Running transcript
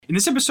In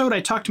this episode,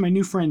 I talked to my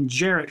new friend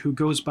Jarrett, who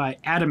goes by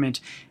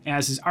Adameant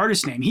as his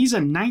artist name. He's a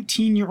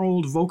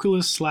 19-year-old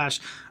vocalist slash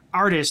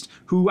artist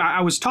who I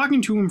was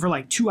talking to him for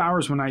like 2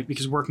 hours one night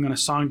because we're working on a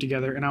song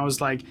together, and I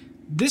was like,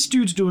 this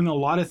dude's doing a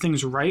lot of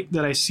things right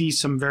that I see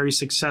some very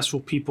successful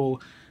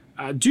people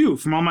do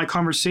from all my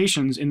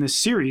conversations in this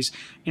series.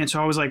 And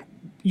so I was like,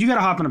 you got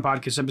to hop on a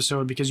podcast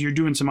episode because you're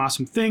doing some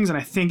awesome things, and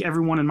I think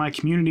everyone in my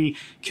community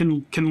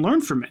can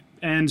learn from it.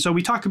 And so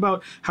we talk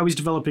about how he's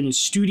developing his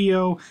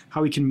studio,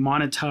 how he can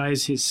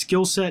monetize his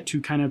skill set to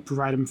kind of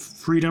provide him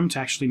freedom to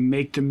actually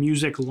make the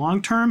music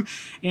long term,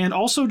 and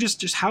also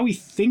just how he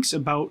thinks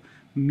about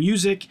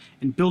music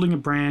and building a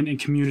brand and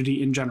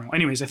community in general.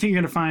 Anyways, I think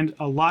you're going to find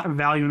a lot of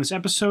value in this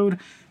episode,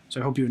 so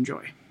I hope you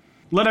enjoy.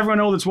 Let everyone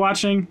know that's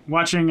watching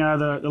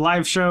the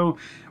live show,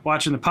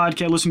 watching the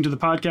podcast, listening to the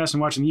podcast,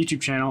 and watching the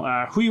YouTube channel,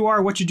 who you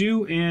are, what you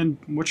do, and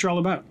what you're all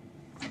about.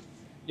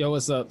 Yo,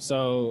 what's up?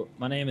 So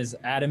my name is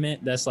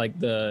Adameant. That's like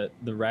the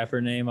rapper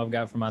name I've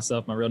got for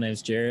myself. My real name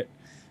is Jarrett,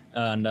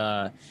 and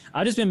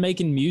I've just been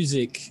making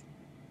music.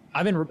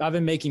 I've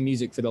been making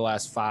music for the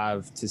last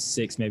 5 to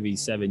 6, maybe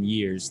 7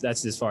 years.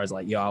 That's as far as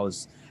like, I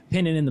was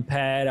penning in the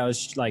pad. I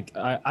was like,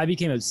 I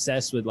became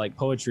obsessed with like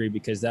poetry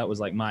because that was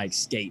like my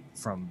escape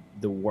from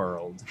the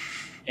world,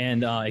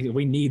 and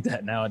we need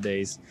that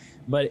nowadays.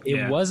 But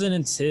it wasn't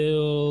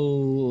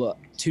until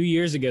 2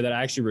 years ago that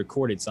I actually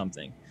recorded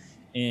something.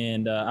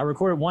 And I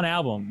recorded one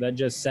album that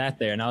just sat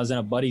there, and I was in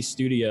a buddy's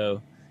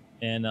studio,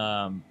 and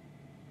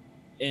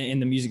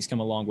the music's come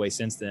a long way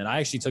since then.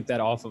 I actually took that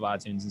off of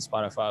iTunes and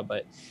Spotify,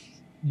 but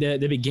the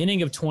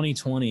beginning of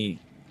 2020,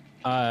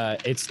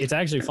 it's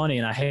actually funny,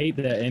 and I hate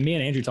that. And me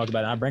and Andrew talk about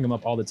it. And I bring him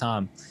up all the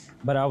time,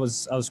 but I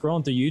was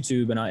scrolling through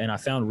YouTube, and I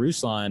found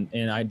Ruslan,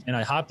 and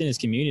I hopped in his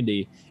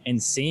community,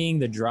 and seeing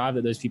the drive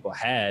that those people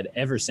had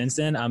ever since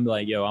then, I'm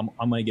like, I'm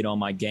gonna get on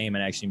my game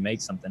and actually make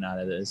something out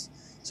of this.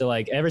 So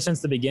like ever since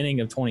the beginning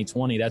of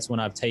 2020, that's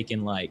when I've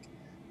taken like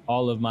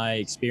all of my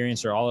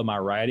experience or all of my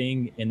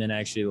writing, and then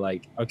actually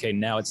like, okay,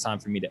 now it's time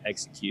for me to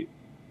execute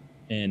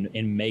and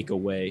make a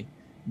way.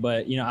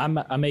 But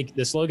I make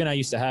the slogan I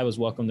used to have was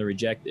 "Welcome to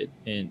Rejected,"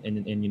 and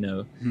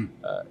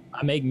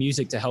I make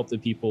music to help the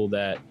people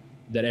that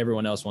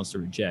everyone else wants to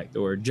reject,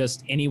 or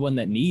just anyone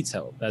that needs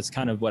help. That's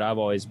kind of what I've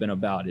always been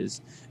about. Is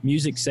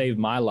music saved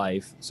my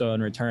life, so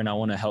in return, I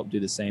want to help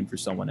do the same for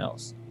someone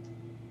else.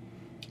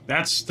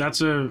 That's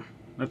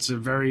a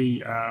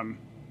very I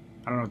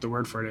don't know what the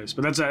word for it is,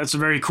 but that's a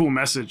very cool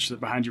message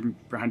behind your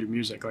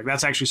music. Like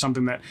that's actually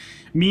something that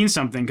means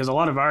something, because a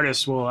lot of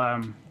artists will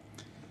I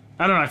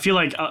don't know, I feel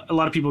like a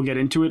lot of people get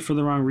into it for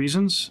the wrong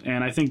reasons,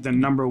 and I think the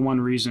number one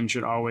reason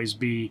should always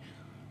be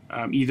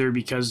either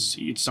because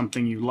it's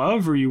something you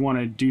love, or you want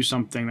to do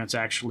something that's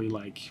actually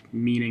like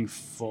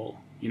meaningful,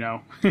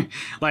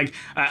 like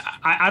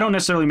I don't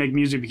necessarily make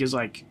music because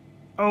like,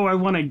 oh,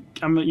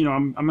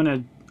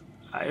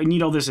 I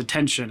need all this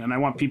attention and I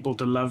want people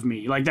to love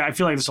me like that. I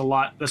feel like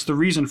that's the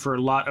reason for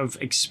a lot of,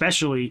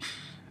 especially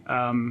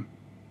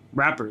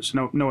rappers.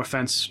 No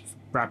offense,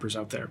 rappers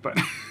out there, but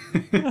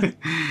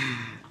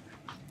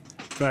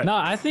no,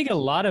 I think a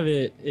lot of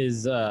it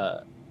is,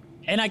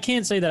 and I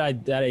can't say that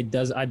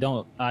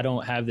I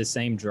don't have the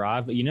same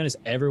drive, but you notice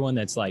everyone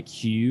that's like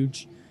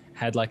huge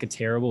had like a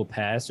terrible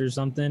past or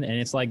something, and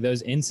it's like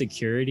those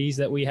insecurities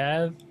that we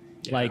have.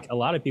 Yeah. Like a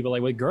lot of people,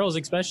 like with girls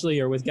especially,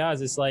 or with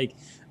guys, it's like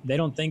they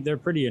don't think they're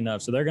pretty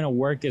enough, so they're gonna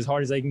work as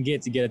hard as they can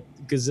get to get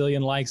a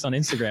gazillion likes on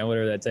Instagram,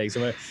 whatever that takes.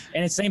 And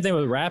it's the same thing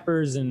with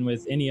rappers and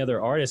with any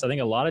other artist. I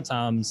think a lot of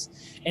times,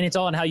 and it's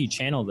all in how you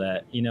channel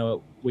that.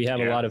 We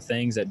have a lot of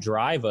things that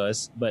drive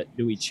us, but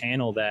do we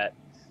channel that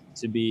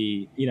to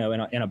be, in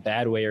a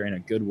bad way or in a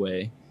good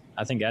way?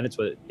 I think that's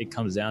what it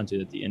comes down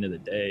to at the end of the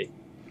day.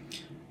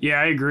 Yeah,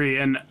 I agree.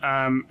 And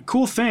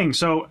cool thing.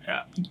 So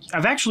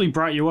I've actually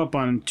brought you up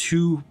on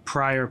 2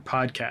 prior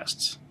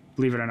podcasts,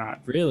 believe it or not.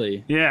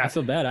 Really? Yeah. I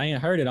feel bad. I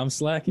ain't heard it. I'm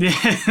slacking. Yeah,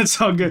 it's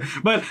all good.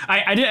 But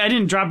I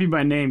didn't drop you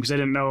by name because I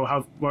didn't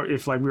know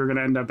if like we were going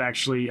to end up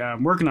actually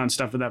working on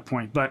stuff at that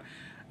point. But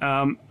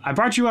I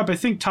brought you up, I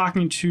think,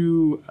 talking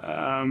to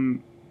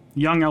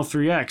Young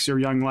L3X or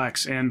Young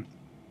Lex, and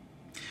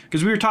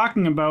because we were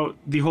talking about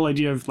the whole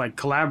idea of like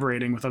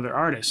collaborating with other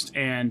artists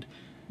and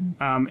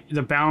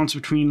the balance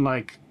between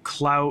like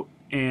clout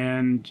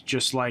and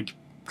just like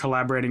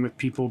collaborating with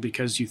people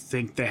because you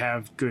think they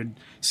have good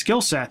skill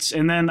sets.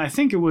 And then I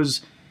think it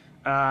was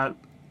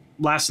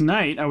last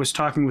night I was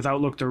talking with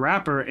Outlook the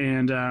rapper,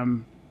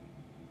 and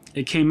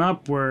it came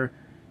up where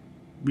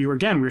we were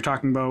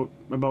talking about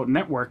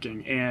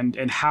networking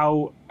and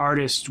how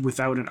artists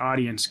without an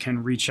audience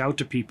can reach out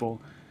to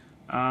people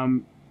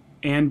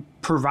and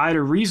provide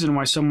a reason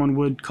why someone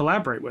would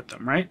collaborate with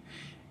them, right?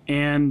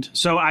 And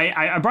so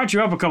I brought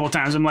you up a couple of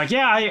times. I'm like,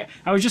 I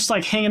was just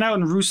like hanging out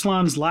in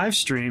Ruslan's live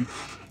stream,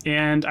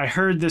 and I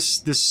heard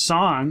this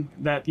song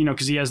that,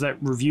 because he has that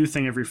review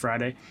thing every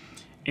Friday,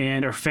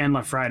 or Fan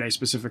Love Friday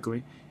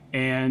specifically.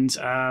 And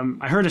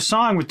I heard a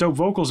song with dope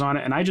vocals on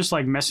it, and I just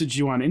like messaged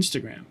you on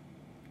Instagram.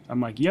 I'm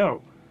like,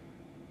 yo,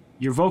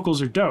 your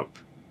vocals are dope.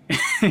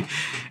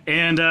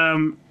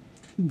 And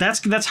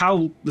that's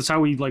how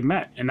we like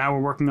met, and now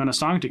we're working on a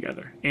song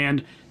together.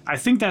 And I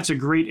think that's a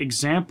great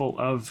example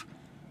of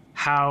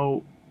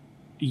how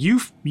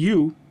you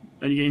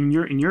in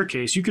your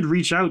case, you could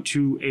reach out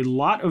to a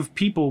lot of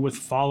people with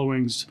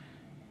followings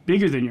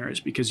bigger than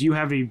yours because you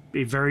have a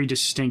very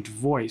distinct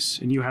voice,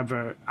 and you have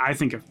I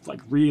think a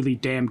like really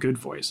damn good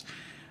voice.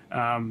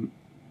 And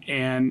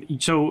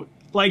so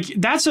like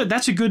that's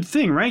a good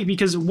thing, right?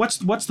 Because what's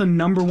the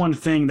number one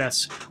thing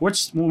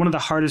what's one of the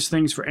hardest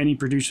things for any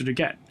producer to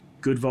get?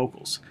 Good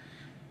vocals.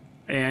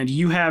 And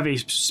you have a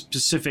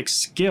specific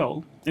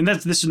skill, and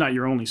this is not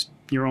your only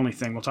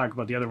thing. We'll talk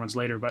about the other ones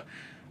later, but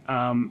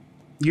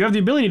you have the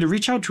ability to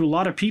reach out to a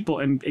lot of people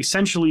and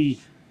essentially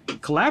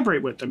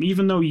collaborate with them,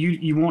 even though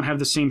you won't have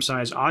the same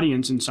size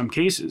audience in some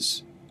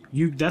cases.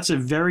 That's a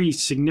very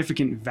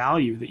significant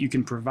value that you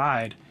can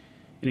provide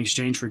in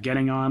exchange for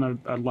getting on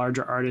a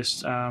larger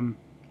artist's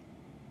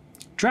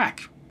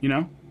track, you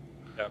know?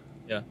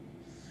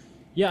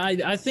 Yeah.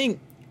 I think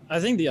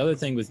the other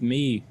thing with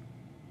me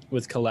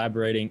with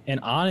collaborating,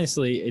 and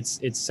honestly, it's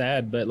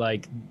sad, but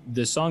like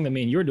the song that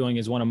me and you're doing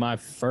is one of my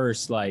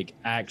first like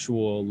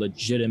actual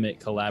legitimate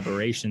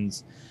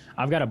collaborations.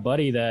 I've got a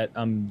buddy that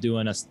I'm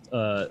doing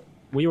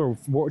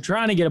we're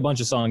trying to get a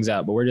bunch of songs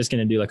out, but we're just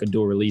going to do like a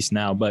dual release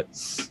now. But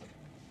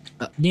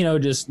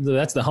just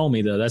that's the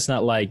homie though. That's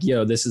not like,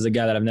 this is a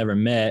guy that I've never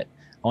met.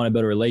 I want to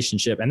build a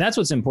relationship. And that's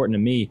what's important to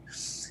me.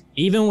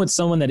 Even with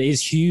someone that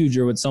is huge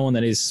or with someone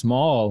that is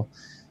small,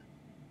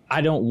 I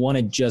don't want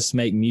to just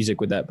make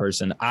music with that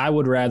person. I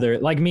would rather,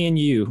 like me and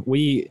you,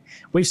 we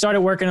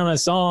started working on a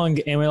song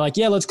and we're like,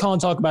 yeah, let's call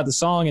and talk about the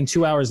song. And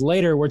 2 hours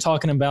later, we're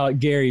talking about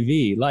Gary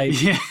Vee. Like,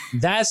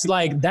 that's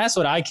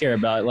what I care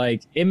about.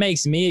 Like, it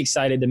makes me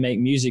excited to make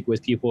music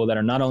with people that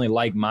are not only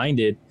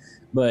like-minded,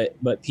 but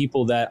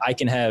people that I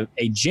can have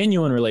a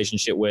genuine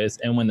relationship with.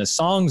 And when the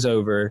song's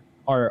over,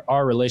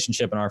 our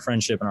relationship and our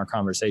friendship and our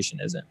conversation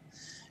isn't.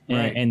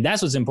 Right. And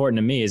that's what's important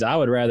to me is I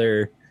would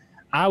rather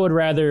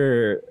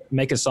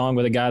make a song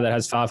with a guy that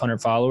has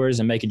 500 followers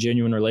and make a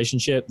genuine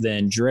relationship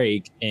than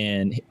Drake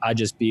and I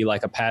just be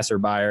like a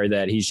passerby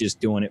that he's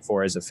just doing it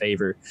for as a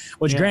favor.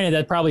 Which granted,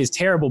 that probably is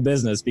terrible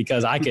business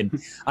because I could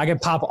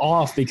pop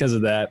off because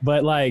of that.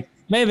 But like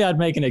maybe I'd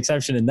make an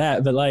exception in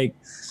that. But like,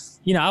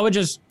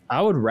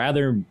 I would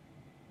rather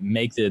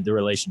make the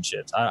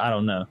relationships. I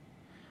don't know.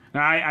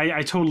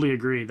 I totally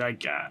agree.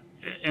 Like,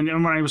 and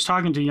when I was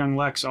talking to Young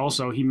Lex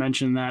also, he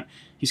mentioned that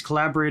he's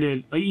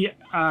collaborated.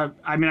 I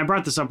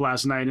brought this up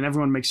last night, and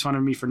everyone makes fun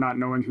of me for not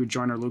knowing who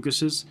Joyner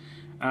Lucas is.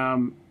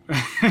 Oh,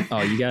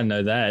 you gotta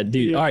know that,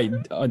 dude. Yeah. All right,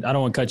 I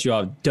don't want to cut you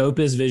off.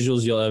 Dopest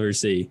visuals you'll ever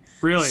see.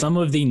 Really? Some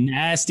of the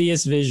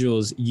nastiest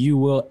visuals you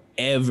will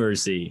ever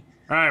see.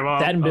 All right, well,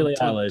 that and Billie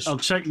Eilish. I'll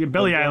check.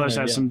 Billie Eilish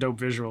has some dope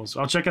visuals.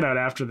 I'll check it out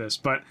after this.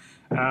 But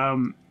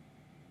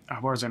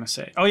what was I gonna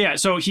say? Oh yeah,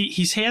 so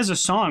he has a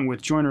song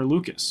with Joyner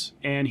Lucas,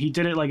 and he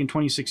did it like in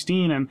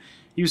 2016, and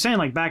he was saying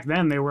like back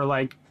then they were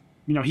like,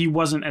 he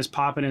wasn't as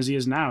poppin' as he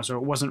is now, so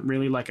it wasn't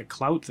really like a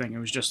clout thing. It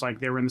was just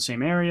like they were in the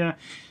same area,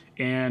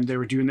 and they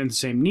were doing it in the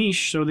same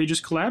niche, so they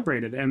just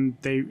collaborated, and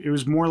it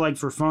was more like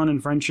for fun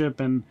and friendship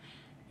and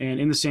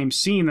in the same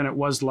scene than it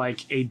was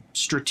like a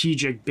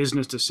strategic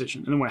business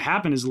decision. And then what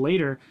happened is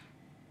later,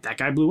 that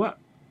guy blew up,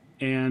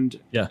 and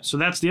so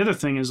that's the other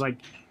thing is like.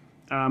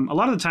 A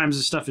lot of the times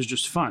this stuff is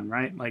just fun,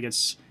 right? Like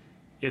it's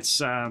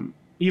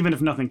even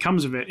if nothing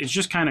comes of it, it's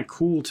just kind of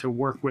cool to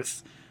work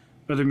with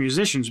other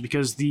musicians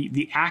because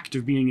the act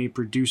of being a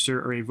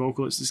producer or a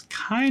vocalist is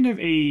kind of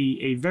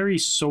a very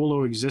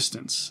solo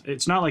existence.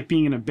 It's not like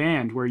being in a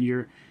band where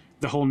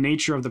the whole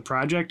nature of the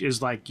project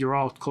is like you're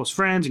all close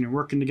friends and you're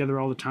working together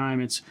all the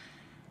time.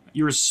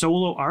 You're a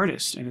solo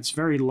artist and it's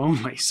very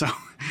lonely. So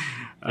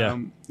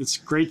it's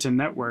great to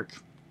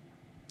network.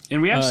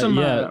 And we have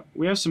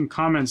some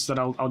comments that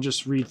I'll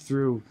just read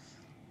through.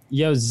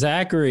 Yo,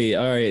 Zachary.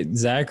 All right,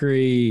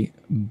 Zachary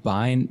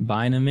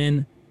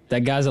Beineman.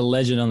 That guy's a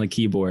legend on the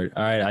keyboard.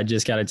 All right, I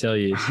just got to tell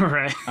you. All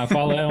right. I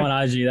follow him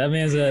on IG. That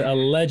man's a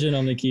legend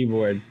on the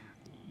keyboard.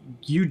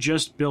 You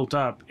just built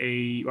up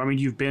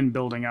you've been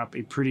building up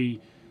a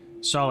pretty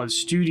solid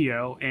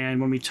studio.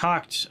 And when we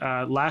talked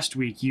last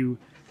week, we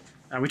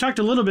talked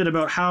a little bit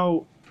about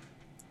how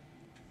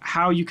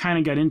you kind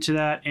of got into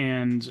that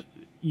and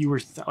you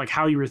were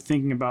how you were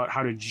thinking about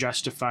how to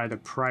justify the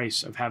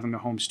price of having a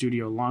home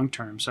studio long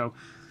term. So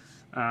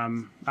I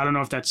don't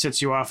know if that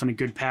sets you off on a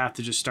good path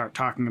to just start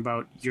talking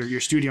about your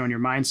studio and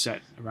your mindset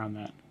around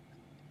that.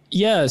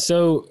 Yeah.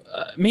 So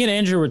me and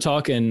Andrew were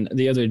talking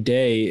the other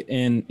day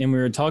and we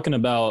were talking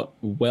about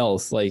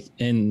wealth, like,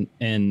 and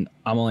I'm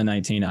only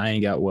 19. I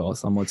ain't got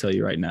wealth. I'm going to tell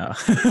you right now.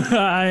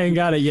 I ain't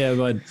got it yet,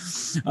 but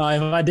if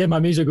I did, my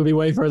music would be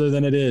way further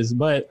than it is.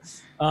 But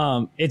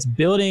it's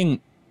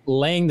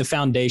laying the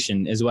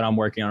foundation is what I'm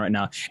working on right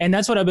now. And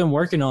that's what I've been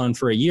working on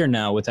for a year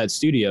now with that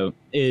studio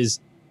is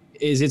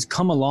it's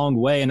come a long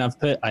way. And I've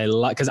put a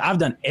lot, cause I've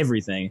done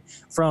everything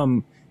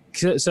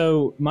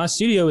so my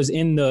studio is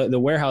in the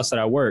warehouse that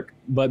I work,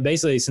 but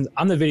basically since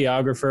I'm the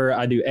videographer,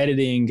 I do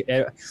editing.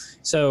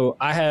 So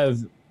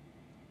I've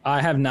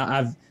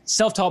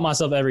self-taught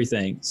myself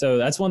everything. So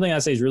that's one thing I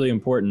say is really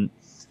important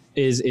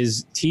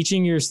is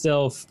teaching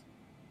yourself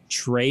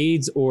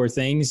trades or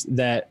things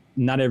that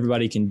not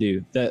everybody can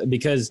do. That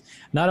because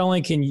not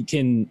only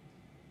can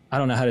I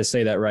don't know how to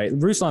say that right.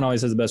 Ruslan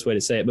always has the best way to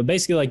say it, but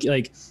basically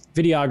like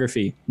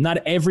videography. Not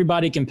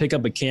everybody can pick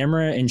up a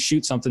camera and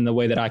shoot something the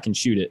way that I can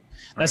shoot it.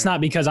 That's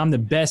not because I'm the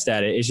best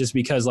at it. It's just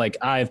because like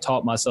I've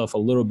taught myself a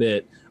little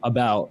bit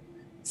about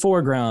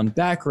foreground,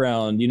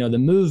 background, the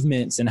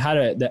movements and how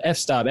to the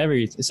f-stop,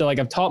 everything. So like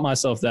I've taught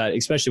myself that,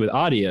 especially with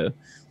audio.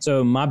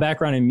 So my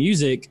background in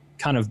music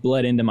kind of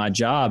bled into my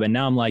job. And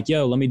now I'm like,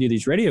 yo, let me do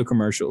these radio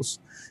commercials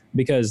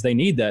because they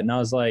need that. And I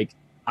was like,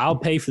 I'll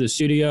pay for the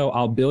studio.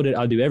 I'll build it.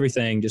 I'll do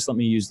everything. Just let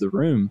me use the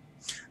room.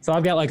 So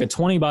I've got like a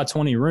 20 by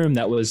 20 room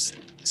that was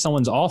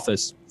someone's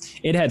office.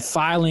 It had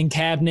filing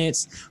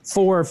cabinets,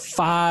 4 or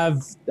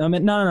 5. I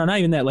mean, no, not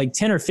even that. Like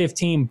 10 or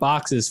 15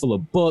 boxes full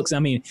of books. I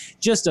mean,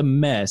 just a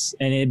mess.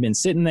 And it had been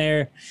sitting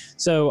there.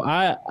 So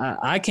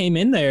I came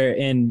in there,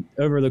 and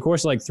over the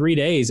course of like 3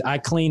 days, I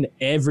cleaned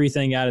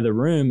everything out of the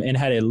room and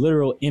had a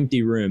literal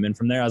empty room. And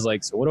from there, I was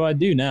like, so what do I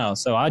do now?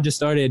 So I just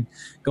started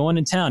going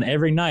to town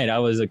every night. I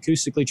was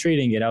acoustically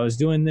treating it. I was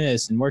doing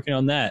this and working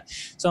on that.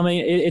 So, I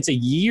mean, it's a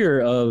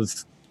year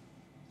of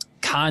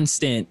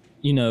constant,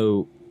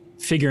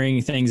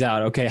 figuring things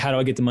out. Okay, how do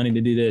I get the money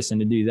to do this and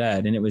to do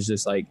that? And it was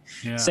just like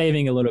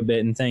saving a little bit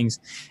and things.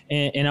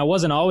 And I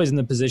wasn't always in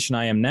the position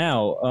I am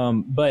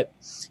now. But,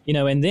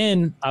 and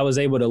then I was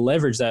able to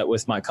leverage that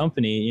with my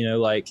company,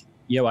 like,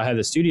 I have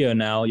the studio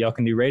now, y'all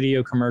can do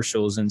radio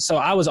commercials. And so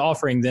I was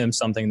offering them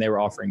something, they were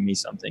offering me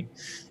something.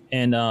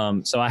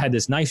 And so I had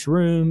this nice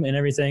room and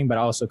everything, but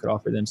I also could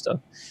offer them stuff.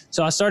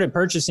 So I started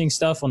purchasing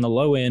stuff on the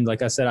low end.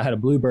 Like I said, I had a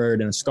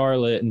Bluebird and a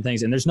Scarlett and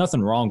things, and there's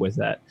nothing wrong with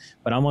that.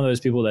 But I'm one of those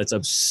people that's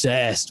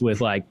obsessed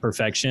with like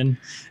perfection,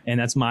 and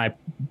that's my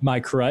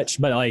crutch.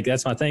 But like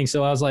that's my thing.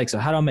 So I was like, so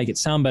how do I make it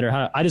sound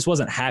better? I just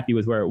wasn't happy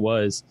with where it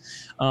was.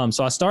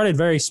 So I started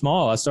very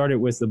small. I started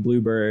with the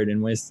Bluebird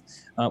and with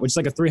which is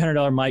like a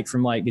 $300 mic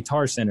from like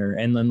Guitar Center,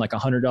 and then like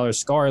 $100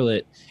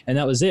 Scarlett, and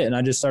that was it. And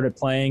I just started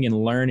playing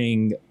and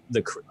learning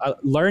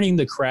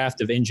the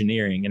craft of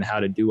engineering and how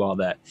to do all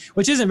that,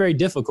 which isn't very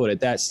difficult at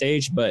that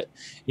stage, but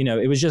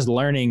it was just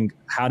learning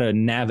how to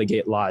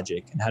navigate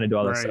Logic and how to do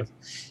all that stuff.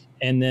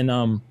 And then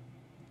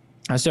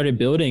I started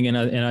building, and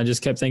I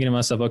just kept thinking to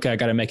myself, okay, I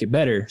got to make it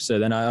better. So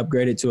then I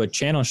upgraded to a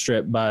channel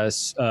strip by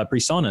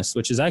PreSonus,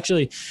 which is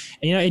actually,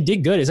 it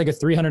did good. It's like a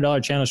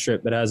 $300 channel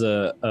strip that has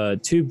a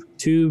two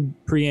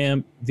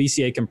preamp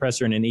VCA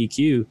compressor and an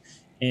EQ.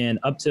 And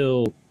up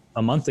till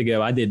a month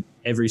ago, I did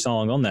every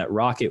song on that.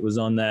 Rocket was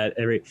on that.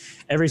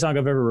 Every song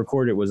I've ever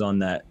recorded was on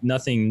that.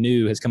 Nothing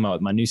new has come out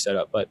with my new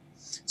setup. But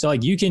so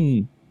like you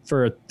can,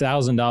 for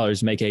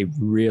 $1,000, make a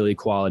really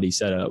quality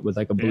setup with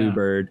like a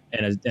Bluebird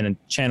and a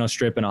channel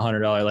strip and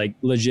 $100, like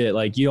legit,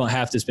 like you don't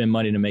have to spend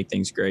money to make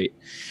things great.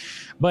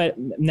 But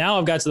now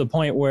I've got to the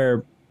point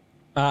where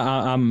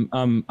I'm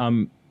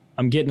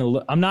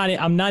getting I'm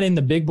not in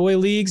the big boy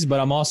leagues, but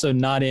I'm also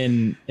not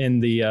in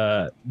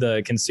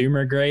the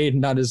consumer grade,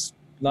 not as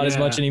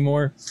much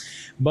anymore.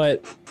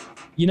 But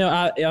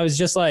I was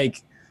just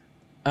like,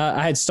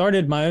 I had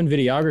started my own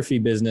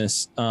videography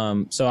business.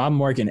 So I'm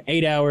working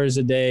 8 hours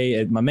a day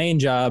at my main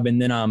job, and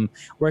then I'm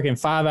working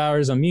 5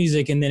 hours on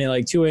music, and then at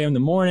like 2 a.m. in the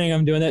morning,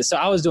 I'm doing that. So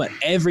I was doing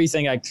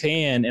everything I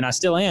can, and I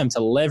still am,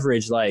 to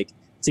leverage, like,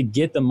 to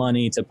get the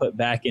money to put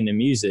back into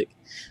music.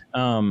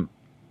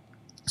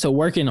 So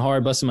working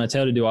hard, busting my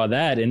tail to do all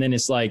that. And then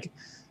it's like,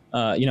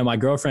 my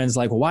girlfriend's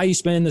like, well, why are you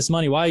spending this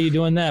money? Why are you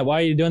doing that?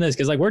 Why are you doing this?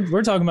 Because like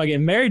we're talking about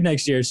getting married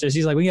next year. So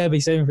she's like, we gotta be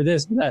saving for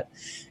this and that.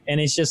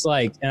 And it's just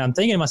like, and I'm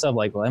thinking to myself,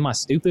 like, well, am I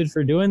stupid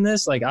for doing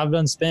this? Like I've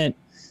done spent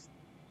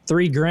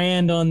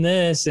 $3,000 on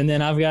this, and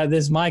then I've got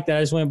this mic that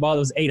I just went and bought that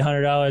was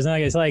 $800. And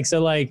like it's like,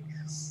 so like,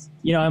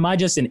 am I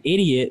just an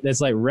idiot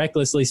that's like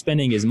recklessly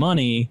spending his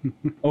money,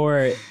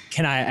 or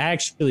can I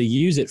actually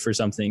use it for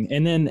something?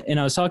 And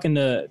I was talking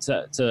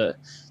to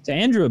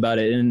Andrew about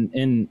it,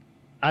 and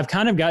I've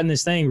kind of gotten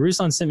this thing.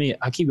 Ruslan sent me.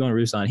 I keep going to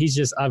Ruslan.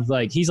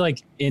 He's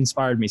like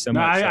inspired me so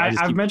much.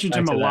 I've mentioned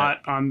him a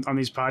lot on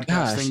these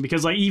podcasts thing,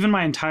 because like even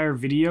my entire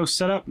video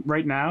setup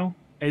right now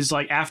is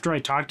like, after I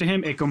talked to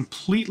him, it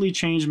completely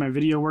changed my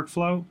video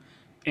workflow,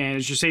 and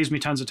it just saves me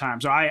tons of time.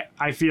 So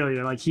I feel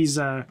you. Like he's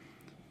a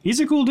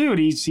cool dude.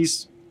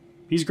 He's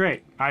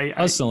great.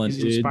 Hustling,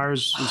 he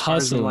inspires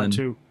me a lot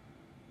too.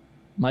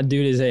 My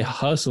dude is a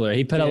hustler.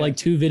 He put out like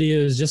 2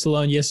 videos just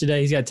alone yesterday.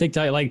 He's got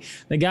TikTok. Like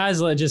the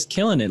guy's like just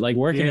killing it, like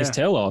working his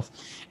tail off.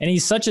 And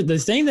he's the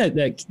thing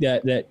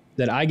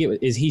that I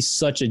get is he's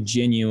such a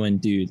genuine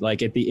dude.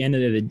 Like at the end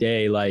of the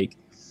day, like,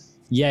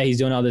 yeah, he's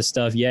doing all this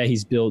stuff. Yeah,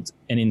 he's built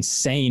an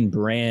insane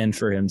brand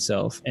for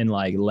himself and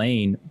like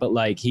lane, but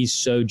like he's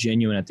so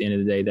genuine at the end of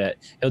the day that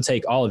he'll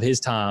take all of his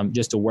time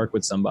just to work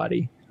with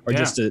somebody or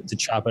just to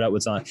chop it up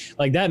with someone.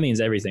 Like that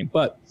means everything.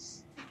 But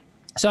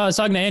so I was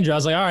talking to Andrew. I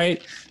was like, all right,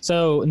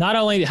 so not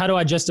only how do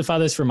I justify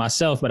this for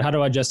myself, but how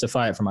do I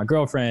justify it for my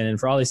girlfriend and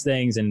for all these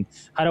things? And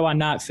how do I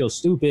not feel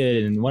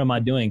stupid? And what am I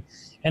doing?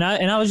 And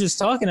I was just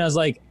talking. I was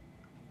like,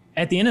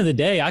 at the end of the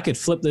day, I could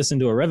flip this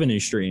into a revenue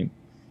stream.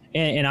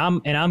 And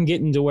I'm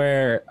getting to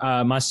where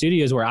my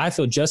studio is where I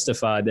feel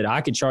justified that I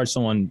could charge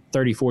someone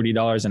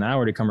 $30-$40 an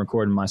hour to come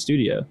record in my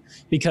studio,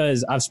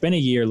 because I've spent a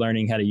year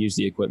learning how to use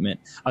the equipment.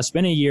 I've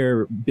spent a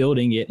year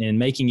building it and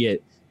making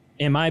it,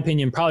 in my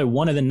opinion, probably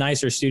one of the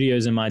nicer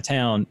studios in my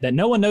town that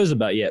no one knows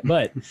about yet.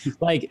 But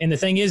like, and the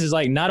thing is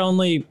like, not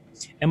only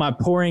am I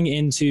pouring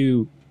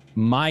into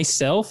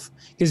myself,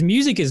 because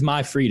music is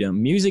my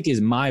freedom. Music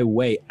is my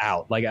way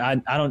out. Like I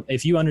don't,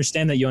 if you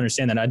understand that, you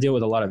understand that I deal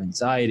with a lot of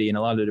anxiety and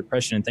a lot of the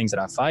depression and things that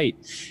I fight.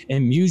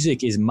 And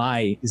music is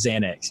my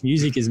Xanax.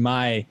 Music is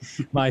my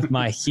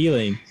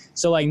healing.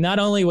 So like, not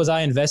only was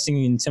I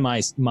investing into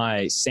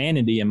my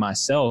sanity and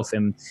myself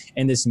and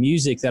this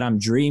music that I'm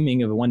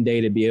dreaming of one day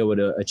to be able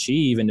to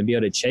achieve and to be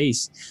able to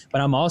chase,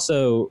 but I'm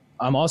also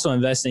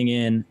investing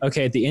in,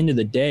 okay, at the end of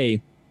the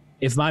day,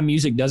 if my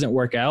music doesn't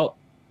work out,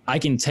 I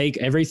can take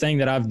everything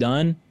that I've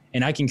done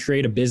and I can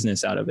create a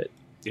business out of it.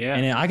 Yeah.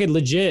 And I could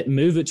legit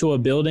move it to a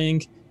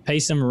building, pay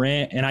some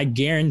rent, and I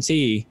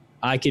guarantee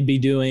I could be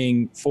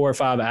doing 4 or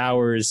 5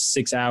 hours,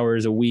 6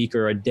 hours a week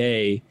or a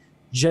day,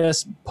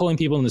 just pulling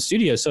people in the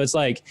studio. So it's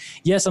like,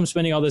 yes, I'm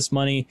spending all this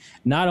money.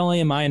 Not only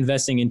am I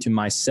investing into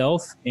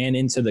myself and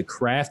into the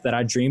craft that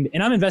I dreamed,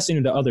 and I'm investing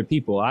into other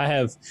people. I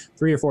have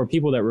 3 or 4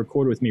 people that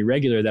record with me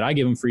regular that I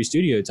give them free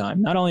studio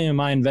time. Not only am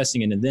I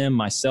investing into them,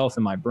 myself,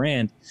 and my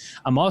brand,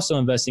 I'm also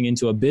investing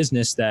into a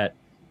business that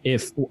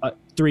if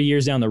 3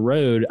 years down the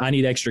road, I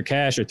need extra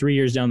cash, or 3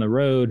 years down the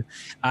road,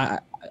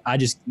 I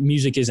just,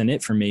 music isn't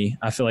it for me.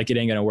 I feel like it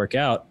ain't going to work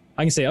out.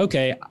 I can say,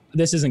 okay,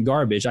 this isn't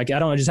garbage. I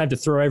don't just have to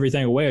throw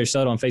everything away or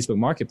sell it on Facebook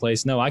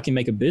Marketplace. No, I can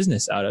make a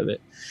business out of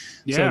it.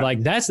 Yeah. So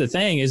like, that's the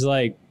thing is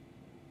like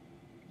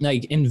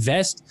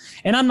invest.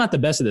 And I'm not the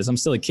best at this. I'm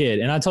still a kid.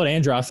 And I told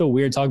Andrew, I feel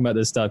weird talking about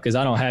this stuff because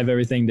I don't have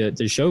everything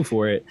to show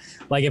for it.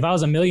 Like if I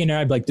was a millionaire,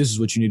 I'd be like, this is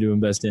what you need to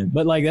invest in.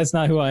 But like, that's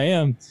not who I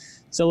am.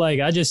 So like,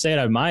 I just say it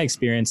out of my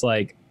experience,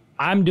 like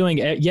I'm doing,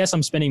 yes,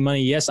 I'm spending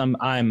money. Yes,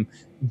 I'm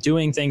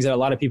doing things that a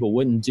lot of people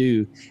wouldn't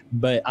do,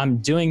 but I'm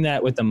doing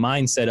that with the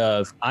mindset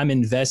of I'm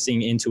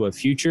investing into a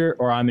future,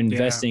 or I'm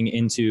investing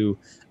into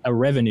a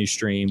revenue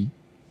stream.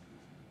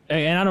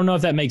 And I don't know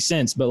if that makes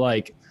sense, but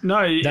like,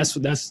 no, that's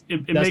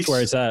makes,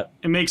 where it's at.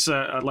 It makes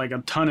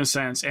a ton of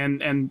sense.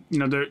 And you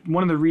know,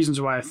 one of the reasons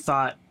why I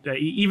thought that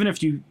even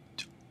if you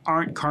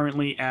aren't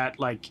currently at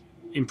like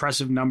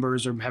impressive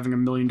numbers or having $1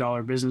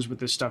 million business with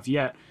this stuff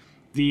yet,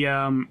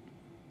 the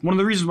one of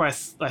the reasons why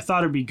I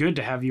thought it'd be good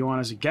to have you on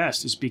as a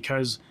guest is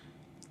because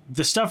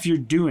the stuff you're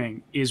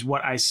doing is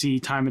what I see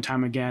time and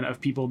time again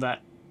of people that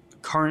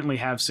currently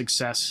have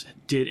success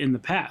did in the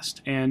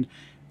past, and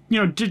you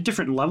know,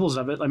 different levels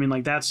of it. I mean,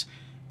 like that's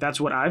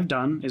what I've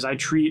done is I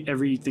treat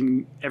every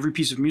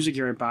piece of music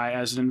gear I buy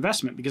as an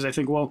investment, because I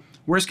think, well,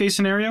 worst case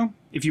scenario,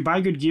 if you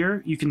buy good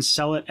gear, you can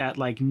sell it at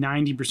like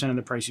 90% of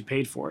the price you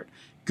paid for it.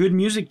 Good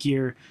music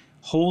gear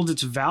holds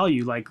its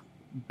value like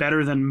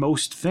better than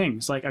most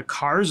things. Like a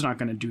car's not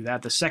going to do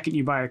that. The second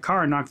you buy a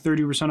car, knock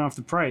 30% off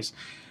the price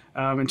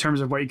in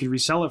terms of what you could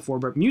resell it for.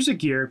 But music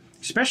gear,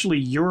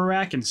 especially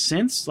Eurorack and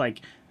synths,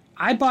 like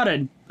I bought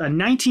a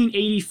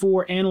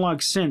 1984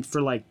 analog synth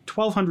for like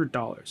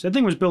 $1,200. That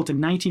thing was built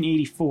in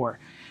 1984,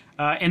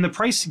 and the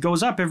price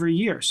goes up every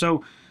year.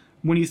 So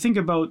when you think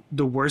about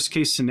the worst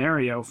case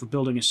scenario for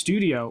building a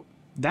studio,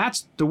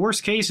 that's the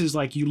worst case is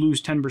like you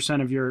lose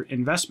 10% of your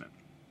investment.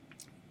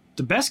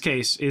 The best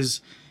case is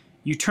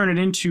you turn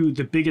it into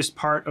the biggest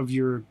part of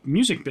your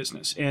music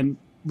business, and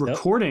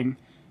recording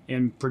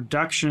and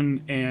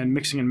production and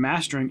mixing and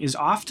mastering is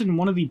often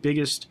one of the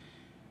biggest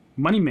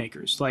money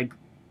makers. Like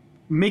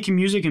making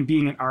music and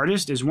being an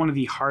artist is one of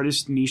the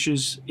hardest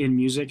niches in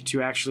music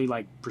to actually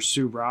like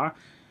pursue raw,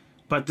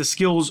 but the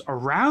skills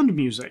around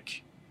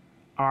music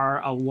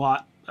are a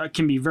lot,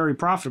 can be very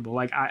profitable.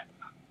 Like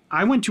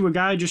I went to a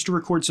guy just to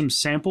record some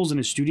samples in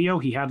his studio.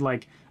 He had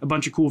like a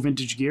bunch of cool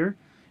vintage gear,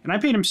 and I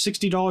paid him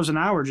 $60 an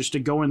hour just to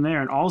go in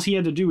there, and all he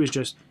had to do is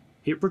just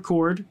hit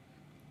record,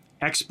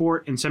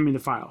 export, and send me the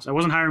files. I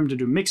wasn't hiring him to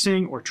do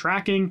mixing or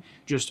tracking,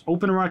 just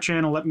open a raw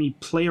channel, let me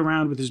play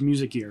around with his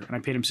music gear, and I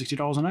paid him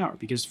 $60 an hour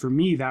because for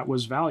me that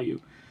was value.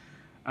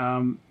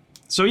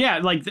 So yeah,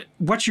 like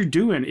what you're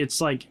doing, it's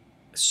like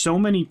so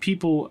many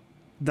people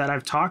that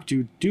I've talked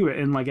to do it,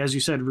 and like as you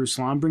said,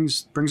 Ruslan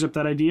brings up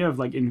that idea of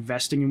like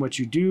investing in what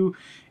you do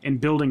and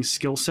building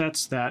skill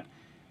sets that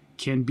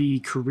can be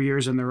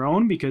careers in their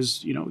own,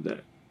 because you know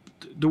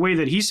the way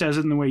that he says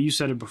it and the way you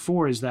said it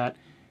before is that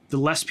the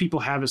less people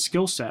have a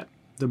skill set,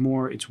 the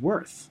more it's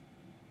worth.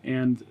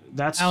 And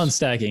that's talent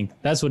stacking.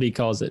 That's what he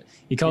calls it.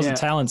 He calls it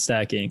talent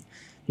stacking,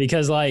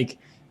 because like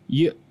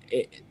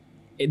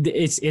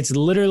it's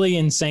literally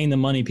insane the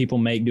money people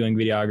make doing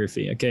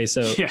videography. Okay.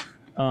 So,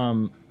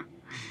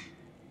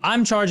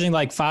 I'm charging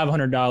like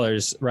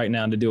 $500 right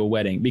now to do a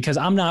wedding because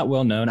I'm not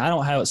well known. I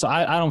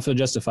don't feel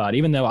justified.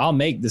 Even though I'll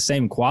make the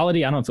same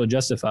quality, I don't feel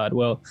justified.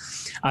 Well,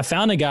 I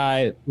found a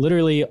guy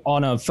literally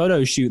on a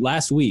photo shoot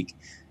last week.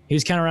 He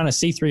was kind of around a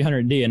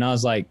C300D, and I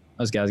was like,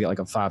 this guy's got like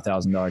a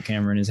 $5,000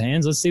 camera in his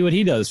hands. Let's see what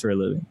he does for a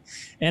living.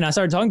 And I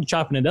started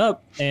chopping it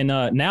up. And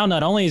now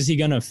not only is he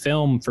going to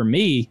film for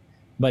me,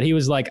 but he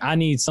was like, I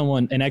need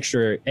an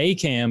extra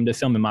A-cam to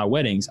film in my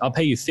weddings. I'll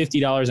pay you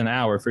 $50 an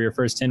hour for your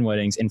first 10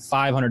 weddings and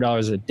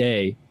 $500 a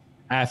day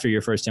after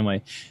your first 10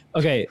 weddings.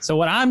 Okay, so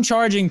what I'm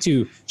charging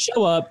to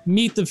show up,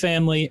 meet the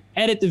family,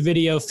 edit the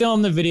video,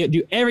 film the video,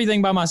 do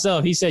everything by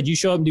myself. He said, you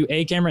show up and do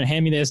A-camera and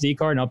hand me the SD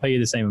card and I'll pay you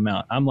the same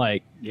amount. I'm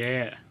like,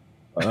 yeah.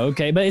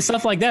 Okay, but it's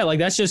stuff like that. Like,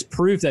 that's just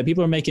proof that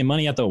people are making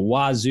money at the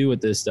wazoo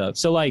with this stuff.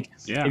 So, like,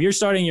 if you're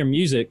starting your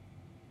music,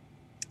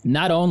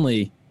 not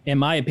only, in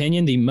my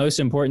opinion, the most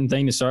important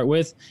thing to start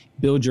with,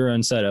 build your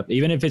own setup.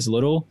 Even if it's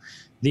little,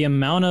 the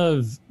amount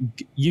of,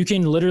 you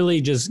can literally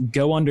just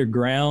go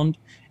underground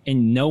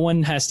and no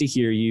one has to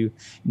hear you.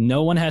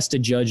 No one has to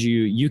judge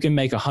you. You can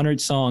make 100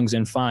 songs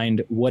and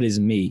find what is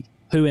me.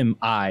 Who am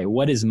I?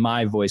 What is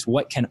my voice?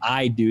 What can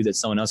I do that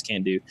someone else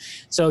can't do?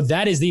 So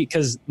that is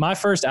because my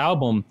first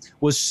album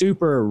was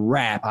super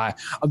rap.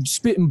 I'm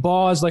spitting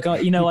bars like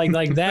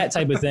that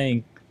type of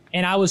thing.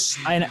 And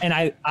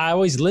I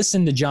always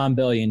listened to John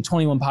Bellion,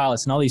 21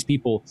 Pilots, and all these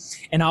people,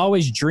 and I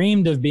always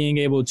dreamed of being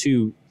able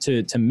to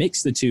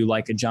mix the two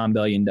like a John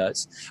Bellion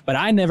does. But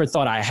I never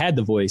thought I had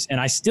the voice, and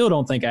I still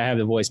don't think I have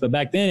the voice. But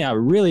back then, I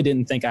really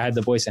didn't think I had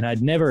the voice, and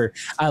I'd never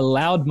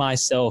allowed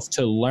myself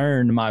to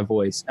learn my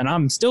voice, and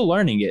I'm still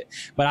learning it.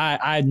 But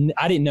I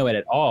didn't know it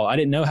at all. I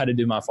didn't know how to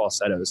do my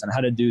falsettos and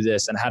how to do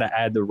this and how to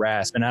add the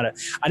rasp and I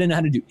didn't know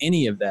how to do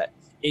any of that.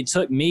 It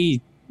took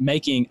me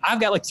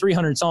I've got like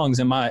 300 songs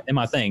in my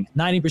thing.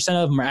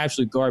 90% of them are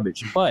absolute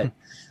garbage, but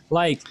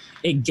like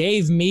it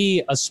gave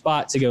me a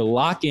spot to go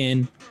lock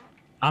in.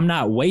 I'm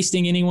not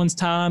wasting anyone's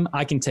time.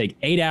 I can take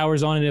 8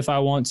 hours on it if I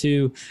want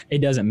to. It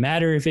doesn't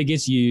matter if it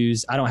gets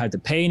used. I don't have to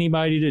pay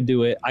anybody to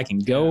do it. I can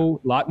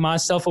go lock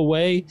myself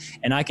away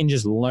and I can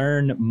just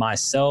learn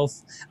myself.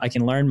 I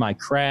can learn my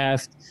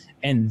craft.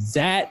 And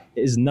that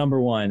is number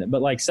one.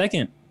 But like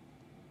second,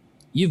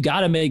 you've got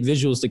to make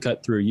visuals to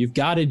cut through. You've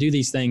got to do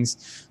these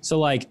things. So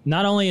like,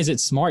 not only is it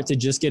smart to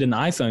just get an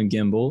iPhone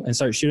gimbal and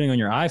start shooting on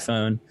your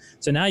iPhone,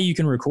 so now you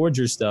can record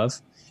your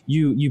stuff.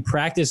 You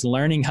practice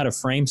learning how to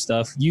frame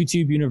stuff.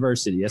 YouTube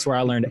University, that's where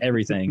I learned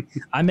everything.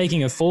 I'm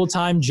making a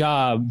full-time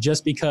job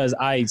just because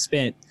I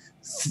spent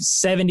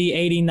 70,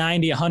 80,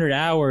 90, 100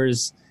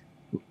 hours,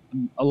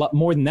 a lot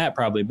more than that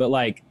probably, but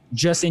like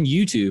just in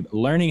YouTube,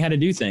 learning how to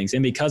do things.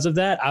 And because of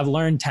that, I've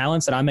learned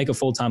talents that I make a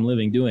full-time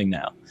living doing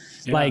now.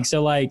 Yeah.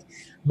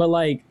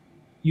 But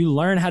you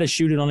learn how to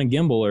shoot it on a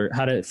gimbal or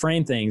how to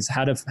frame things,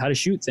 how to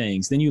shoot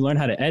things. Then you learn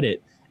how to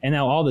edit. And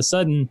now all of a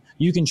sudden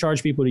you can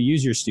charge people to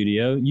use your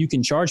studio. You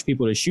can charge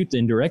people to shoot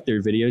and direct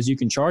their videos. You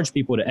can charge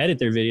people to edit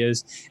their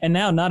videos. And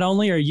now not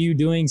only are you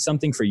doing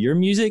something for your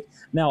music,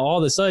 now all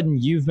of a sudden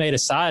you've made a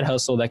side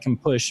hustle that can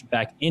push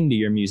back into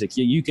your music.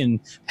 You can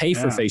pay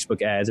for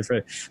Facebook ads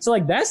so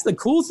like, that's the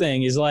cool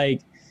thing is like,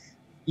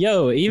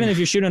 yo, even if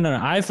you're shooting on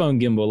an iPhone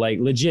gimbal, like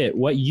legit,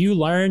 what you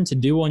learn to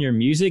do on your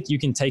music, you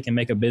can take and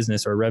make a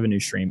business or a revenue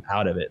stream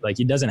out of it. Like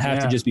it doesn't have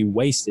to just be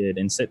wasted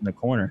and sit in the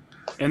corner.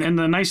 And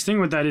the nice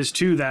thing with that is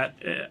too that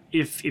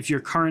if you're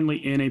currently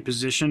in a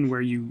position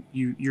where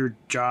your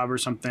job or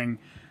something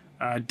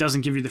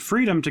doesn't give you the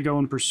freedom to go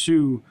and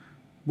pursue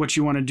what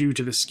you want to do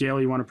to the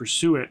scale you want to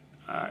pursue it,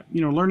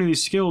 learning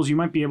these skills, you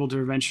might be able to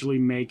eventually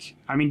make.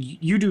 I mean,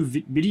 you do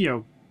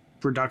video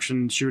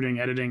production, shooting,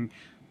 editing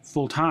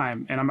full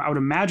time, and I would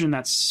imagine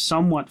that's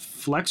somewhat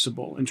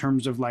flexible in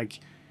terms of like,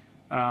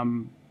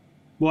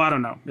 well, I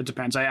don't know. It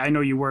depends. I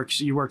know you work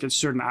at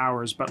certain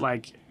hours, but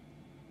like,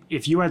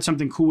 if you had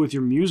something cool with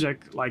your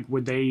music, like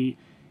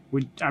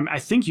I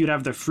think you'd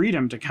have the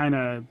freedom to kind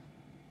of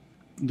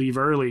leave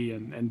early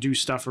and do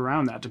stuff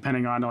around that,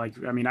 depending on like,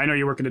 I mean, I know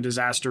you work at a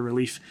disaster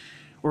relief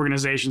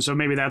organization, so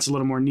maybe that's a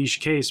little more niche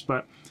case,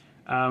 but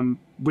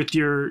with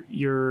your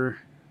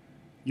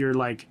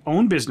like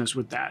own business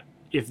with that,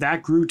 if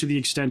that grew to the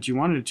extent you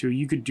wanted it to,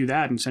 you could do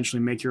that and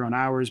essentially make your own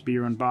hours, be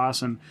your own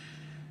boss, and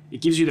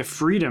it gives you the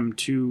freedom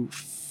to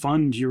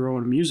fund your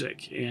own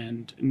music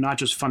and not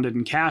just fund it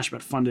in cash,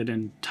 but fund it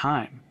in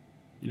time,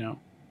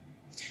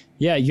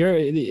 Yeah,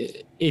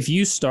 if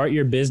you start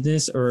your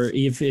business or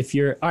if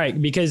you're, all right,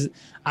 because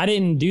I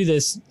didn't do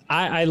this.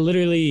 I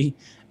literally,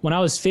 when I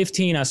was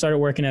 15, I started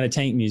working at a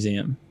tank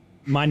museum.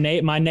 My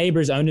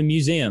neighbors owned a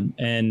museum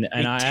and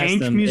I asked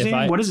them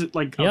museum? What is it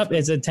like? Yep,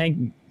 it's a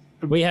tank.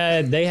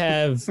 They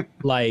have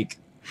like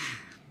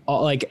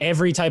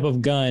every type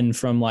of gun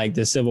from like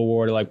the Civil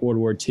War to like World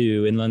War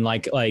II. And then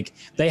like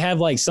they have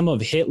like some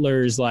of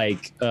Hitler's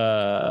like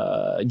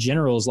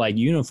generals like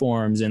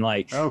uniforms and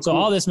like, so cool.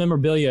 All this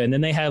memorabilia. And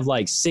then they have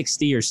like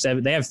 60 or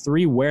 70, they have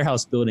 3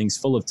 warehouse buildings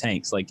full of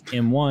tanks, like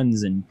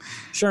M1s and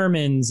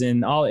Shermans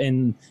and all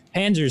in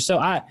Panzers. So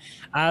I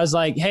was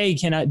like, hey,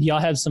 do y'all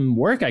have some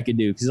work I could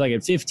do? Because like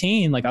at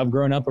 15, like I've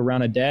grown up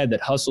around a dad that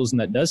hustles and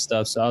that does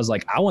stuff. So I was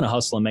like, I want to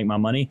hustle and make my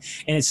money.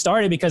 And it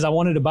started because I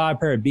wanted to buy a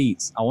pair of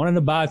Beats. I wanted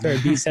to buy a pair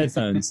of Beats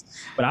headphones,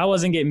 but I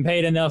wasn't getting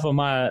paid enough of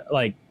my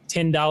like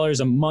 $10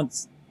 a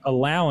month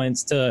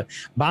allowance to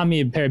buy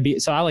me a pair of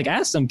beats. So I like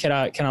asked them, can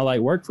I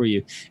like work for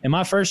you? And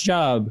my first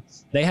job,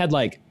 they had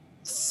like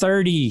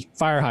 30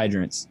 fire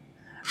hydrants.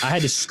 I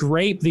had to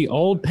scrape the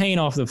old paint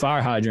off the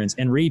fire hydrants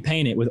and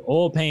repaint it with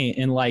oil paint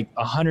in like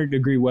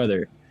 100-degree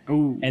weather.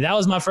 Ooh. And that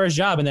was my first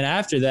job. And then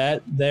after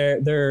that, they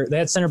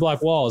had center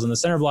block walls, and the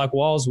center block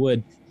walls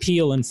would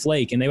peel and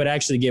flake, and they would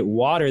actually get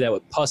water that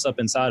would pus up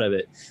inside of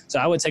it. So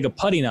I would take a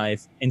putty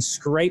knife and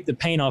scrape the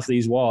paint off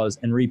these walls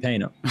and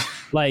repaint them.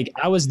 Like,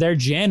 I was their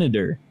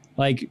janitor.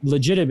 Like,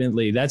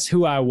 legitimately, that's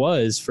who I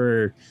was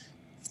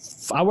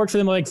I worked for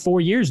them like 4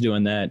 years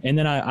doing that. And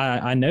then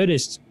I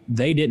noticed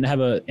they didn't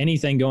have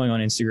anything going on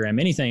Instagram,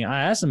 anything.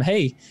 I asked them,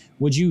 hey,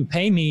 would you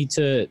pay me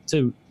to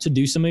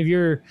do some of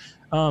your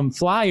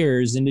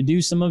flyers and to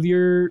do some of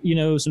your,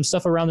 some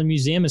stuff around the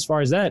museum as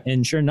far as that?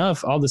 And sure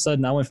enough, all of a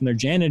sudden I went from their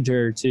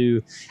janitor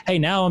to, hey,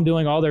 now I'm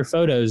doing all their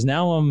photos.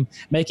 Now I'm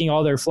making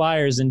all their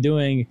flyers and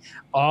doing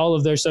all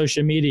of their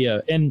social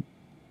media. And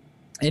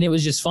it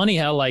was just funny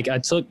how like I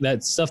took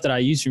that stuff that I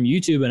used from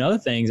YouTube and other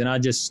things, and I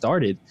just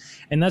started,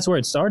 and that's where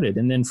it started.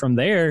 And then from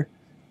there,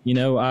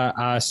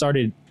 I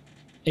started,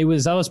 I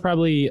was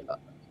probably,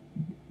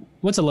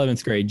 what's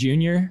 11th grade?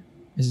 Junior?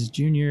 Is it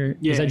junior?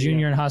 Yeah, is that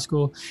junior in high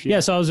school? Yeah.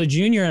 So I was a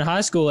junior in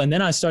high school, and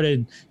then I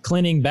started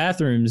cleaning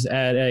bathrooms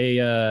at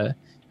a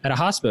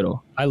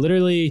hospital. I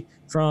literally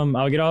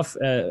I would get off,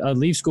 I'd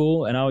leave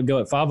school, and I would go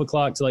at 5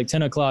 o'clock to like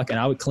 10 o'clock, and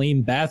I would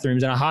clean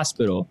bathrooms in a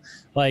hospital.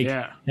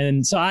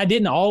 And so I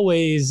didn't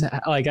always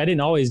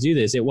do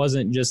this. It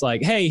wasn't just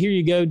like, hey, here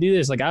you go, do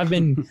this. Like, I've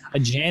been a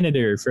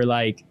janitor for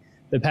like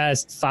the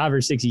past 5 or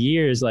 6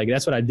 years. Like,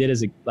 that's what I did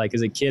as a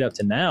kid up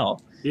to now.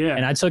 Yeah.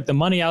 And I took the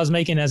money I was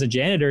making as a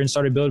janitor and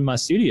started building my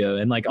studio.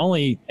 And like,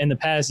 only in the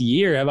past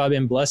year have I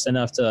been blessed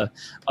enough to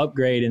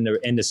upgrade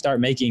and to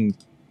start making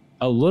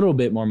a little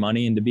bit more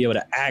money and to be able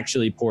to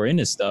actually pour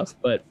into stuff.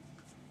 But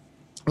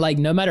like,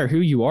 no matter who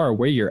you are or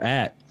where you're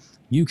at,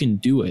 you can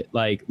do it.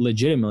 Like,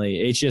 legitimately,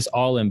 it's just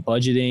all in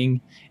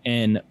budgeting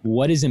and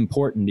what is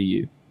important to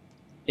you.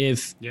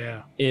 If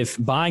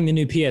buying the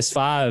new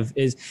PS5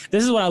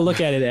 this is what I look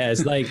at it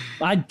as. Like,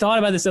 I thought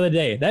about this the other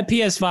day. That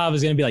PS5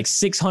 is going to be like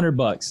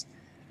 $600.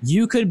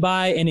 You could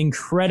buy an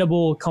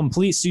incredible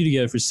complete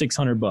studio for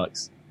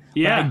 $600.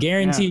 Yeah. But I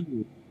guarantee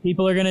you,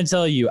 people are going to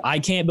tell you, I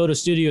can't build a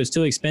studio, it's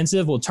too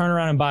expensive. We'll turn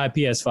around and buy a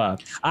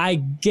PS5. I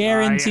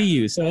guarantee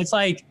you. So it's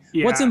like,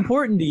 what's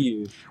important to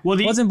you? Well,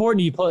 what's important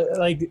to you?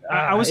 Like,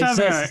 I was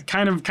having a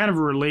kind of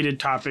a related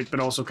topic, but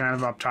also kind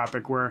of off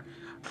topic, where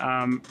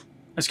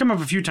it's come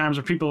up a few times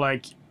where people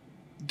like,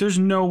 there's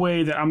no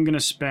way that I'm going to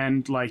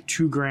spend like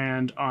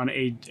 $2,000 on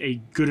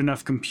a good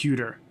enough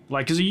computer.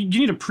 Like, because you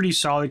need a pretty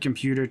solid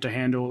computer to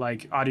handle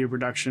like audio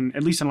production,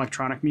 at least in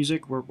electronic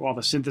music, where all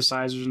the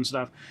synthesizers and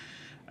stuff.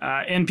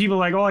 And people are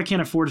like, oh, I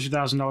can't afford a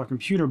 $2,000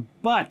 computer.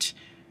 But,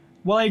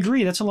 well, I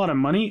agree, that's a lot of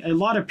money. A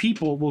lot of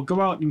people will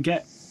go out and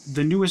get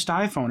the newest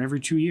iPhone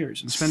every 2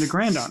 years and spend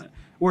 $1,000 on it.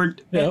 Or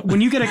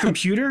when you get a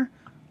computer,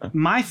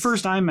 my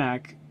first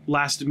iMac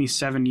lasted me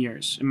 7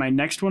 years, and my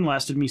next one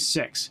lasted me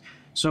 6.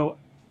 So,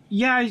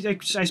 yeah, I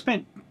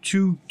spent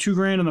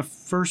 $2,000 on the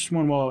first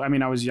one. Well, I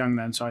mean, I was young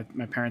then, so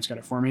my parents got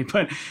it for me.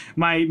 But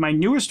my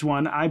newest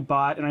one I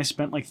bought, and I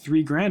spent like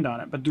 $3,000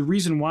 on it. But the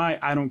reason why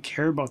I don't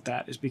care about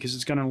that is because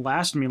it's going to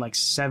last me like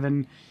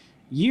 7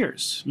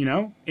 years,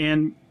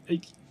 And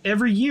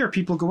every year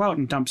people go out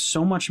and dump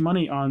so much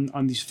money on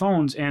these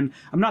phones. And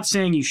I'm not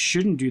saying you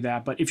shouldn't do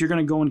that, but if you're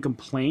going to go and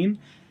complain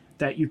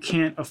that you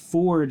can't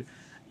afford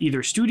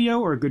either a studio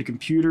or a good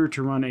computer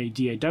to run a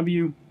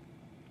DAW,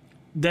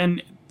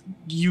 then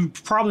you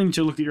probably need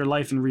to look at your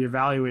life and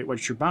reevaluate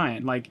what you're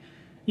buying. Like,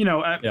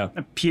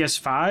 a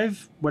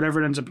PS5,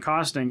 whatever it ends up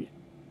costing,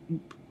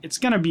 it's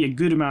going to be a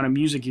good amount of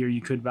music gear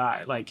you could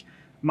buy. Like,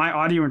 my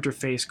audio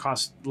interface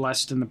costs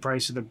less than the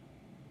price of the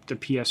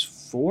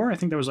PS4. I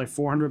think that was like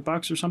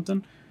 $400 or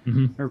something.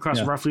 Mm-hmm. Or it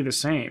costs roughly the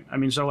same. I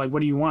mean, so like, what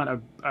do you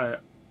want?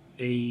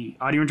 A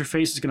audio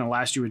interface that's going to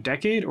last you a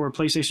decade, or a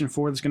PlayStation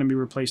 4 that's going to be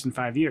replaced in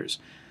 5 years?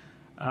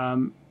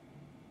 Go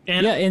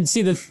ahead.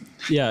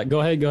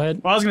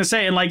 Well, I was going to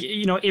say, and like,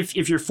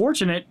 if you're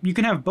fortunate, you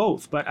can have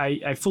both, but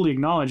I fully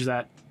acknowledge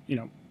that,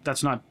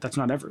 that's not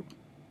everyone.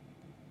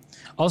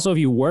 Also, if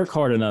you work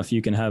hard enough,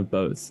 you can have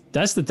both.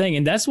 That's the thing.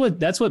 And that's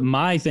what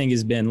my thing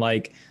has been.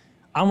 Like,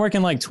 I'm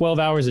working like 12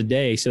 hours a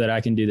day so that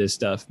I can do this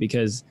stuff,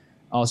 because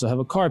I also have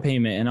a car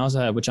payment, and I also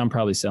have, which I'm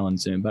probably selling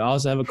soon, but I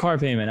also have a car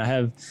payment. I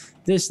have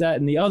this, that,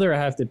 and the other I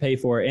have to pay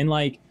for. And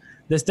like,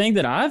 the thing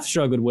that I've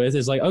struggled with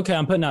is like, okay,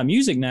 I'm putting out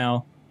music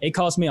now. It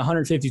costs me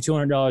 $150,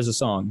 $200 a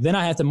song. Then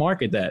I have to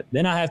market that.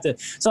 Then I have to,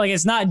 so like,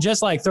 it's not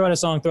just like throw out a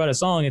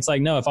song. It's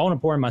like, no, if I want to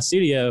pour in my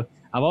studio,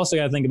 I've also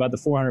got to think about the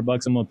 $400 I'm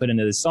going to put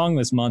into this song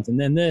this month, and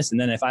then this, and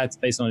then if I have to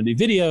pay someone to do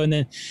video, and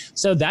then,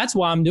 so that's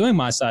why I'm doing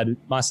my side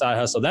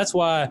hustle. That's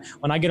why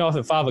when I get off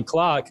at 5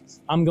 o'clock,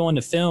 I'm going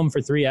to film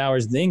for 3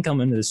 hours, then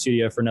come into the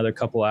studio for another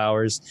couple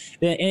hours.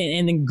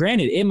 And then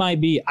granted, it might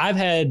be, I've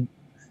had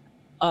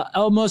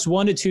almost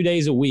 1 to 2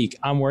 days a week,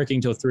 I'm working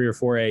till 3 or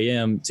 4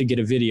 a.m. to get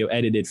a video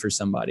edited for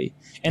somebody.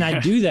 And I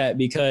do that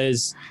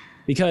because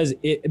because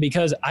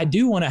I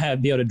do want to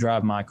be able to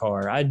drive my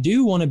car. I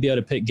do want to be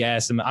able to put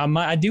gas in.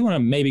 I do want to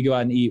maybe go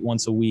out and eat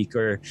once a week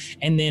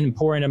and then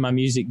pour into my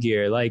music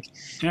gear.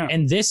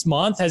 And this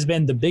month has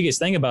been the biggest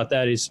thing about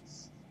that is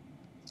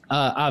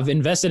I've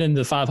invested in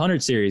the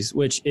 500 series,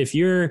 which if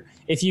you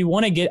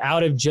want to get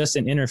out of just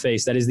an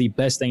interface, that is the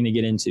best thing to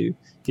get into,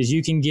 because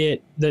you can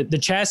get the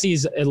chassis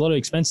is a little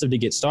expensive to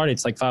get started.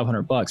 It's like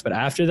 $500, but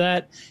after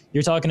that,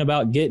 you're talking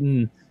about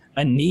getting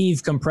a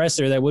Neve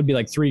compressor that would be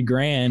like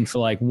 $3,000 for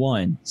like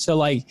one. So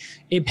like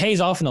it pays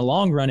off in the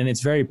long run, and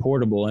it's very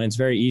portable and it's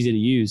very easy to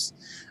use.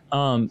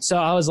 So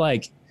I was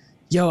like,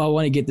 yo, I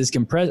want to get this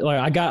compressor.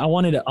 Like I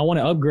want to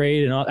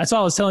upgrade, and that's why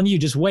I was telling you,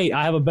 just wait.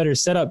 I have a better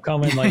setup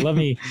coming. Like,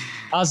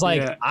 I was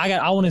like, yeah.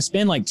 I want to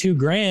spend like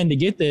 $2,000 to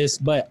get this,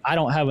 but I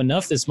don't have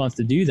enough this month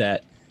to do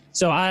that.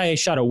 So I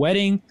shot a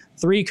wedding,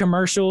 3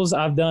 commercials.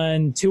 I've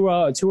done two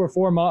or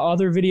 4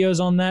 other videos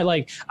on that.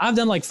 Like I've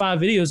done like 5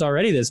 videos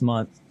already this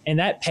month, and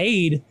that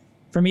paid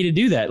for me to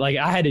do that. Like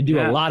I had to do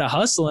a lot of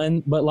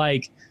hustling, but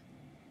like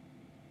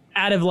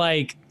out of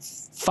like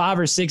 5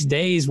 or 6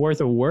 days worth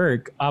of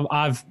work,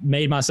 I've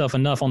made myself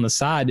enough on the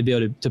side to be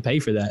able to pay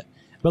for that.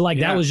 But like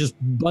that was just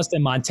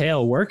busting my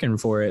tail working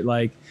for it.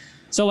 Like,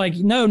 so like,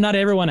 no, not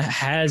everyone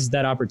has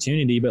that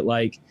opportunity, but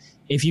like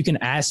if you can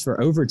ask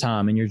for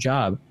overtime in your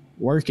job,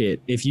 work it.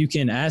 If you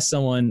can ask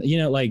someone,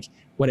 like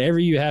whatever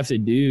you have to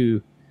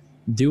do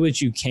what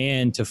you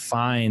can to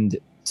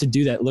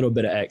do that little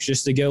bit of X,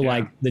 just to go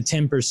like the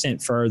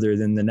 10% further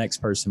than the next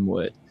person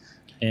would.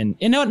 And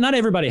not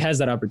everybody has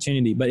that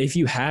opportunity, but if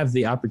you have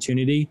the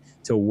opportunity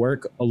to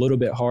work a little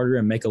bit harder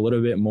and make a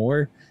little bit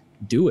more,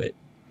 do it.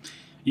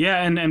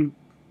 Yeah, and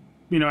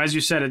as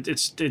you said,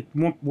 it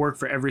won't work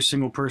for every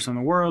single person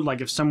in the world. Like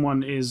if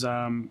someone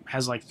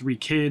has like 3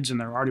 kids and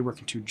they're already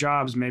working 2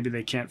 jobs, maybe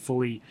they can't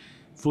fully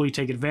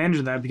take advantage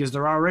of that because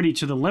they're already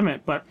to the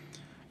limit. But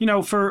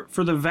for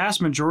the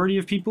vast majority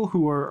of people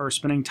who are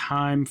spending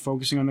time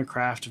focusing on their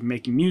craft of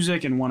making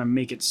music and want to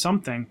make it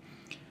something,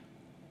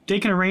 they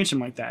can arrange them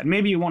like that.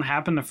 Maybe it won't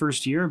happen the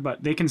first year,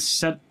 but they can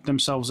set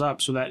themselves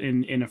up so that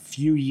in a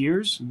few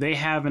years, they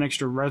have an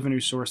extra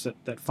revenue source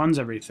that funds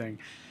everything.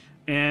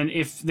 And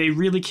if they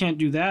really can't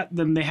do that,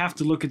 then they have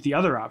to look at the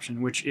other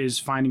option, which is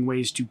finding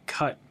ways to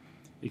cut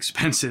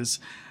expenses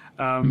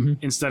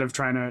instead of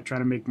trying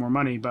to make more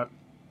money. But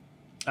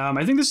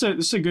I think this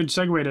is a good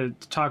segue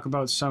to talk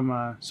about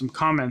some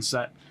comments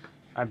that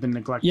I've been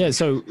neglecting. Yeah,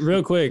 so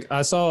real quick,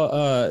 I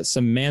saw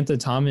Samantha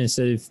Thomas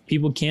said if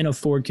people can't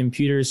afford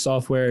computers,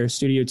 software,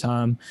 studio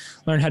time,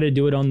 learn how to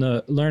do it on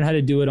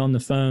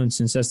the phone,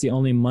 since that's the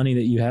only money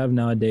that you have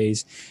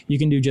nowadays. You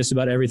can do just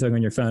about everything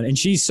on your phone. And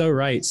she's so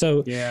right.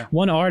 So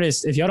one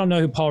artist, if y'all don't know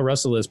who Paul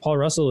Russell is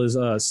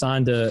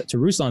signed to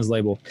Ruslan's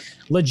label.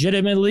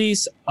 Legitimately,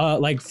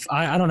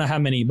 I don't know how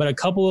many, but a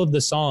couple of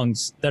the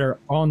songs that are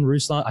on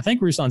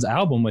Ruslan's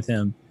album with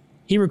him,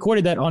 he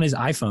recorded that on his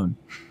iPhone.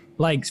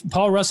 Like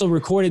Paul Russell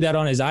recorded that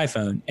on his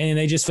iPhone, and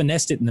they just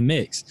finessed it in the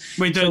mix.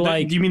 Wait, do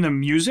you mean the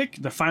music,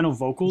 the final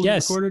vocals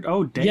recorded?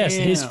 Oh, damn. Yes,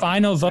 his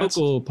final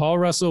vocal, Paul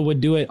Russell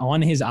would do it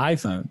on his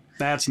iPhone.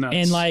 That's nuts.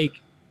 And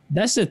like,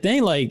 that's the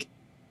thing. Like,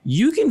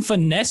 you can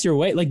finesse your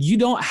way. Like, you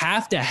don't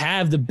have to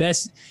have the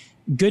best.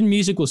 Good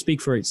music will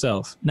speak for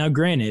itself. Now,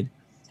 granted,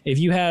 if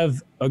you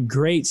have a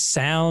great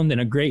sound and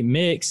a great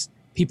mix,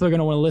 people are going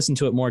to want to listen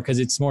to it more because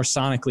it's more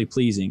sonically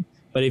pleasing.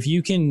 But if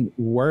you can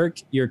work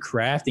your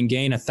craft and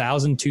gain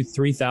 1,000 to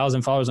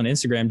 3,000 followers on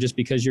Instagram just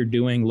because you're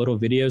doing little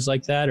videos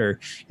like that, or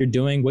you're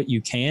doing what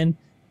you can,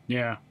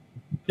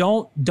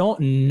 don't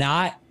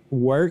not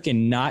work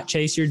and not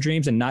chase your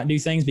dreams and not do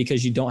things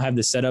because you don't have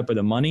the setup or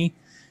the money.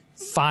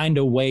 Find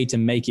a way to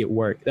make it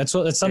work. That's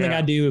something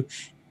I do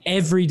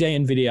every day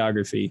in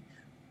videography.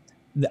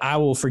 I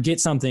will forget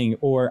something,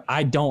 or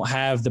I don't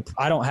have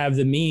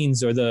the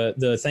means or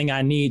the thing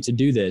I need to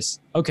do this.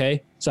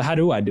 Okay, so how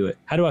do I do it?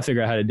 How do I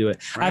figure out how to do it?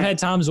 Right. I've had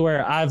times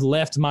where I've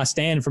left my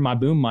stand for my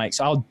boom mic,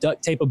 so I'll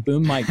duct tape a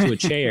boom mic to a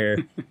chair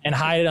and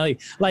hide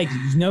it. Like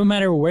no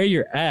matter where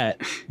you're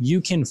at, you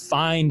can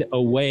find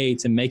a way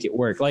to make it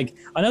work. Like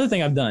another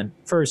thing I've done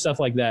for stuff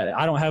like that,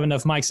 I don't have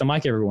enough mics to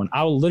mic everyone.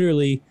 I will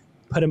literally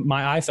put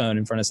my iPhone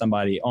in front of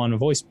somebody on a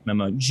voice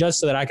memo just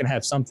so that I can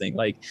have something.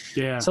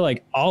 So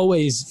like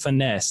always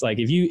finesse. Like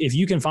if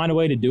you can find a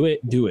way to do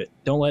it, do it.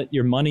 Don't let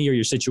your money or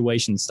your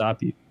situation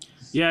stop you.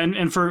 Yeah,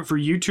 and for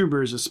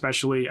YouTubers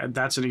especially,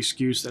 that's an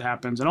excuse that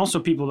happens. And also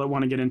people that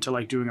want to get into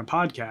like doing a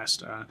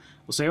podcast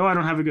will say, "Oh, I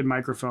don't have a good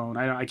microphone.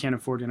 I can't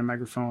afford to get a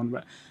microphone."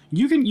 But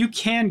you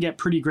can get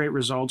pretty great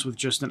results with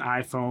just an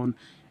iPhone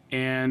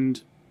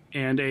and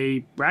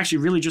actually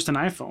really just an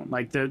iPhone.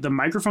 Like the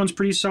microphone's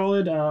pretty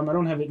solid. I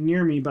don't have it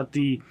near me, but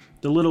the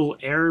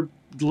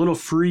little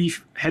free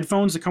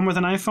headphones that come with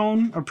an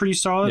iPhone are pretty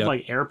solid. Yep.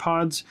 Like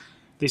AirPods,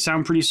 they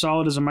sound pretty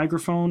solid as a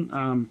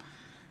microphone.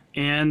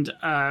 And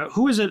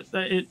who is it?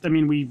 I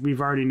mean, we've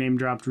already name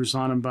dropped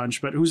Ruslan a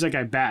bunch, but who's that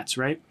guy? Bats,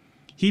 right?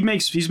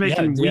 He's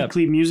making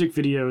weekly music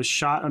videos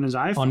shot on his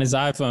iPhone. On his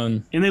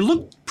iPhone. And they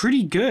look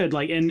pretty good.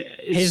 Like, and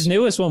his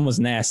newest one was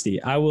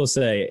nasty. I will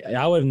say,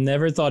 I would have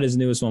never thought his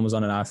newest one was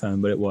on an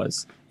iPhone, but it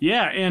was.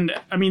 Yeah, and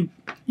I mean,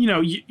 you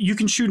know, you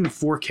can shoot in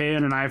 4K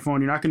on an iPhone.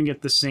 You're not going to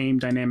get the same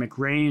dynamic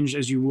range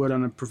as you would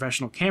on a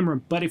professional camera.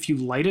 But if you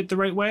light it the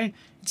right way,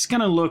 it's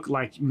going to look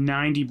like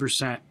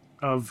 90%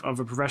 of a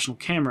professional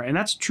camera. And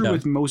that's true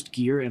with most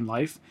gear in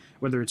life,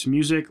 whether it's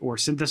music or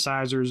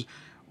synthesizers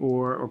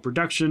or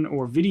production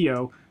or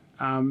video.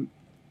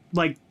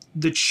 Like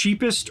the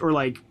cheapest or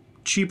like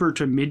cheaper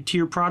to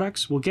mid-tier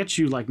products will get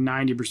you like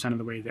 90% of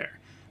the way there.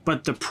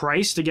 But the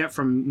price to get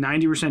from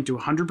 90% to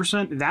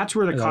 100%, that's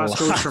where the cost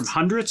goes from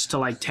hundreds to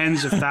like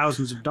tens of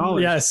thousands of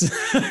dollars.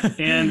 Yes.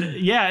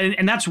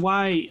 and that's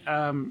why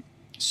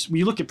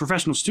we look at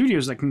professional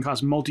studios that can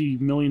cost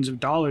multi-millions of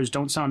dollars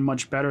don't sound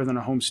much better than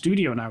a home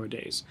studio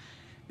nowadays,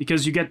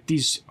 because you get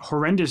these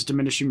horrendous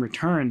diminishing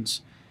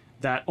returns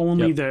that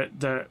only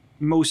the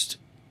most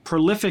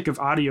prolific of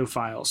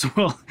audiophiles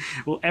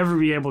will ever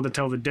be able to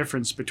tell the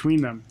difference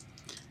between them.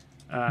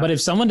 But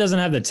if someone doesn't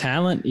have the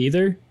talent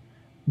either,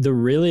 the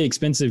really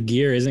expensive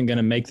gear isn't going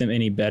to make them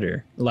any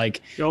better.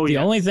 Like the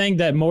only thing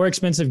that more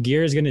expensive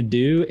gear is going to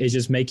do is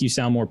just make you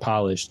sound more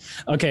polished.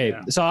 Okay,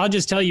 so I'll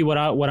just tell you what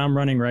I'm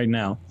running right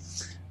now.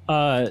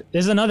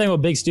 There's another thing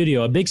with big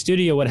studio. A big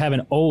studio would have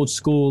an old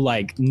school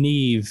like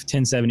Neve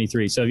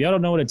 1073. So if y'all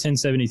don't know what a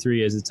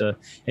 1073 is,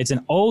 it's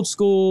an old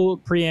school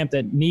preamp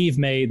that Neve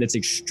made that's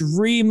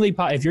extremely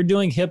if you're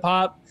doing hip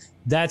hop,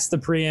 that's the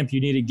preamp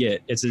you need to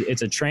get. It's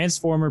a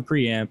transformer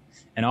preamp,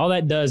 and all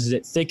that does is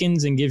it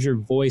thickens and gives your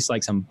voice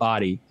like some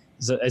body.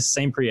 It's the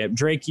same preamp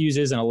Drake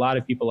uses, and a lot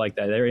of people like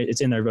that.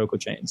 It's in their vocal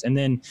chains. And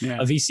then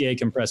a VCA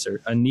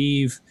compressor, a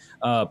Neve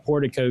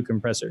Portico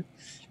compressor,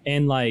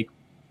 and like.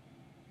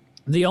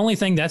 The only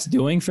thing that's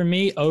doing for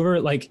me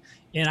over like,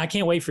 and I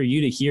can't wait for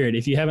you to hear it.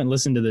 If you haven't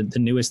listened to the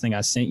newest thing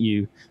I sent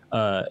you,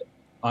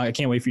 I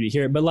can't wait for you to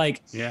hear it. But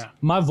like,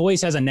 my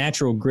voice has a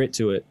natural grit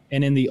to it.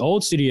 And in the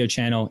old studio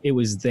channel, it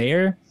was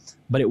there,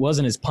 but it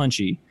wasn't as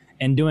punchy.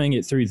 And doing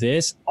it through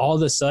this, all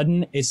of a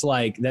sudden, it's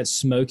like that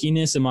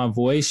smokiness in my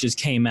voice just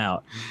came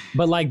out.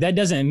 But like, that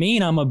doesn't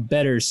mean I'm a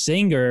better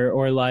singer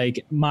or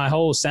like my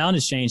whole sound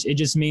has changed. It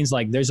just means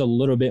like there's a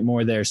little bit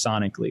more there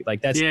sonically.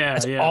 Like that's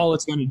all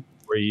it's going to do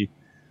for you.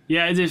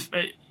 Yeah, if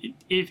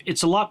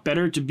it's a lot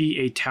better to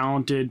be a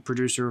talented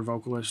producer or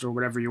vocalist or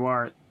whatever you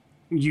are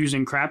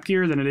using crap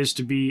gear than it is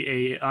to be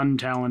a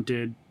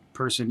untalented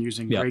person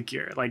using great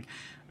gear. Like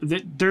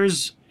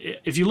there's,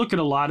 if you look at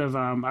a lot of,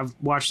 I've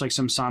watched like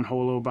some San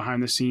Holo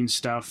behind the scenes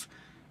stuff.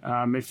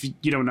 If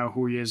you don't know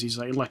who he is, he's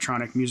like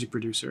electronic music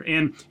producer,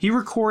 and he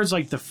records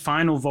like the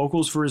final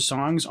vocals for his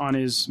songs on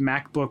his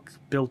MacBook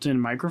built-in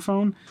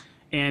microphone.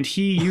 And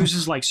he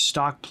uses like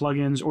stock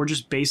plugins or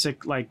just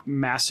basic like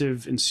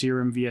Massive and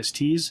Serum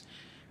VSTs,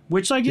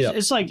 which like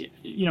it's like,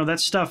 you know, that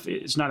stuff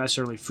is not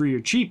necessarily free or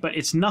cheap, but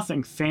it's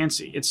nothing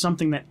fancy. It's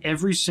something that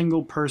every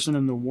single person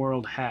in the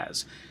world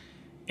has.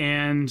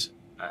 And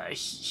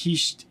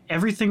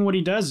everything what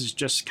he does is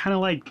just kind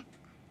of like,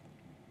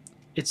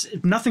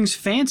 nothing's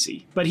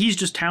fancy, but he's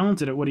just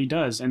talented at what he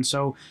does. And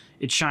so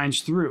it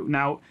shines through.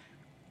 Now,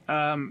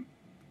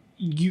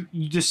 you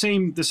the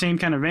same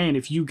kind of vein,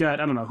 if you got,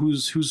 I don't know,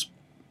 who's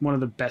one of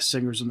the best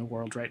singers in the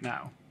world right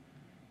now.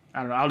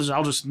 I don't know.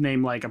 I'll just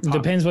name like a pop.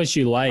 Depends what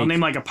you like. I'll name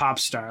like a pop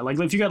star. Like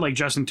if you got like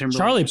Justin Timberlake.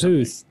 Charlie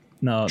Puth.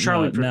 No. If you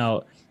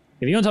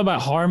want to talk about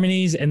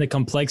harmonies and the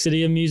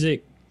complexity of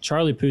music,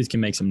 Charlie Puth can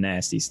make some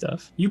nasty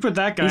stuff. You put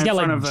that guy He's got in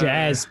front like of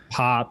jazz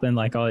pop and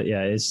like all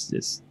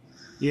it's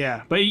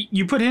but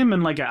you put him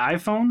in like an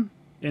iPhone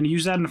and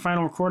use that in the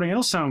final recording,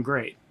 it'll sound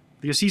great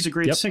because he's a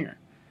great singer.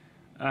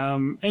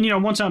 And you know,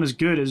 won't sound as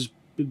good as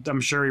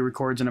I'm sure he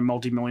records in a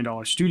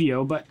multi-million-dollar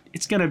studio, but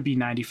it's going to be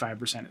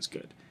 95% as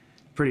good,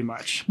 pretty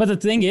much. But the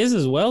thing is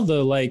as well,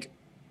 though, like,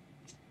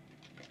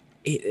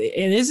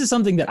 and this is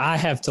something that I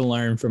have to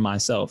learn for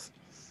myself.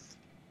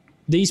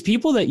 These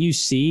people that you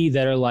see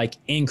that are like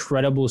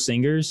incredible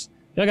singers,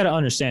 you got to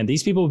understand,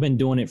 these people have been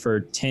doing it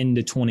for 10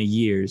 to 20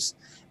 years.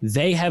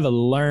 They have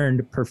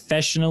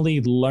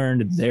professionally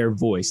learned their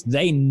voice.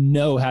 They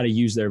know how to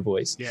use their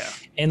voice. Yeah.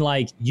 And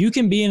like, you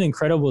can be an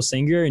incredible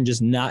singer and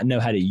just not know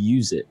how to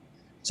use it.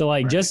 So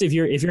like, just if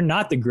you're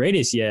not the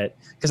greatest yet,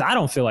 because I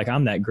don't feel like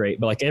I'm that great,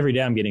 but like every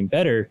day I'm getting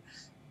better,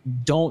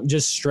 don't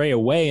just stray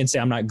away and say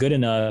I'm not good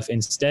enough.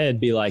 Instead,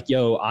 be like,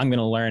 yo, I'm going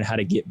to learn how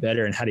to get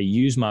better and how to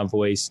use my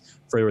voice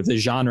for the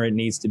genre it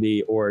needs to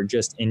be, or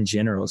just in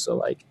general. So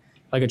like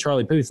a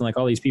Charlie Puth and like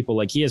all these people,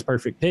 like he has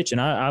perfect pitch.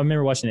 And I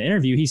remember watching an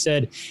interview, he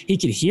said he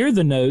could hear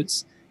the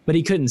notes, but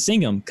he couldn't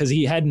sing them because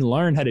he hadn't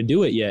learned how to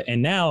do it yet.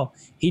 And now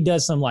he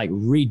does some like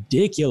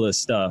ridiculous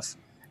stuff.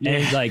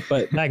 And like,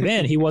 but back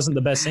then he wasn't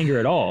the best singer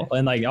at all.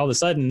 And like all of a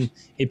sudden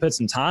he put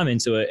some time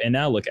into it, and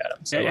now look at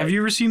him. So have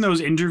you ever seen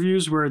those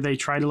interviews where they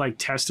try to like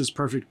test his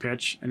perfect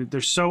pitch, and they're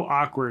so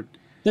awkward?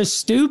 They're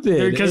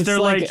stupid because they're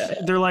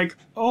like,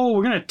 oh,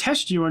 we're gonna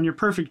test you on your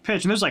perfect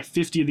pitch, and there's like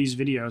 50 of these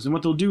videos, and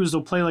what they'll do is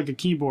they'll play like a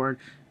keyboard,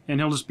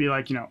 and he'll just be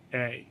like, you know,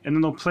 A, and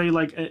then they'll play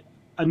like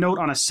a note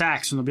on a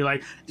sax and they'll be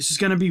like, this is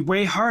going to be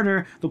way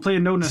harder. They'll play a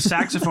note in a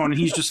saxophone and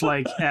he's just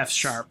like F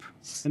sharp.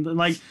 And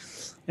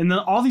then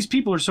all these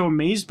people are so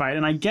amazed by it.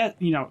 And I get,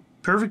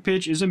 perfect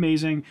pitch is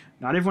amazing.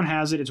 Not everyone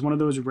has it. It's one of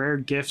those rare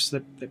gifts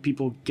that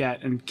people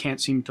get and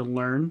can't seem to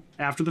learn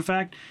after the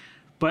fact.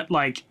 But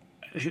like,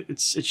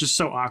 it's just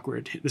so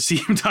awkward to see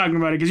him talking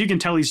about it because you can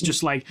tell he's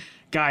just like,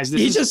 guys,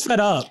 he's just fed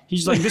up.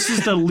 He's like, this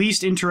is the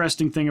least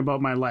interesting thing about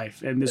my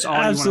life, and this is all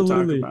I want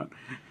to talk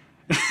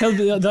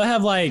about. They'll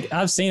have like,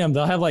 I've seen them.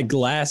 They'll have like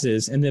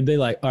glasses, and they'll be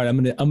like, all right,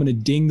 I'm gonna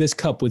ding this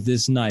cup with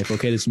this knife.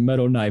 Okay, this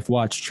metal knife.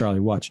 Watch, Charlie.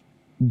 Watch,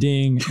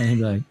 ding, and he'll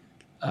be like,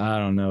 I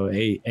don't know,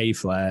 A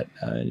flat.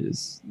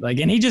 Just like,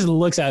 and he just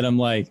looks at him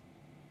like.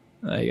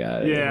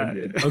 Yeah.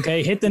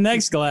 Okay, hit the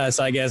next glass,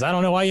 I guess. I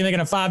don't know why you're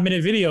making a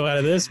 5-minute video out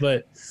of this,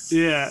 but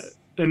yeah.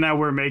 And now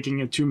we're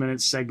making a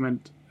 2-minute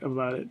segment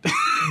about it.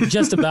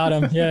 Just about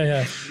him.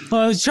 Yeah.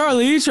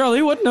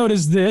 Charlie, what note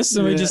is this?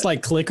 So we just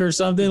like click or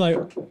something. Like,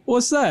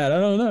 what's that? I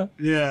don't know.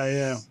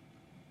 Yeah.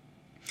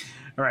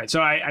 All right.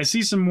 So I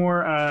see some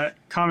more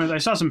comments. I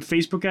saw some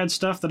Facebook ad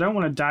stuff that I don't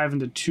want to dive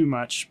into too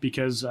much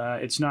because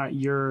it's not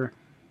your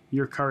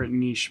current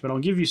niche, but I'll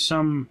give you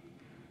some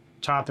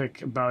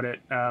topic about it.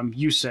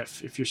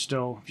 Yusuf, if you're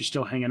still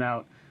hanging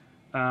out,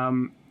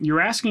 you're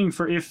asking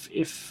for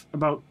if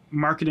about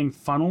marketing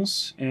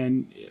funnels,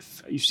 and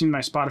if you've seen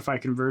my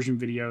Spotify conversion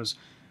videos,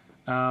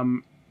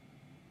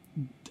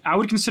 I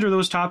would consider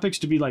those topics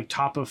to be like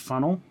top of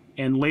funnel,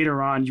 and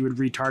later on you would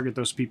retarget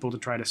those people to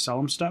try to sell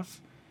them stuff.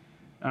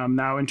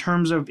 Now, in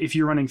terms of if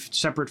you're running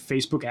separate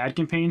Facebook ad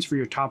campaigns for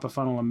your top of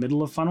funnel and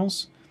middle of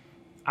funnels,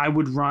 I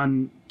would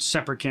run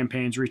separate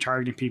campaigns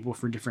retargeting people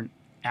for different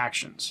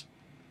actions.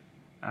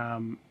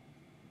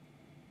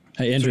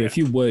 Hey Andrew, if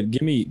you would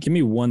give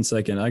me 1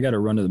 second, I got to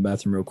run to the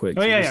bathroom real quick.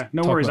 Oh yeah,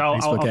 no worries. I'll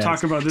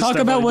talk about this. Talk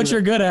about what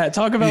you're good at.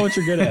 Talk about what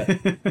you're good at.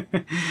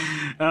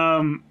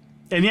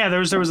 And yeah, there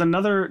was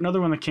another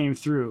one that came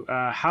through.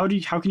 How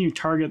can you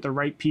target the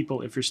right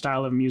people if your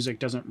style of music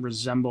doesn't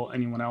resemble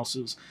anyone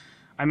else's?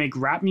 I make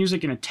rap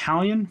music in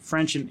Italian,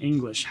 French, and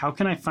English. How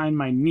can I find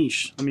my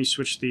niche? Let me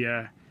switch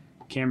the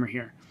camera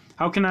here.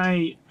 How can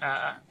I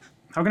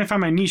find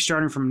my niche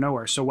starting from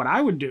nowhere? So what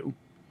I would do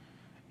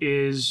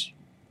is,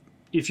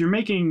 if you're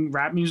making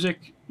rap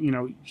music,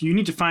 you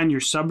need to find your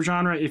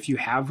subgenre if you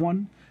have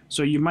one.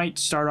 So you might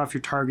start off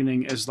your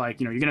targeting as like,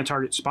 you're going to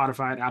target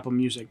Spotify and Apple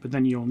Music, but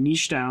then you'll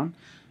niche down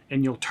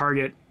and you'll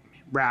target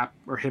rap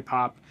or hip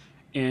hop.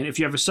 And if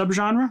you have a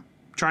subgenre,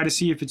 try to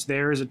see if it's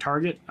there as a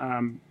target.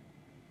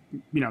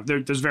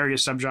 There's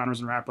various subgenres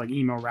in rap, like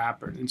emo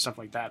rap and stuff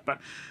like that. But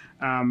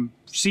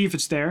see if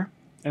it's there.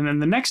 And then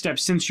the next step,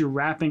 since you're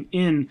rapping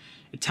in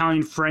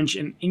Italian, French,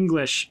 and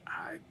English,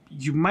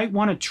 you might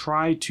want to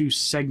try to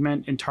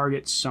segment and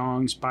target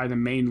songs by the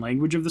main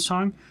language of the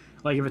song.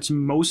 Like if it's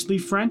mostly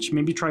French,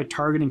 maybe try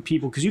targeting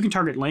people, because you can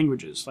target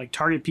languages, like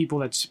target people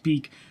that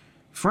speak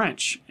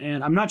French.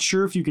 And I'm not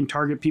sure if you can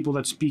target people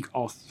that speak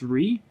all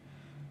three.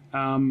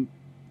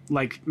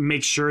 Like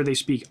make sure they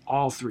speak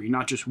all three,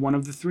 not just one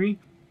of the three.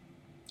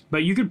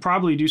 But you could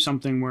probably do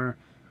something where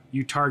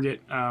you target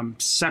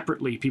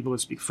separately people that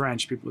speak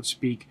French, people that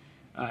speak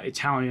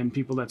Italian,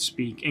 people that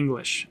speak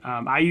English.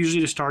 I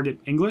usually just target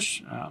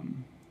English,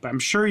 but I'm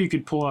sure you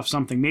could pull off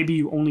something. Maybe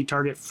you only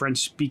target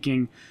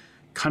French-speaking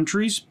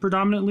countries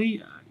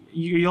predominantly.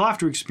 You'll have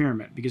to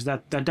experiment, because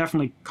that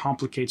definitely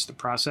complicates the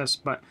process.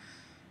 But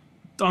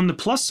on the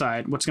plus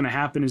side, what's going to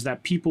happen is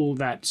that people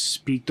that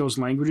speak those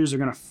languages are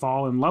going to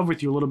fall in love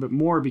with you a little bit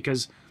more,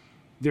 because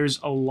there's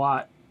a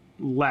lot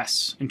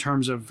less in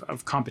terms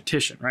of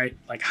competition, right?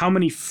 Like how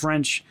many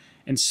French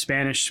and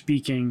Spanish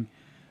speaking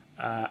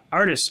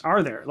artists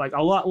are there? Like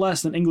a lot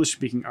less than English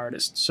speaking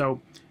artists.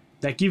 So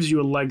that gives you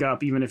a leg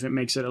up, even if it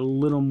makes it a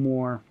little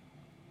more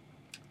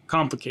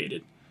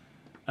complicated.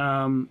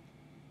 And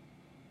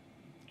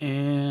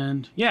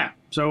yeah,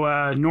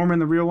 so Norman,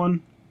 the real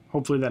one,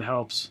 hopefully that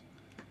helps.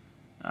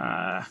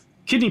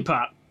 Kidney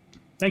Pop,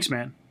 thanks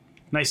man,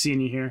 nice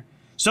seeing you here.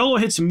 Solo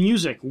Hits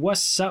Music,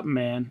 what's up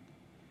man?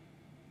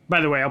 By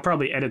the way, I'll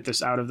probably edit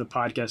this out of the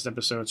podcast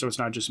episode, so it's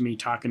not just me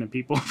talking to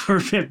people for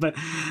a bit. But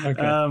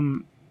okay.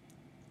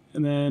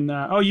 And then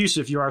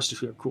Yusuf, you are still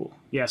here, cool.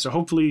 Yeah, so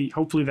hopefully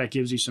that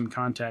gives you some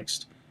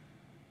context.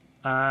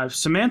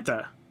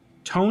 Samantha,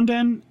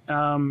 Toneden,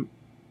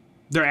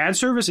 their ad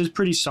service is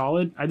pretty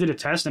solid. I did a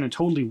test and it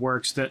totally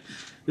works. The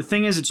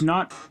thing is, it's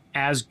not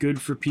as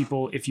good for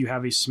people if you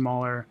have a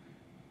smaller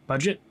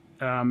budget,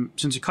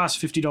 since it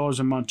costs $50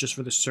 a month just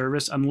for the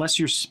service. Unless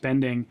you're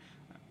spending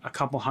a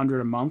couple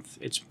 $100 a month,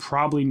 it's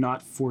probably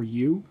not for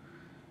you.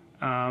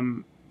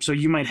 So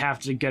you might have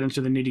to get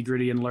into the nitty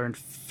gritty and learn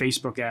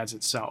Facebook ads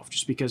itself,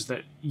 just because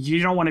that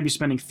you don't want to be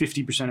spending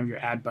 50% of your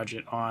ad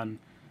budget on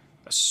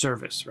a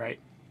service, right?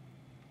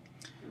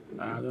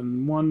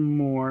 Then one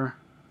more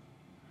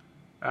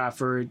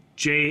for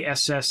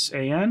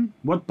JSSAN.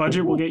 What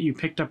budget will get you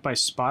picked up by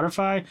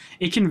Spotify?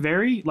 It can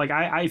vary. Like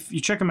if you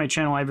check on my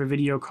channel, I have a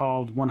video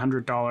called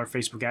 $100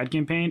 Facebook ad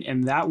campaign,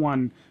 and that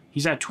one,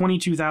 he's at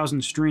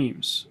 22,000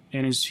 streams,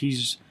 and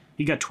he's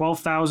he got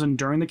 12,000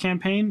 during the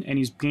campaign, and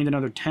he's gained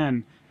another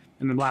 10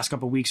 in the last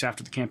couple of weeks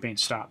after the campaign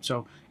stopped.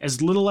 So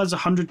as little as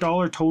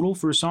 $100 total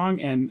for a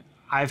song, and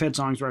I've had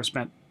songs where I've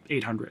spent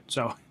 800.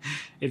 So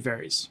it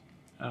varies.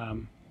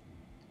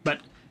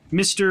 But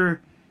Mr.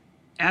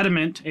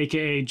 Adameant,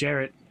 aka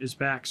Jarrett, is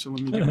back. So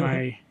let me get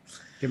my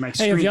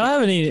Hey, if y'all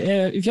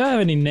have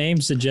any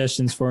name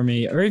suggestions for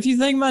me, or if you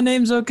think my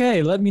name's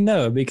okay, let me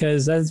know,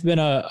 because that's been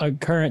a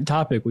current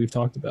topic we've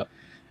talked about.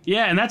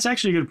 Yeah, and that's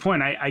actually a good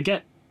point. I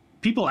get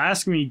people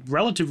ask me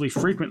relatively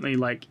frequently,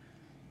 like,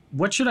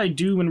 what should I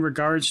do in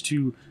regards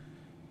to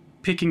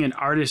picking an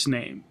artist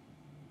name?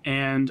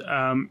 And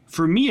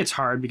for me, it's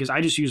hard because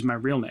I just use my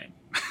real name.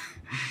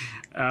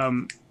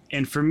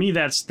 And for me,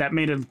 that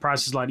made the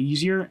process a lot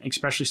easier,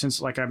 especially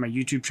since like I have my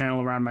YouTube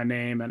channel around my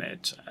name, and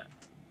it,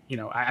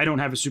 I don't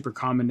have a super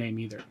common name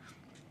either.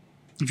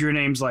 If your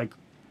name's like,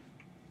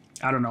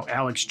 I don't know,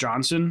 Alex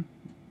Johnson,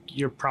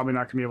 you're probably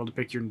not gonna be able to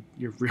pick your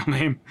real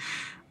name.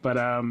 But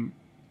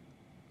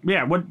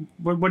yeah,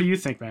 what do you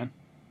think, man?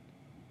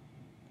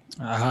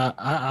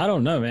 I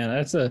don't know, man.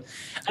 I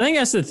think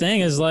that's the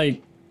thing, is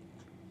like,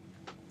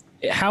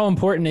 how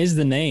important is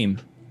the name?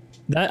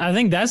 I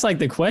think that's like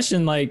the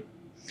question. Like,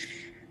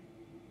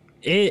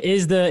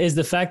 is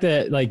the fact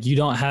that like you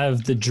don't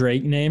have the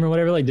Drake name or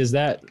whatever, like does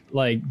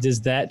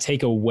that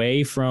take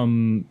away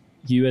from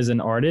you as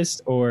an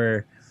artist,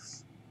 or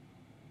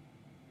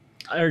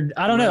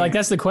I don't know, like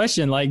that's the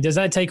question. Like, does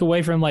that take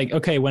away from, like,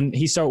 okay,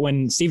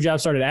 when Steve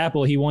Jobs started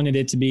Apple, he wanted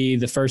it to be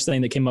the first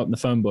thing that came up in the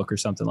phone book or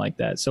something like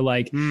that. So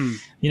like,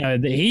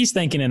 he's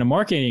thinking in a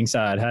marketing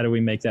side, how do we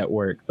make that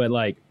work? But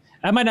like,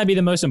 that might not be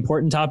the most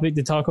important topic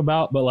to talk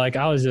about, but like,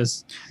 I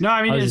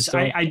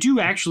I do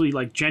actually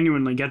like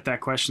genuinely get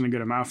that question a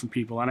good amount from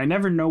people, and I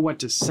never know what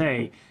to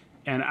say.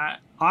 And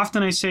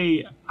often I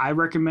say I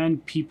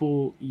recommend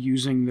people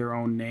using their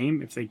own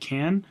name if they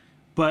can,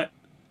 but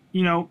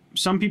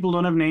some people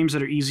don't have names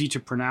that are easy to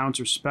pronounce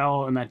or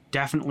spell, and that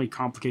definitely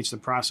complicates the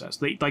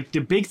process. Like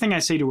the big thing I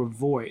say to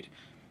avoid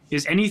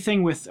is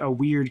anything with a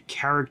weird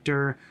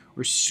character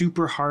or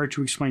super hard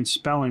to explain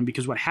spelling,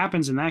 because what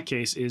happens in that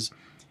case is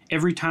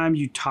every time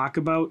you talk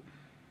about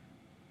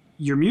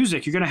your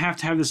music, you're going to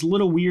have this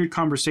little weird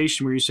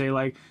conversation where you say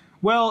like,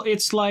 well,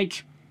 it's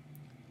like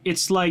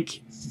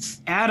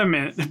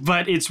Adamant,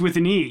 but it's with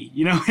an E.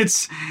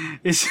 It's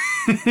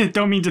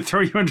don't mean to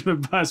throw you under the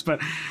bus, but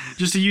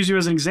just to use you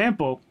as an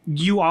example,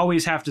 you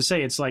always have to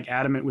say it's like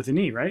Adamant with an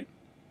E, right?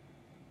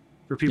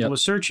 For people to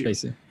search you.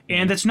 Basically.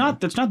 And that's not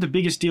the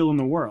biggest deal in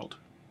the world.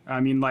 I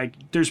mean, like,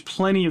 there's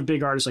plenty of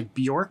big artists like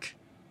Bjork.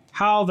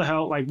 How the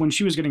hell, like, when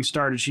she was getting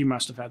started, she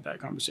must have had that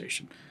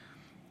conversation.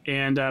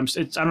 And I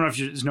don't know if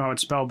you know how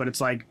it's spelled, but it's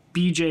like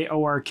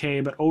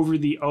BJORK, but over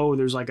the O,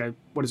 there's like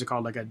what is it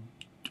called? Like a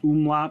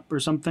umlaut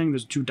or something.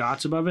 There's 2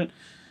 dots above it.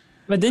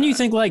 But then you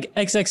think like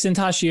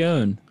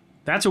XXXTentacion.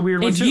 That's a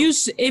weird one too.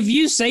 If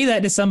you say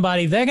that to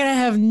somebody, they're gonna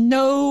have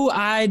no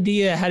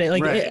idea how to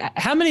like. Right.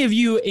 How many of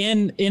you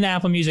in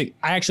Apple Music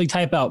actually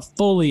type out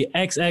fully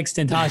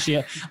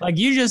XXXTentacion? Like,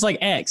 you just like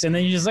X, and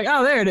then you're just like,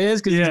 oh, there it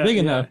is, because it's big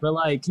enough. But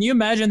like, can you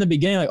imagine the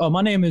beginning? Like, oh,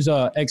 my name is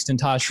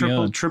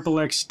XXXTentacion. Triple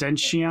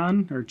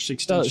extension or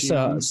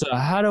extension. So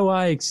how do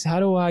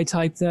I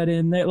type that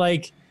in there?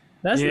 Like,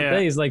 that's the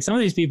thing. Is like, some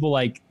of these people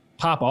like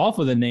pop off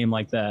with a name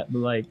like that, but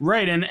like,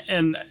 right,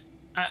 and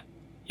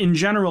in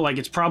general, like,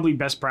 it's probably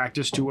best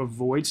practice to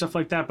avoid stuff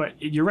like that. But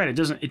you're right;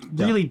 it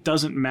really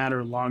doesn't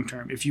matter long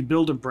term. If you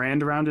build a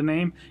brand around a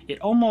name, it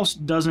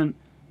almost doesn't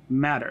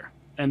matter.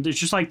 And it's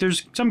just like,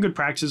 there's some good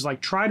practices, like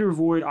try to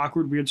avoid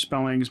awkward, weird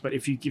spellings. But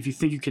if you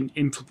think you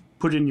can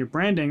put it in your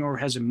branding or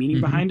has a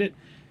meaning behind it,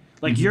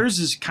 like yours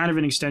is kind of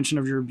an extension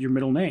of your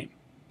middle name,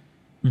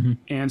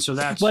 and so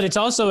that's. But it's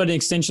also an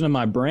extension of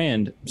my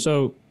brand.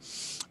 So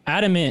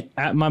Adamant,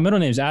 my middle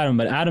name is Adam,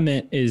 but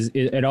Adamant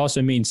it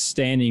also means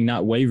standing,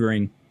 not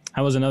wavering.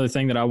 That was another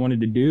thing that I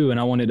wanted to do, and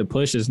I wanted to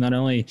push, is not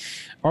only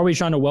are we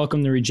trying to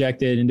welcome the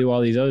rejected and do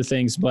all these other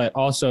things, but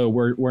also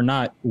we're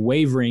not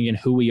wavering in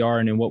who we are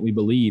and in what we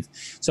believe.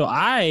 So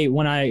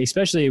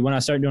especially when I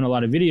start doing a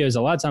lot of videos,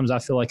 a lot of times I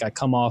feel like I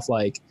come off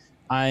like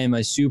I am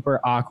a super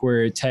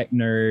awkward tech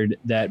nerd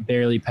that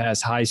barely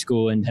passed high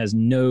school and has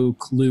no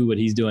clue what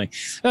he's doing.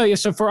 Oh yeah.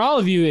 So for all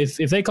of you, if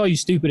they call you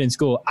stupid in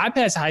school, I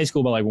passed high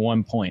school by like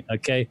 1 point.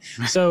 Okay.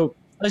 So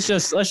let's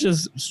just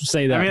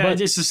say that. I mean,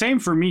 it's the same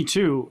for me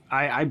too.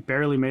 I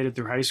barely made it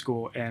through high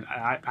school, and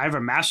I have a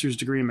master's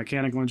degree in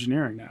mechanical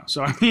engineering now.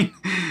 So I mean,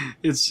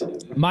 it's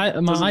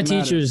my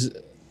teachers.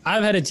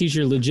 I've had a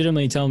teacher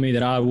legitimately tell me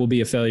that I will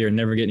be a failure and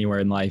never get anywhere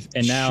in life.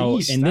 And now,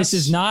 this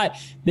is not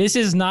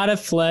a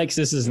flex.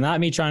 This is not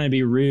me trying to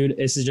be rude.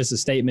 This is just a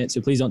statement.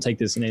 So please don't take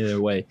this in any other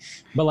way.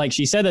 But like,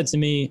 she said that to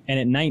me, and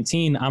at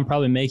 19, I'm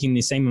probably making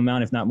the same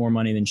amount, if not more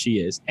money than she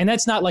is. And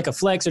that's not like a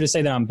flex or to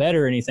say that I'm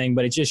better or anything,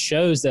 but it just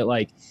shows that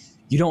like,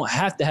 you don't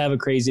have to have a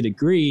crazy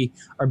degree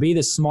or be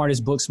the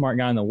smartest book smart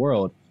guy in the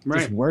world. Right.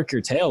 Just work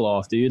your tail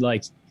off, dude.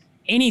 Like,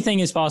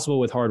 anything is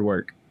possible with hard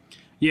work.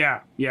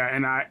 Yeah,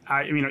 and I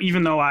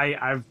even though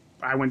I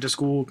went to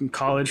school in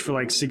college for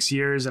like 6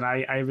 years and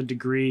I have a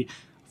degree,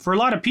 for a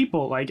lot of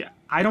people, like,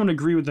 I don't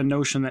agree with the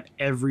notion that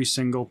every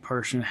single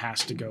person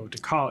has to go to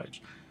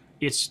college.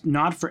 It's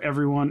not for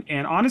everyone.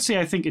 And honestly,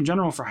 I think in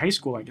general for high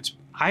school, like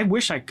I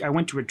wish I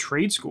went to a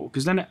trade school,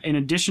 because then in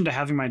addition to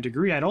having my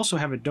degree, I'd also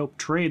have a dope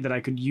trade that I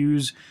could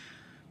use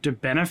to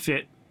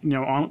benefit,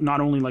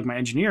 not only like my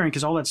engineering,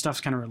 because all that stuff's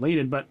kind of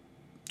related, but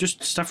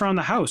just stuff around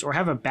the house, or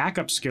have a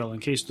backup skill in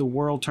case the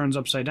world turns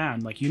upside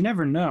down. Like, you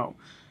never know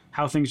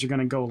how things are going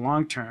to go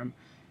long term.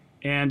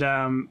 And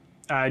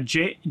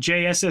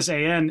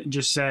JSSAN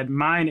just said,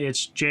 mine,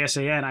 it's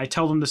JSAN. I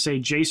tell them to say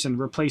Jason,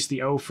 replace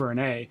the O for an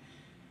A.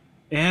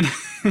 And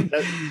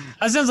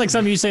that sounds like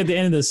something you say at the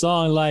end of the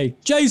song, like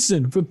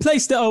Jason,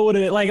 replace the O with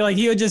it. Like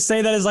he would just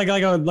say that as like a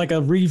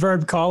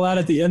reverb call out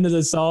at the end of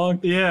the song.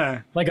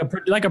 Yeah, like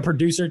a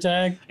producer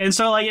tag. And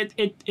so like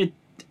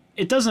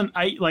it doesn't.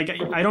 I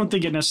don't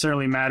think it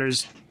necessarily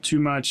matters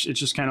too much. It's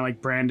just kind of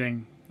like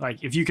branding.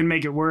 Like, if you can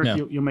make it work,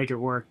 you'll make it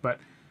work. But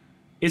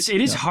it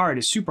is hard.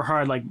 It's super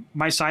hard. Like,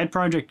 my side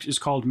project is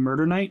called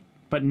Murder Night,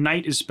 but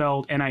night is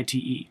spelled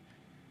NITE.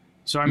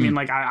 So I mean,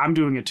 like I'm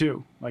doing it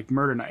too, like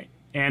Murder Night.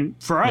 And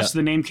for us,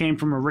 the name came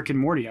from a Rick and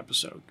Morty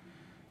episode.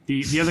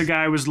 The other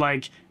guy was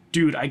like,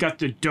 dude, I got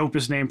the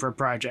dopest name for a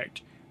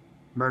project,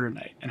 Murder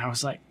Night. And I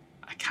was like,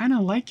 I kind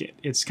of like it.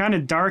 It's kind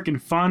of dark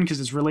and fun because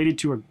it's related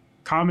to a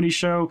comedy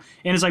show.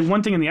 And it's like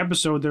one thing in the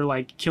episode, they're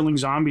like killing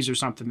zombies or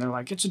something. They're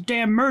like, it's a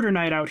damn murder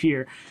night out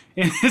here.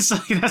 And it's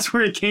like, that's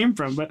where it came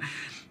from. But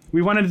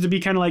we wanted it to be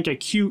kind of like a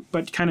cute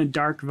but kind of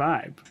dark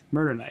vibe,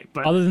 Murder Night.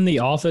 But other than The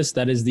Office,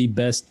 that is the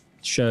best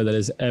show that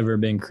has ever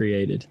been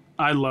created.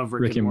 I love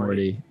Rick and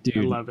Morty. Dude,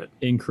 I love it.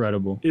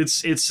 Incredible.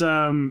 It's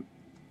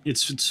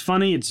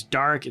funny, it's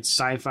dark, it's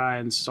sci-fi,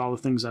 and it's all the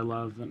things I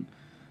love. And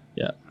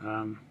yeah.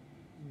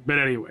 But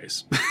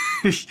anyways,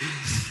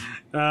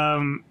 I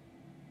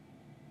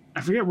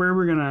forget where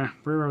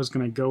I was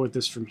gonna go with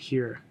this from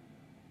here.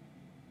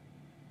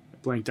 I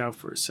blanked out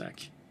for a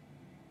sec.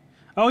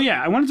 Oh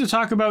yeah, I wanted to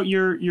talk about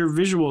your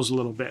visuals a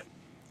little bit.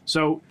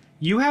 So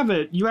you have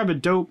a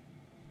dope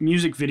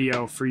music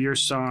video for your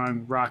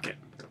song Rocket.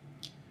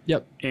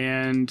 Yep.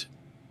 And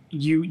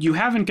you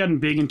haven't gotten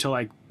big into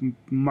like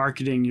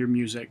marketing your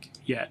music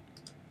yet,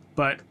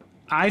 but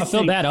I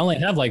feel bad. I only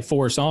have like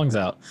 4 songs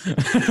out.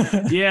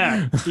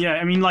 yeah.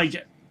 I mean,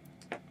 like,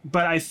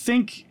 but I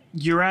think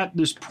you're at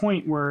this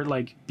point where,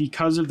 like,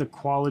 because of the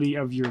quality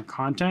of your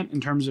content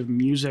in terms of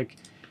music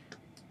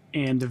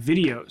and the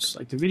videos,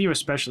 like the video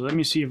especially. Let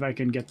me see if I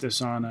can get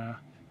this on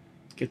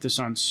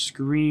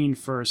screen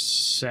for a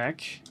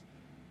sec.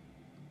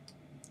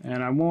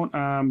 And I won't.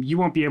 You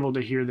won't be able to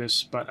hear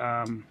this, but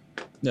no,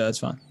 that's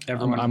fine. I'm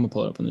gonna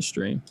pull it up on the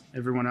stream.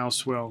 Everyone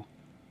else will.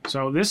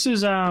 So this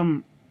is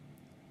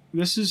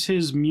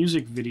his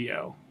music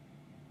video,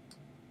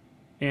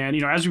 and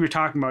as we were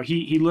talking about,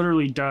 he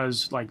literally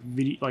does like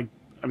video, like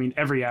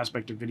every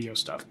aspect of video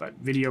stuff, but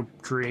video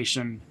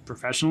creation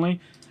professionally.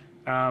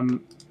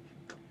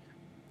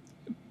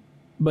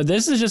 But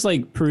this is just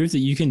like proof that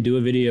you can do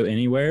a video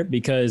anywhere,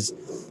 because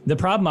the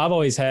problem I've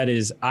always had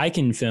is I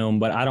can film,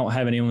 but I don't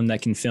have anyone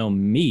that can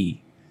film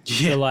me.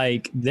 Yeah. So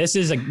like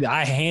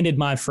I handed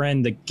my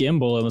friend the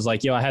gimbal and was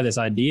like, yo, I have this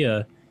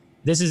idea.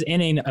 This is in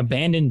an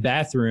abandoned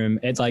bathroom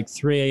at like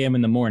 3 a.m.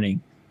 in the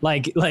morning.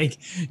 Like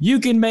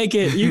you can make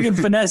it, you can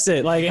finesse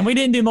it. Like, and we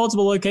didn't do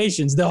multiple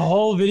locations. The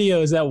whole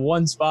video is at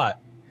one spot.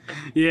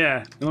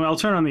 Yeah. Well, I'll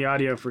turn on the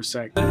audio for a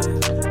sec.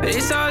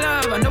 It's all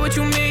love, I know what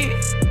you mean.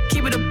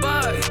 Keep it a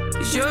bug.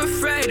 You're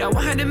afraid I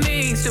won't have the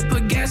means to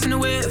put gas in the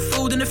whip,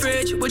 food in the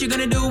fridge. What you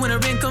gonna do when a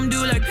rent come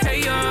due? Like,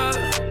 hey,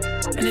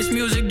 and this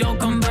music don't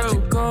come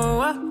broke.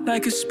 Go up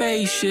like a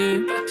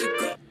spaceship.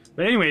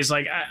 But anyways,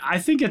 like, I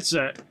think it's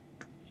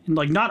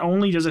like, not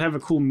only does it have a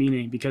cool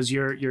meaning because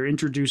you're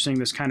introducing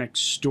this kind of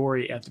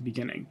story at the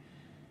beginning,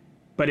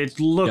 but it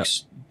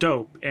looks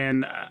dope.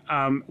 And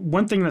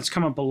one thing that's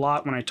come up a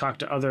lot when I talk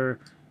to other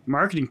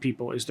marketing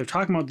people is they're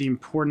talking about the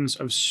importance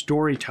of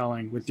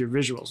storytelling with your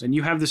visuals. And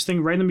you have this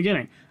thing right in the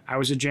beginning. I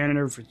was a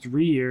janitor for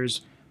 3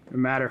 years. No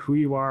matter who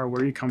you are,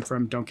 where you come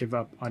from, don't give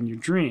up on your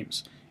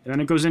dreams. And then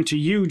it goes into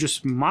you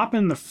just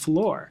mopping the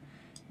floor,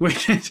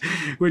 which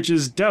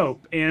is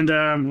dope. And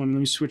let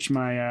me switch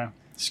my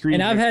screen.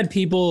 And I've had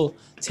people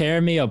tear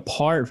me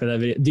apart for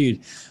that video.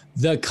 Dude,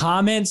 the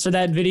comments for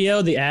that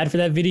video, the ad for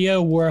that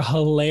video were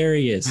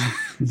hilarious.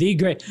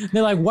 They're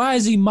like, why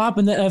is he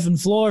mopping the effing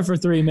floor for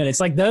 3 minutes?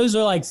 Like, those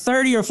are like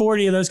 30 or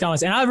 40 of those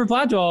comments. And I've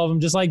replied to all of them,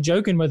 just like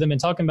joking with them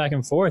and talking back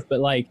and forth.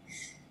 But like,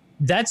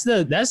 that's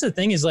the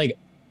thing is, like,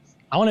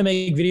 I want to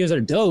make videos that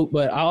are dope,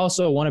 but I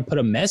also want to put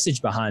a message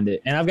behind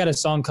it. And I've got a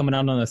song coming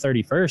out on the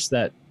 31st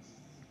that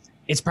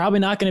it's probably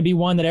not going to be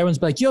one that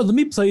everyone's like, yo, let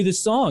me play this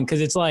song.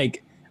 Cause it's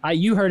like,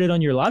 you heard it on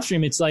your live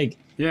stream. It's like,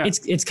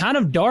 it's kind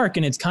of dark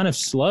and it's kind of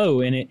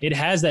slow, and it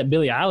has that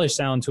Billie Eilish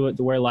sound to it,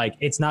 to where like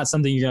it's not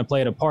something you're gonna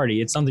play at a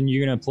party. It's something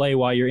you're gonna play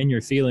while you're in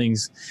your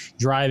feelings,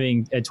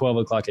 driving at 12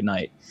 o'clock at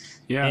night.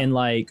 Yeah. And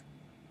like,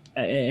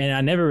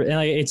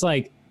 it's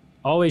like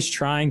always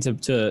trying to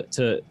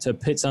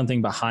put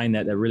something behind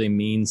that really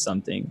means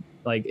something.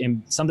 like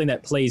in something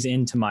that plays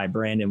into my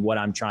brand and what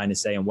I'm trying to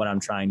say and what I'm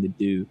trying to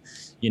do.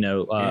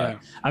 I've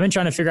been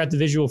trying to figure out the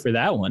visual for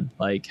that one.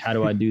 Like, how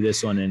do I do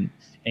this one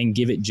and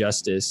give it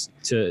justice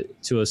to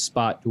a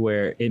spot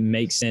where it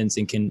makes sense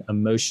and can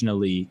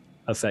emotionally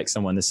affect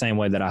someone the same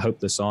way that I hope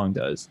the song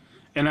does.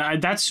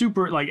 And that's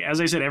super, like, as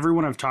I said,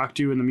 everyone I've talked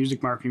to in the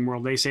music marketing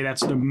world, they say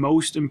that's the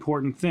most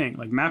important thing.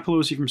 Like Matt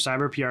Pelosi from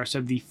Cyber PR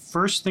said the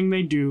first thing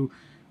they do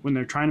when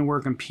they're trying to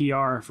work on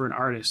PR for an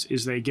artist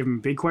is they give them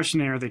a big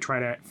questionnaire. They try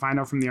to find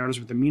out from the artist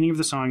what the meaning of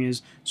the song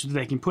is so that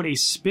they can put a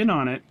spin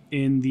on it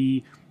in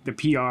the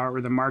PR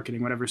or the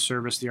marketing, whatever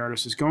service the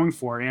artist is going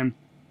for. And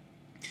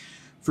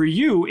for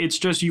you, it's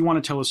just you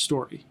want to tell a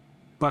story.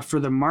 But for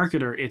the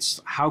marketer,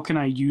 it's how can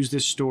I use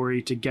this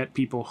story to get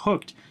people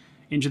hooked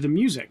into the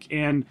music?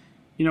 And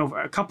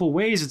a couple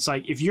ways, it's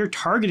like if you're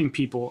targeting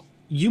people,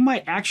 you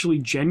might actually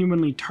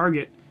genuinely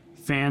target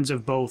fans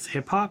of both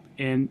hip hop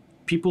and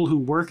people who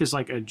work as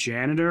like a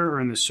janitor or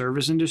in the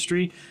service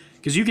industry,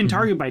 because you can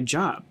target by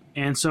job.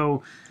 And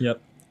so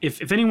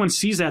if anyone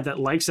sees that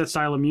likes that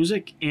style of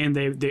music and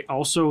they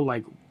also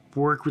like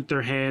work with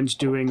their hands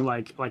doing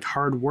like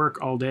hard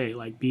work all day,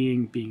 like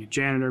being a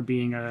janitor,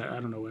 being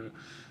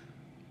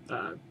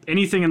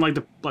anything in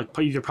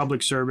either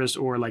public service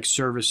or like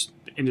service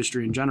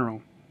industry in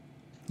general,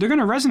 they're going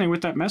to resonate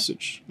with that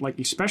message. Like,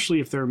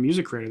 especially if they're a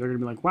music creator, they're going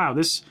to be like, wow,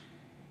 this,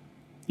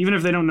 even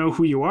if they don't know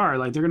who you are,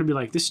 like they're going to be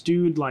like, this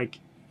dude, like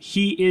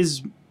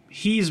he's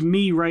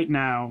me right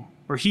now,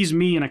 or he's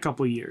me in a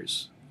couple of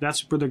years.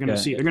 That's what they're going to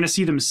see. They're going to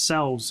see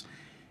themselves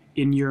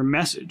in your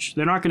message.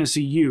 They're not going to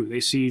see you. They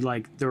see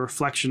like the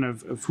reflection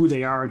of who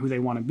they are and who they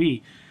want to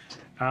be.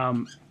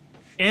 And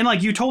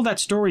like you told that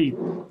story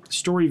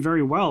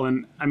very well.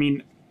 And I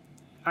mean,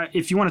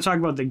 if you want to talk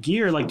about the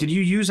gear, like, did you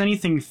use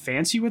anything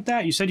fancy with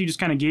that? You said you just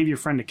kind of gave your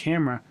friend a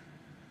camera.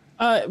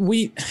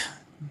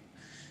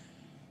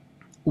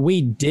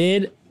 We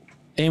did,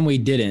 and we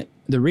didn't.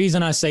 The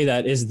reason I say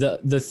that is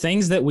the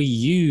things that we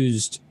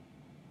used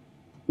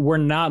were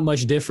not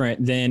much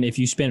different than if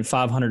you spent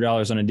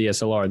 $500 on a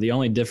DSLR. The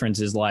only difference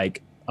is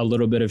like a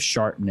little bit of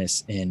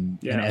sharpness in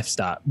an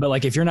f-stop. But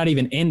like if you're not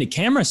even into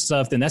camera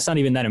stuff, then that's not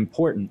even that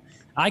important.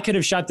 I could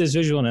have shot this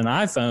visual on an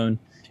iPhone,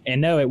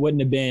 and no, it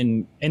wouldn't have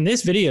been. And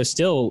this video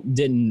still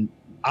didn't,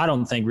 I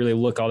don't think, really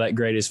look all that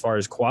great as far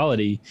as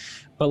quality.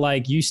 But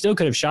like you still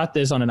could have shot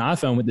this on an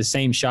iPhone with the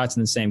same shots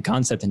and the same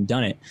concept and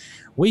done it.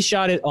 We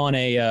shot it on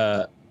it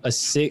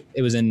was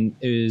an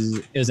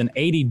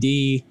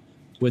 80D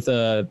with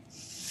a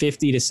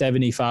 50 to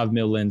 75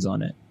 mil lens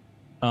on it.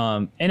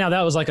 And now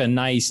that was like a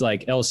nice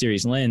like L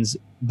series lens,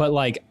 but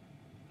like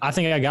I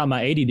think I got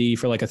my 80D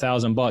for like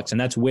 $1,000, and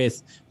that's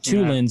with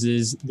two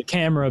lenses, the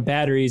camera,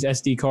 batteries,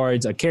 SD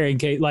cards, a carrying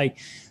case, like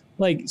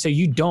so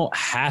you don't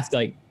have to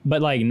like.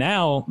 But like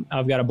now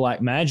I've got a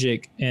Black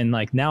Magic, and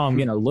like now I'm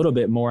getting a little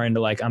bit more into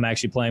like I'm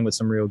actually playing with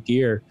some real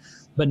gear.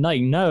 But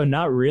like no,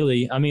 not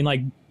really. I mean,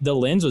 like the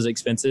lens was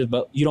expensive,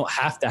 but you don't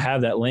have to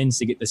have that lens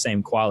to get the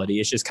same quality.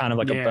 It's just kind of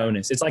like a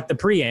bonus. It's like the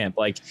preamp.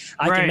 Like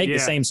I can make the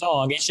same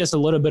song. It's just a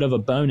little bit of a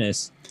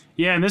bonus.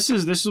 Yeah, and this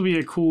will be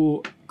a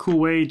cool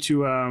way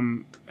to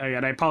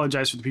and I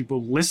apologize for the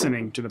people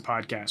listening to the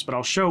podcast, but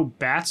I'll show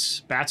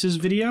Bats's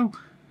video,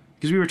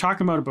 because we were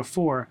talking about it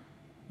before,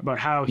 about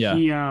how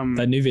he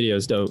that new video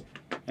is dope.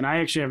 And I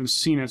actually haven't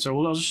seen it,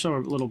 so I'll just show a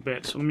little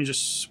bit. So let me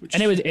just switch.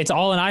 And it's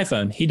all an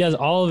iPhone. He does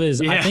all of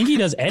his. I think he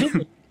does editing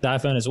with the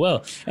iPhone as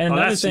well. And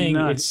another thing,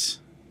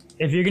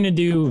 if you're gonna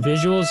do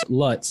visuals,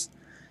 LUTs.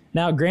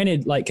 Now,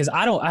 granted, like, because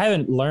I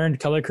haven't learned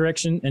color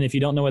correction, and if you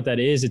don't know what that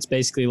is, it's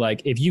basically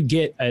like if you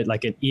get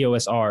like an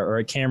EOS R or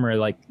a camera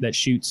like that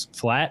shoots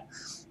flat,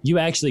 you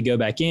actually go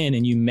back in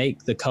and you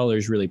make the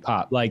colors really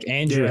pop. Like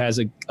Andrew has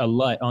a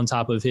LUT on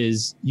top of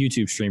his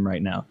YouTube stream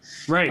right now.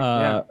 Right.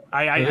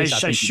 I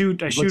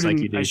shoot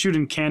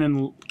in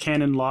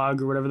Canon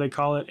Log or whatever they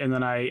call it, and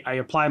then I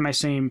apply my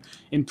same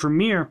in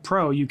Premiere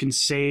Pro. You can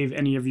save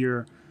any of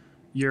your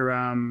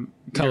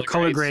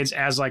color grades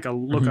as like a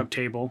lookup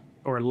table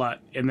or LUT,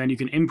 and then you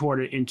can import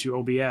it into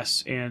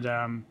OBS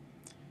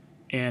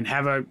and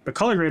have a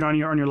color grade on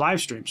your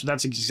live stream. So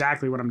that's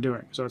exactly what I'm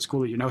doing. So it's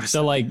cool that you noticed.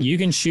 So like you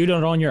can shoot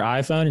it on your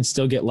iPhone and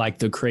still get like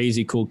the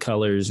crazy cool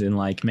colors and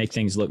like make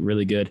things look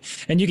really good.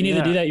 And you can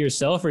either do that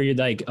yourself, or you're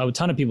like, a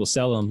ton of people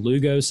sell them.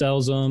 Lugo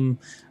sells them.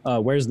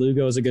 Where's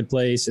Lugo is a good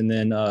place. And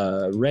then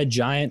Red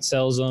Giant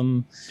sells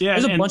them. Yeah,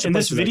 there's a bunch of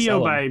this video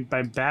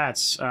by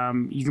Bats,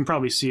 you can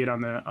probably see it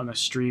on the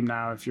stream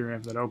now if you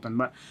have that open.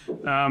 But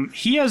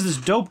he has this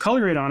dope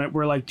color grade on it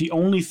where like the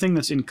only thing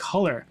that's in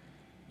color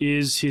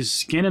is his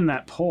skin in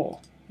that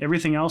pole.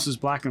 Everything else is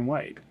black and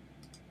white,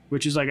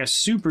 which is like a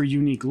super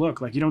unique look.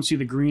 Like you don't see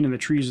the green in the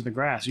trees or the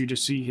grass. You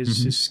just see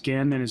his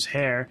skin and his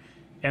hair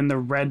and the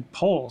red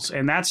poles.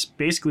 And that's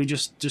basically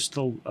just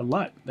a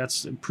LUT.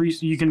 That's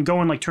you can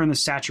go and like turn the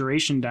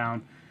saturation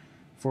down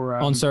for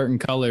on certain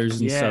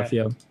colors and stuff.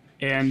 Yeah.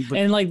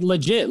 And like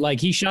legit,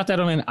 like he shot that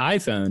on an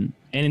iPhone,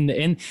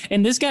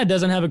 and this guy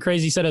doesn't have a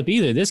crazy setup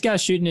either. This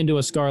guy's shooting into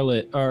a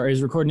Scarlett, or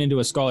is recording into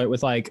a Scarlett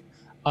with like,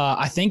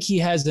 I think he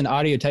has an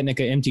Audio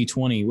Technica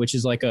MT20, which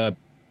is like a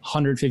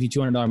 $150,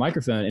 $200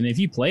 microphone. And if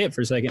you play it for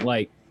a second,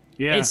 like,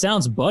 Yeah. it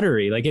sounds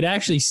buttery. Like, it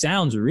actually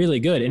sounds really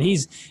good. And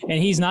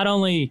he's not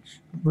only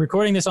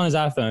recording this on his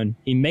iPhone,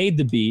 he made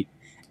the beat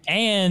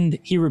and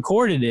he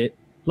recorded it.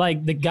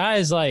 Like, the guy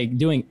is like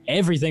doing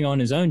everything on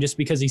his own just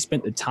because he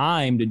spent the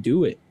time to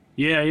do it.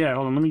 Yeah.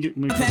 Hold on. Let me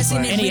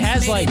And he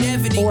has like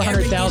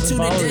 400,000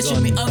 followers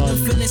on TikTok.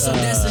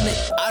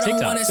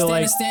 So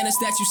like,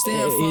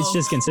 it's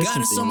just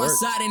consistency. On my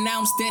side and now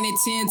I'm standing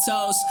 10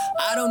 toes.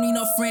 I don't need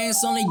no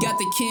friends, only got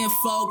the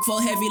kinfolk.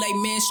 Fall heavy like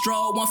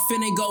menstrual, one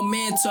finna go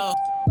mental.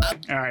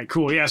 All right,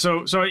 cool. Yeah,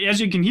 so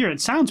as you can hear, it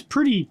sounds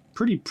pretty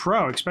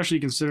pro, especially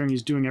considering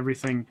he's doing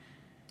everything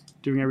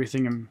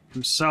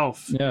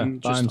himself. Yeah, and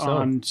by just himself.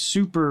 on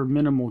super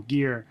minimal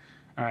gear.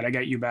 All right, I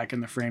got you back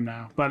in the frame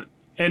now. But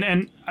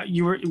and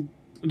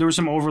there was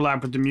some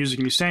overlap with the music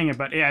and you saying it,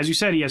 but yeah, as you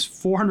said, he has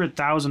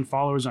 400,000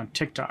 followers on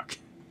TikTok.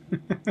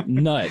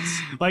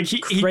 Nuts. Like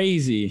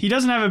crazy. He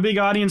doesn't have a big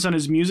audience on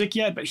his music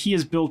yet, but he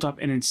has built up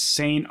an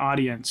insane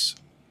audience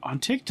on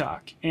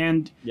TikTok.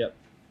 And Yep.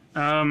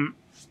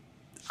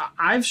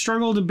 I've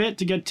struggled a bit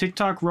to get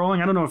TikTok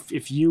rolling. I don't know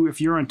if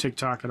you're on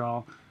TikTok at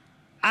all.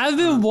 I've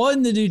been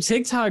wanting to do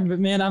TikTok, but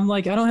man, I'm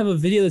like, I don't have a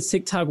video that's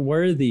TikTok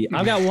worthy.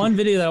 I've got one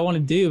video that I want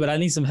to do, but I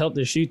need some help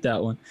to shoot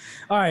that one.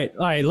 All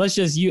right. Let's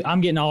just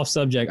I'm getting off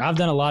subject. I've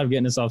done a lot of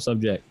getting us off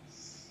subject.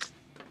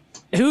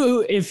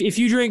 If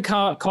you drink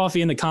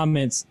coffee in the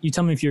comments, you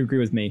tell me if you agree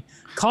with me.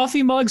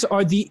 Coffee mugs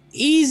are the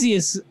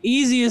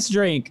easiest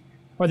drink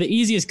or the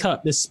easiest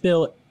cup to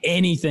spill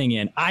anything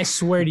in. I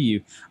swear to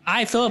you.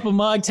 I fill up a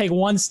mug, take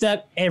one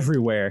step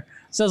everywhere.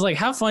 So I was like,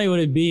 how funny would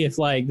it be if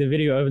like the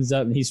video opens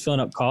up and he's filling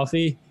up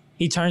coffee?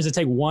 He turns to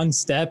take one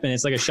step and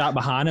it's like a shot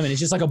behind him and it's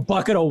just like a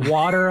bucket of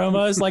water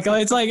almost. Like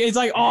it's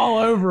like all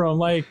over him.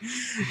 Like,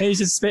 and he's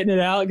just spitting it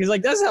out. Cause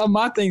like, that's how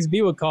my things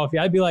be with coffee.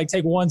 I'd be like,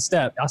 take one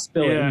step, I'll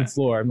spill it on the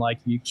floor. I'm like,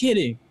 you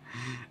kidding?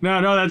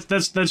 No,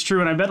 that's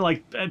true. And I bet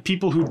like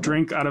people who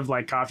drink out of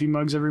like coffee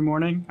mugs every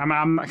morning,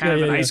 I'm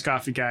kind of an iced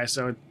coffee guy.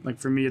 So like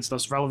for me, it's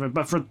less relevant,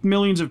 but for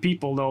millions of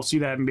people, they'll see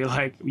that and be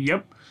like,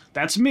 yep,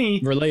 that's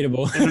me.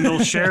 Relatable. And then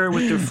they'll share it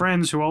with their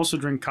friends who also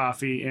drink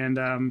coffee. And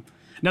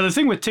now the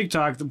thing with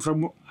TikTok,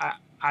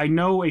 I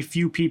know a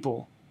few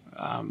people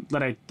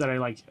that I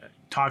like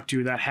talk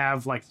to that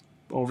have like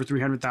over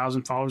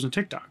 300,000 followers on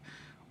TikTok.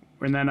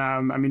 And then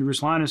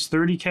Ruslan is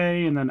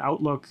 30K, and then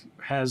Outlook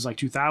has like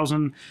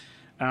 2,000.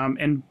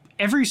 And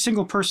every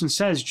single person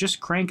says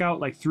just crank out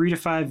like 3 to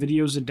 5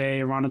 videos a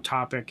day around a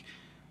topic.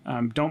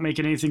 Don't make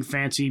it anything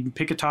fancy.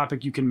 Pick a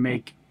topic you can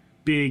make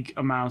big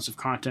amounts of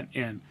content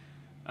in.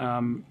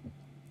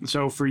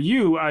 So for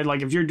you,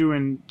 if you're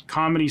doing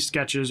comedy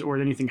sketches or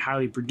anything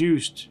highly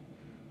produced,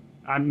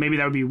 maybe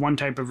that would be one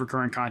type of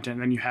recurring content.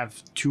 And then you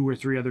have 2 or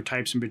 3 other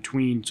types in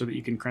between so that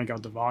you can crank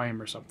out the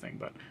volume or something.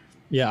 But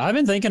yeah, I've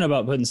been thinking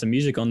about putting some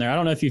music on there. I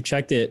don't know if you've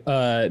checked it.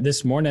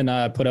 This morning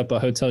I put up a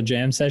hotel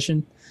jam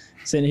session,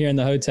 sitting here in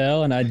the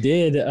hotel, and I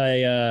did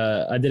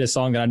a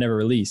song that I never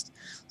released.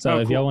 So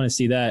if y'all want to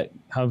see that,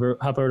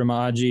 hop over to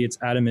my IG. It's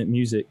Adameant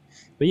Music.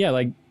 But yeah,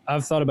 like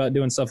I've thought about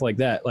doing stuff like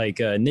that. Like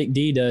Nick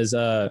D does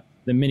the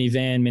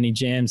mini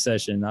jam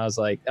session. I was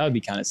like, that would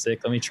be kind of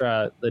sick. Let me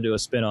try to do a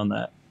spin on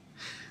that.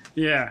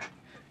 Yeah.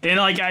 And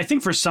like I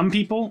think for some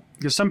people,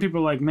 because some people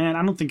are like, man,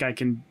 I don't think I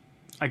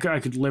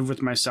could live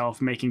with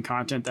myself making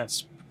content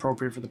that's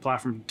appropriate for the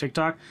platform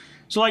TikTok.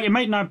 So like it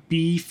might not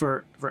be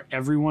for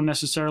everyone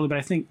necessarily, but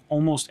I think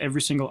almost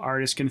every single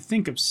artist can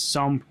think of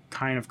some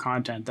kind of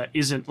content that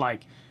isn't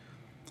like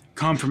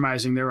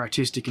compromising their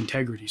artistic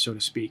integrity, so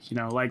to speak. You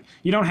know, like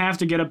you don't have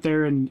to get up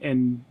there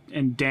and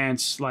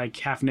dance like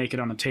half naked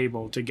on a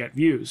table to get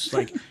views.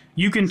 Like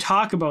you can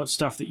talk about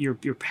stuff that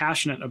you're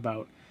passionate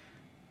about,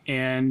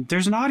 and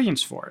there's an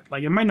audience for it.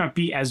 Like it might not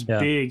be as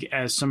big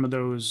as some of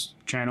those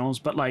channels,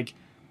 but like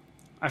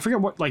I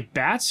forget what, like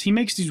Bats, he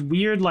makes these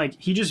weird, like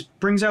he just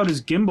brings out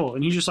his gimbal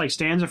and he just like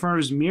stands in front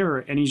of his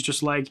mirror and he's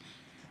just like,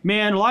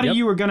 man, a lot of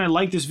you are gonna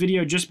like this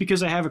video just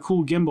because I have a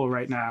cool gimbal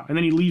right now. And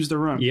then he leaves the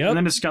room. And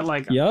then it's got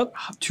like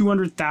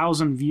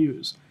 200,000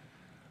 views.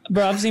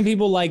 Bro, I've seen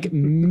people like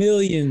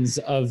millions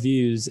of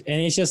views, and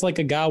it's just like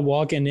a guy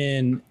walking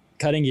in,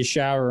 cutting his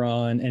shower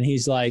on, and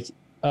he's like,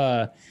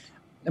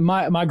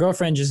 my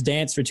girlfriend just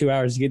danced for 2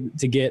 hours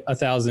to get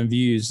 1,000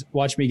 views.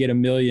 Watch me get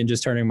 1 million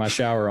just turning my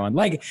shower on.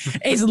 Like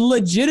it's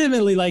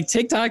legitimately like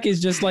TikTok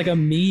is just like a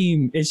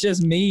meme. It's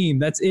just meme.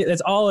 That's it.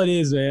 That's all it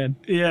is, man.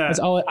 Yeah. That's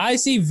all. I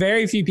see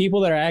very few people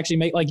that are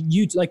actually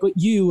like what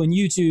you and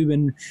YouTube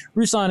and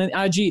Ruslan and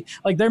IG,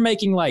 like they're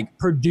making like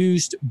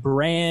produced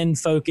brand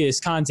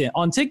focused content.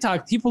 On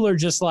TikTok, people are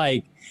just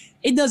like,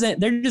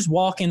 they're just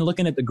walking,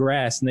 looking at the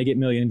grass, and they get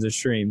millions of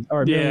streams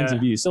or millions of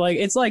views. So like,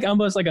 it's like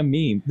almost like a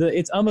meme.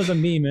 It's almost a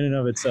meme in and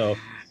of itself.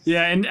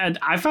 Yeah. And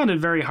I found it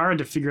very hard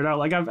to figure it out.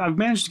 Like I've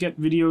managed to get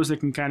videos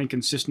that can kind of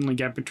consistently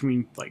get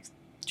between like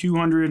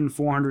 200 and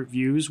 400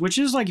 views, which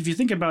is like, if you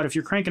think about it, if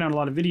you're cranking out a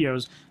lot of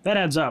videos, that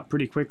adds up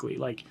pretty quickly.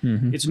 Like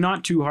it's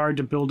not too hard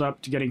to build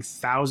up to getting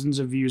thousands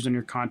of views on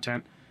your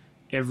content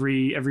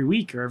every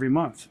week or every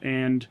month.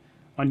 And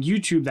on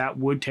YouTube, that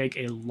would take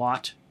a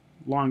lot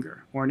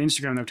longer, or on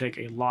Instagram that would take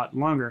a lot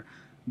longer.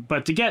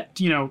 But to get,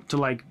 to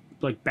like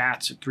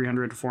Bats at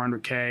 300 to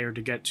 400K, or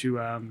to get to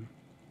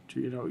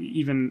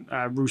even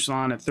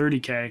Ruslan at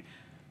 30K,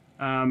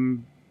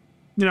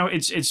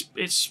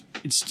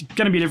 it's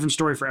going to be a different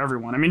story for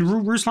everyone. I mean,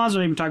 Ruslan's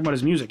not even talking about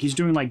his music. He's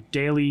doing like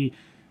daily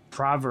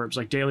proverbs,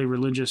 like daily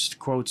religious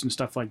quotes and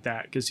stuff like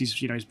that, because he's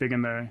big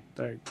in the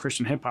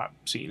Christian hip hop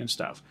scene and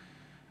stuff.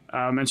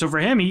 And so for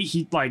him,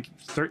 he like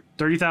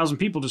 30,000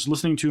 people just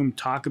listening to him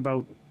talk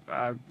about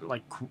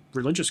like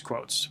religious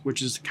quotes,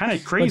 which is kind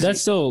of crazy. But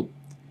that's still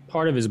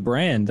part of his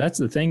brand. That's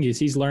the thing, is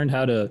he's learned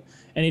how to,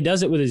 and he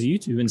does it with his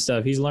YouTube and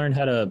stuff. He's learned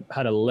how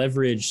to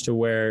leverage to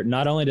where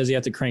not only does he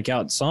have to crank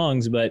out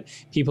songs, but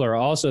people are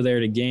also there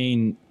to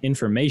gain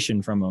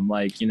information from him.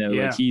 Like,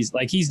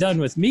 like he's done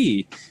with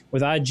me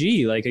with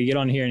IG. Like, I get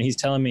on here and he's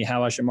telling me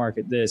how I should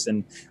market this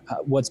and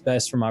what's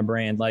best for my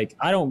brand. Like,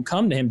 I don't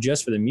come to him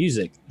just for the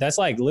music. That's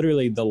like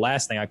literally the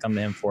last thing I come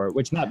to him for,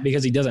 which not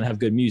because he doesn't have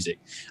good music.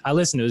 I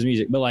listen to his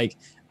music, but like,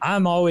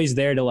 I'm always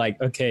there to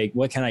like, okay,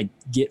 what can I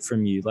get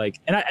from you? Like,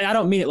 and I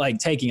don't mean it like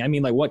taking, I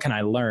mean like, what can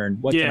I learn?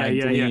 What can I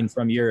glean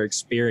from your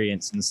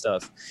experience and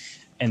stuff?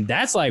 And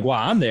that's like why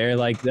I'm there.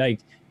 Like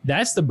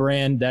that's the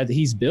brand that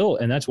he's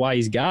built, and that's why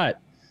he's got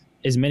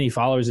as many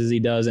followers as he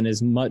does, and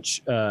as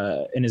much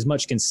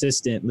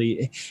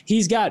consistently.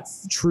 He's got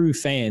true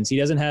fans. He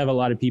doesn't have a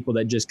lot of people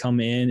that just come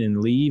in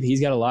and leave.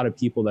 He's got a lot of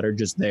people that are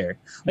just there.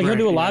 Like, he'll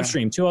do a live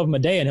stream, 2 of them a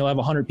day, and he'll have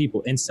 100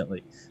 people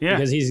instantly. Yeah.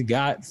 Because he's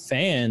got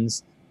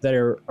fans that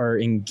are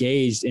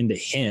engaged into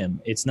him.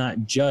 It's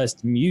not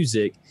just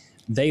music.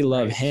 They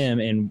love him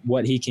and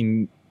what he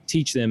can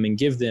teach them and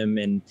give them,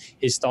 and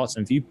his thoughts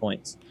and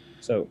viewpoints.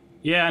 So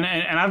yeah,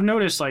 and I've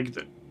noticed like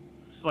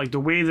the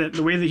way that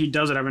he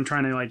does it, I've been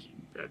trying to like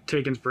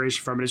take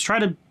inspiration from it, is try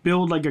to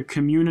build like a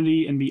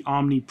community and be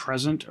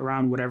omnipresent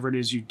around whatever it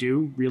is you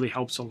do. Really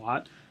helps a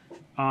lot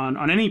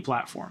on any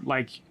platform.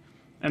 Like,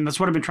 and that's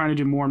what I've been trying to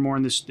do more and more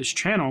in this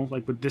channel,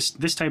 like with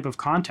this type of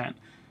content.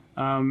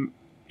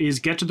 Is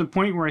get to the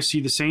point where I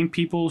see the same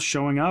people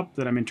showing up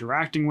that I'm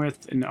interacting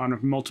with on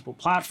multiple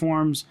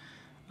platforms,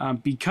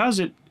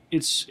 because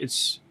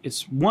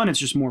it's one, it's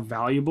just more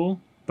valuable,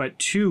 but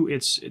 2,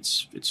 it's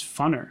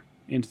funner,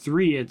 and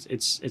 3,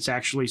 it's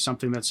actually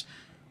something that's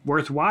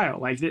worthwhile.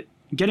 Like,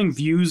 getting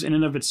views in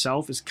and of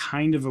itself is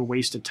kind of a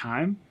waste of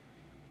time,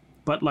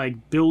 but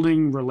like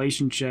building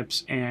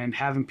relationships and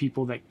having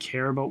people that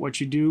care about what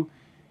you do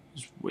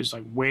is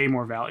like way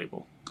more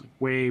valuable.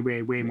 Way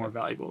more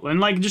valuable. And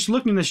like, just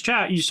looking in this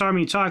chat, you saw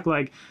me talk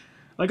like,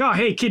 oh,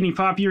 hey, Kidney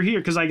Pop, you're here,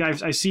 because like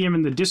I see him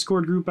in the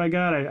Discord group I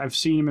got. I've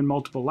seen him in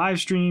multiple live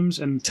streams,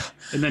 and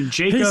then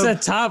Jacob. He's a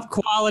top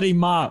quality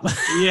mop.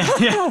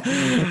 yeah.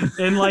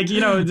 And like,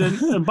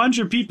 a bunch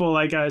of people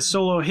like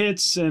Solo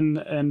Hits and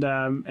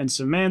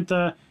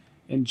Samantha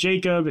and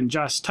Jacob and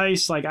Josh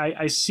Tice. Like,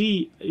 I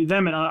see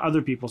them and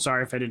other people.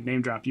 Sorry if I didn't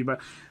name drop you, but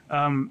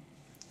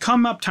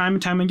come up time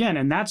and time again,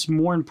 and that's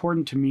more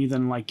important to me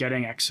than like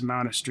getting X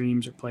amount of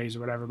streams or plays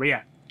or whatever. But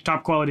yeah,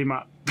 top quality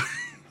mop.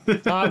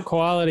 Top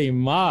quality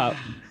mop.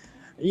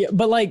 Yeah,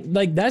 but like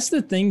that's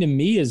the thing to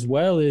me as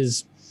well,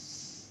 is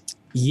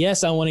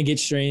yes, I want to get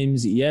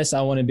streams. Yes,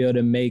 I want to be able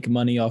to make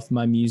money off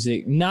my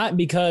music, not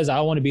because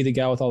I want to be the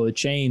guy with all the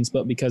chains,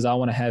 but because I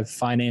want to have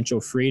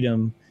financial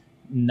freedom,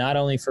 not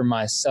only for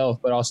myself,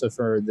 but also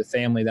for the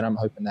family that I'm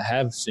hoping to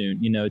have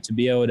soon, to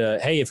be able to,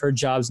 hey, if her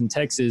job's in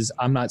Texas,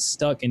 I'm not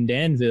stuck in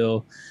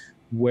Danville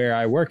where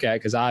I work at,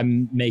 because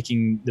I'm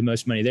making the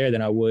most money there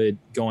than I would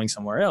going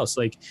somewhere else.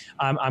 Like,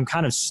 I'm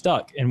kind of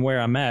stuck in where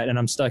I'm at, and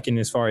I'm stuck in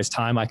as far as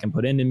time I can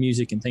put into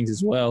music and things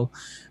as well.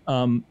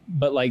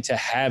 But like, to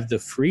have the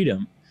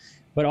freedom,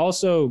 but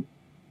also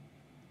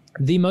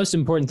the most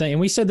important thing,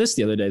 and we said this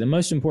the other day, the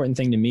most important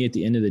thing to me at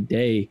the end of the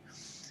day,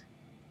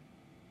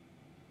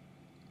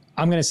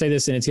 I'm going to say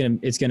this, and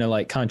it's going to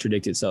like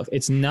contradict itself.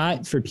 It's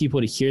not for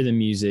people to hear the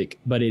music,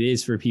 but it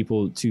is for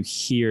people to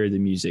hear the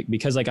music,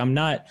 because like, I'm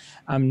not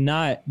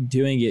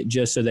doing it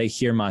just so they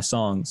hear my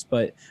songs,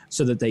 but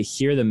so that they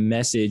hear the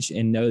message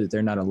and know that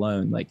they're not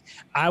alone. Like,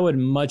 I would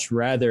much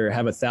rather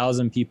have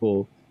 1,000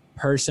 people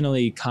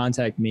personally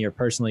contact me or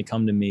personally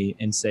come to me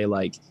and say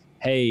like,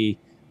 hey,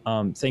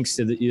 thanks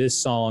to this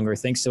song, or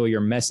thanks to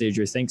your message,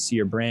 or thanks to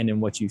your brand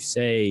and what you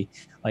say,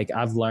 like,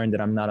 I've learned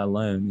that I'm not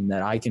alone, and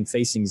that I can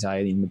face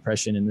anxiety and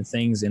depression and the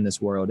things in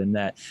this world, and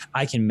that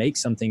I can make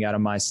something out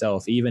of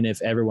myself, even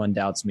if everyone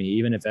doubts me,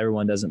 even if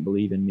everyone doesn't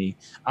believe in me.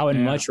 I would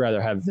much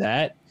rather have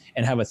that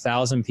and have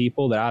 1,000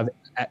 people that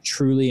I've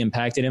truly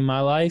impacted in my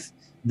life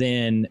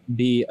than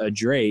be a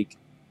Drake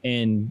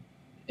and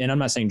I'm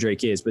not saying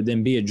Drake is, but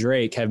then be a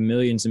Drake, have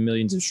millions and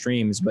millions of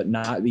streams, but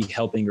not be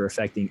helping or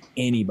affecting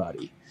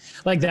anybody.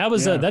 Like, that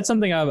was that's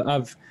something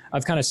I've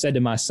kind of said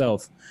to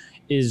myself,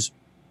 is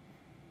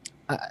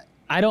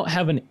I don't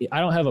have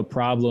a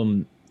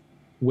problem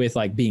with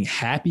like being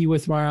happy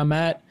with where I'm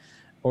at,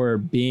 or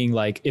being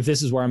like, if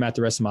this is where I'm at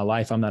the rest of my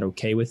life, I'm not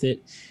okay with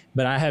it.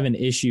 But I have an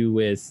issue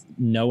with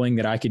knowing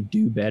that I could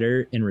do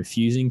better and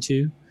refusing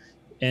to.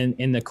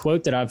 And the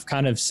quote that I've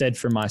kind of said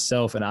for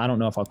myself, and I don't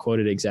know if I'll quote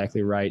it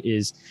exactly right,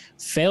 is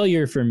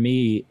failure for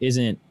me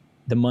isn't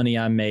the money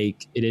I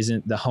make. It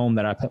isn't the home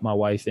that I put my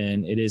wife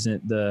in. It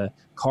isn't the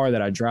car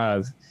that I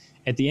drive.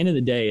 At the end of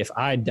the day, if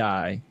I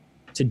die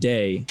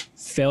today,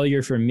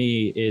 failure for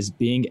me is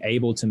being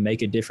able to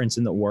make a difference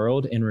in the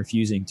world and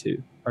refusing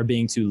to, or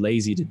being too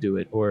lazy to do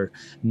it, or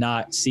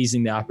not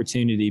seizing the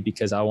opportunity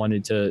because I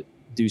wanted to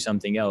do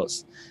something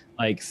else.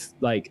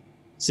 Like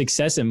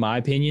success, in my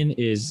opinion,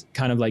 is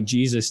kind of like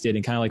Jesus did,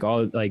 and kind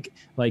of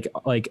like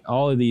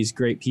all of these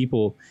great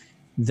people.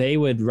 They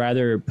would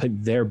rather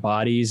put their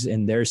bodies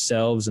and their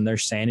selves and their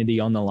sanity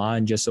on the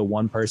line just so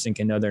one person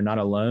can know they're not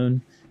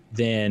alone,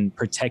 than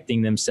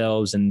protecting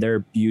themselves and their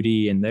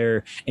beauty and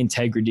their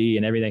integrity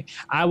and everything.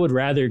 I would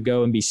rather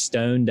go and be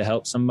stoned to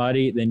help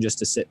somebody than just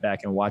to sit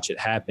back and watch it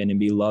happen and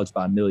be loved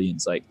by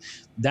millions. Like,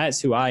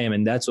 that's who I am.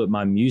 And that's what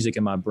my music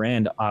and my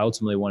brand, I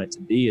ultimately want it to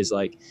be, is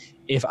like,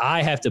 if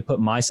I have to put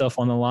myself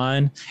on the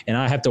line and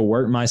I have to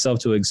work myself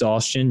to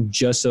exhaustion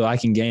just so I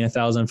can gain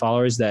 1,000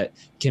 followers that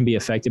can be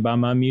affected by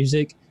my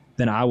music,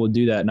 then I will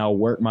do that, and I'll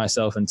work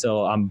myself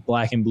until I'm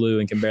black and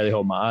blue and can barely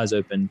hold my eyes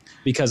open,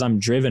 because I'm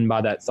driven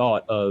by that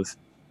thought of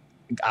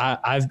God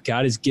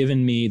has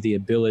given me the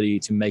ability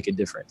to make a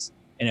difference.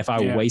 And if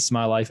I waste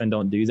my life and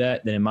don't do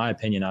that, then in my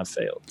opinion, I've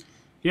failed.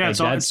 Yeah, like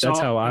it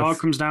all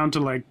comes down to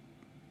like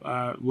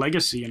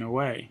legacy in a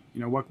way.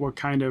 You know, what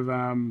kind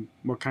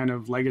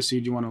of legacy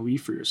do you want to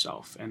leave for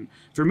yourself? And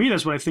for me,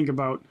 that's what I think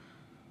about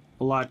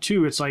a lot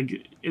too. It's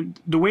like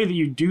the way that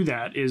you do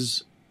that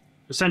is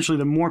essentially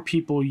the more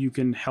people you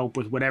can help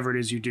with whatever it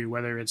is you do,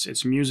 whether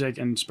it's music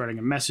and spreading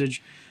a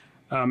message,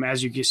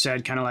 as you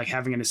said, kind of like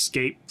having an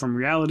escape from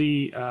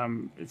reality,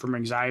 from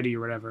anxiety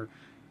or whatever,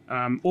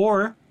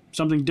 or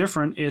something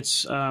different.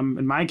 It's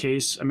in my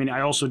case, I mean,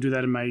 I also do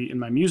that in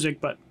my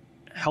music, but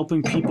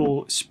helping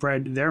people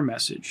spread their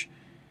message.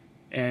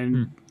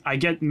 And I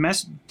get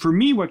for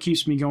me, what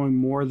keeps me going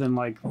more than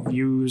like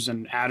views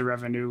and ad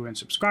revenue and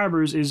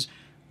subscribers is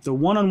the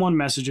one-on-one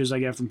messages I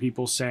get from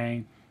people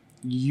saying,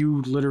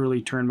 you literally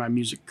turned my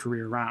music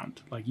career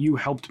around. Like, you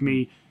helped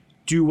me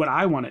do what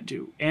I want to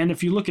do. And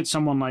if you look at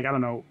someone like, I don't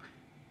know,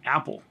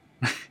 Apple,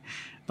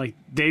 like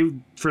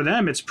for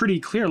them, it's pretty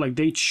clear. Like,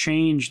 they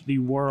changed the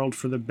world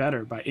for the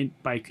better by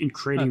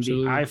creating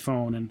Absolutely. the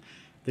iPhone, and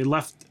they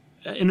left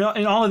in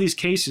all of these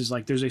cases,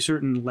 like there's a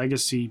certain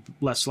legacy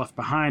left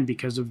behind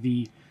because of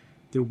the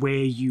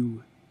way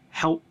you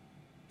help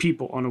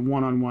people on a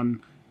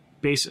one-on-one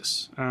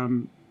basis.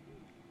 And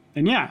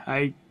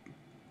yeah,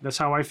 that's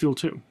how I feel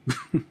too.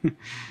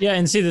 Yeah,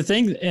 and see the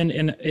thing, and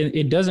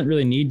it doesn't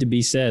really need to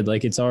be said,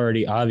 like it's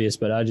already obvious,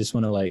 but I just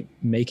want to like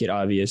make it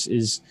obvious,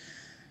 is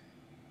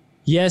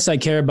yes, I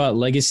care about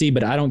legacy,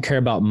 but I don't care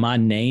about my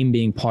name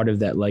being part of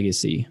that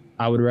legacy.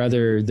 I would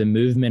rather the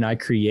movement I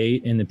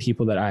create and the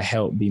people that I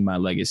help be my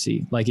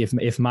legacy. Like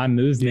if my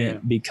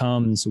movement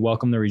becomes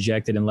Welcome the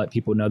Rejected and let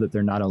people know that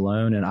they're not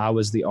alone, and I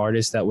was the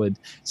artist that would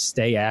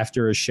stay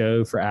after a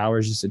show for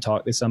hours just to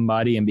talk to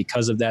somebody, and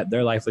because of that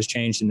their life was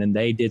changed and then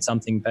they did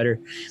something better.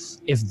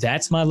 If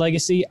that's my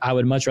legacy, I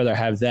would much rather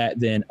have that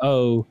than,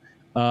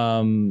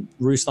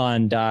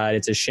 Ruslan died,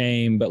 it's a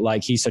shame, but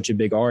like he's such a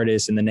big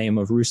artist and the name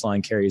of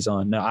Ruslan carries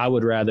on. No, I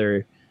would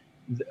rather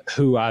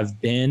who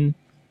I've been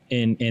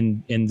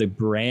in the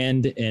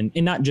brand, and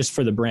not just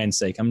for the brand's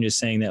sake. I'm just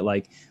saying that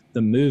like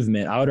the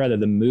movement, I would rather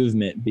the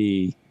movement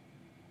be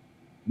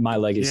my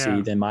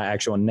legacy than my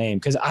actual name,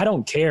 because I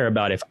don't care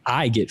about if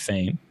I get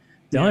fame.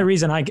 The only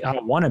reason I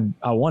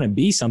want to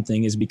be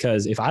something is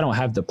because if I don't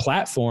have the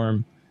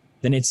platform,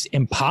 then it's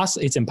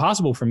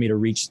impossible for me to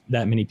reach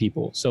that many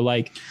people. So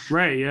like,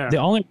 the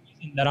only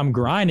reason that I'm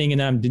grinding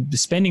and I'm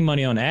spending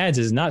money on ads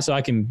is not so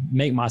I can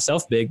make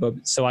myself big, but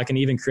so I can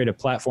even create a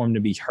platform to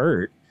be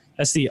heard.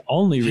 That's the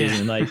only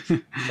reason. Like,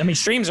 I mean,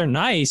 streams are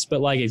nice,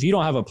 but like, if you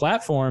don't have a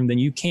platform, then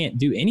you can't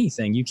do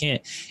anything. You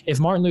can't, if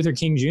Martin Luther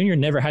King Jr.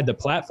 never had the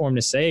platform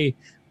to say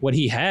what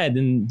he had,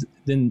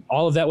 then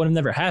all of that would have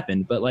never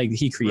happened. But like,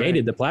 he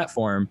created the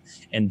platform,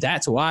 and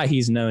that's why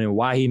he's known and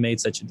why he made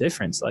such a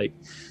difference. Like,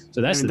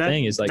 so that's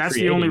thing is like, that's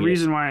the only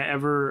reason why I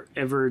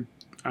ever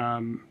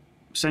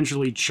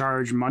essentially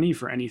charge money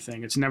for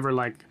anything. It's never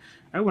like,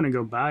 I want to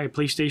go buy a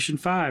PlayStation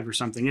 5 or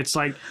something. It's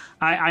like,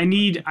 I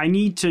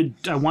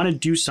want to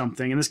do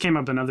something. And this came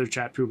up in another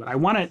chat too,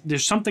 but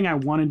there's something I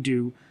want to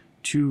do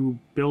to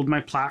build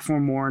my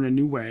platform more in a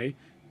new way,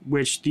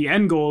 which the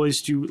end goal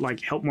is to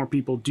like help more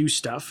people do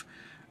stuff.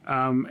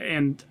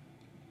 And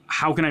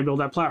how can I build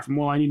that platform?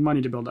 Well, I need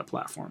money to build that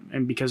platform.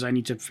 And because I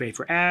need to pay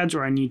for ads,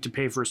 or I need to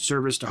pay for a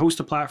service to host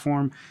a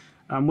platform,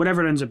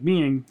 whatever it ends up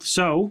being.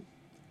 So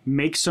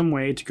make some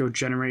way to go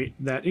generate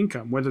that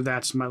income, whether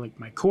that's my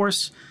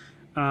course,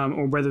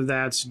 or whether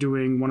that's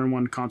doing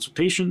one-on-one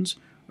consultations,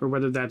 or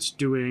whether that's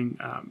doing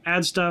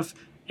ad stuff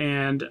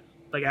and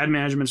like ad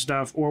management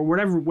stuff, or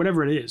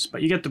whatever it is.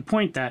 But you get the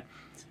point that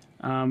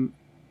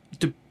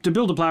to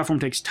build a platform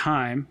takes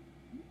time,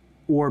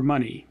 or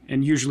money,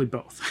 and usually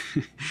both.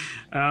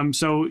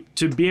 So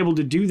to be able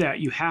to do that,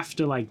 you have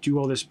to like do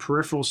all this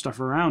peripheral stuff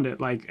around it.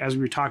 Like as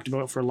we talked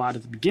about for a lot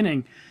at the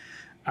beginning,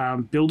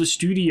 build a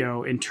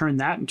studio and turn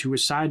that into a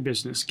side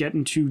business, get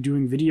into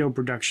doing video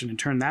production and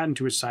turn that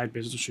into a side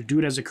business, or do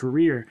it as a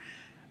career.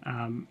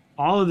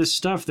 All of this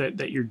stuff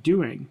that you're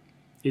doing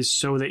is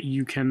so that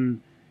you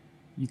can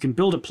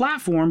build a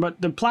platform, but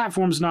the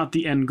platform's not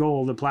the end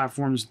goal. The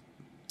platform's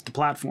the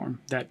platform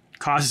that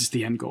causes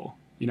the end goal,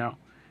 you know?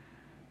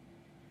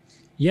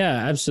 Yeah,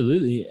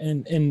 absolutely.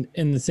 And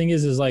the thing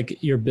is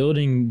like you're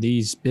building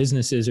these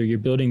businesses or you're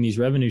building these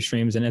revenue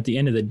streams. And at the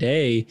end of the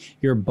day,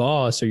 your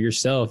boss or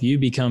yourself, you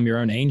become your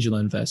own angel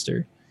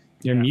investor.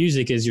 Your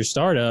music is your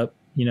startup.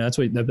 You know,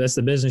 that's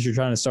the business you're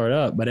trying to start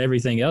up. But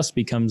everything else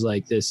becomes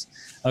like this.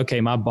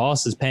 Okay, my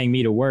boss is paying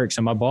me to work,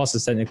 so my boss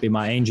is technically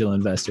my angel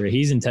investor.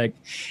 He's in tech.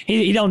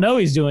 He don't know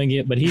he's doing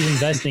it, but he's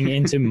investing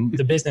into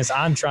the business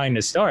I'm trying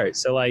to start.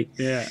 So like,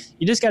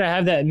 you just got to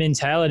have that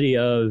mentality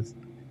of.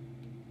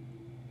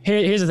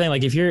 Here's the thing.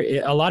 Like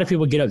a lot of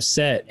people get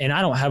upset, and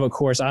I don't have a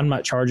course. I'm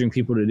not charging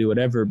people to do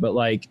whatever. But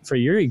like for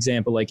your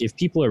example, like if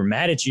people are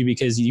mad at you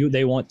because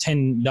they want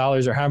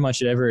 $10 or how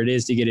much ever it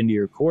is to get into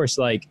your course,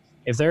 like.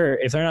 If they're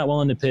not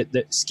willing to put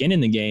the skin in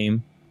the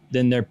game,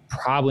 then they're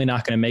probably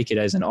not going to make it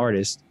as an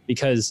artist,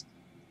 because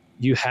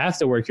you have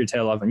to work your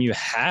tail off and you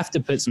have to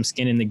put some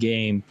skin in the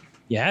game.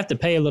 You have to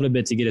pay a little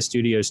bit to get a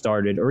studio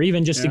started, or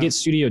even just to get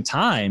studio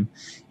time.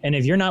 And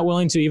if you're not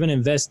willing to even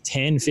invest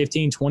 10,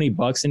 15, 20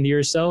 bucks into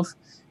yourself,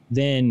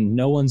 then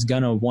no one's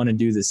going to want to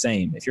do the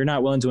same. If you're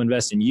not willing to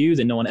invest in you,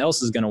 then no one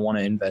else is going to want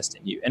to invest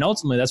in you. And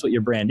ultimately that's what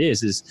your brand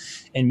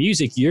is in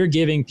music. You're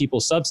giving people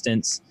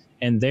substance,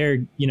 and they're,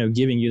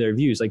 giving you their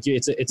views. Like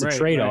it's a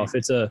trade-off.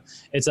 Right.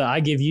 It's a I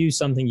give you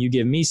something, you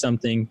give me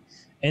something,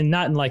 and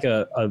not in like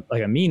a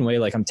mean way,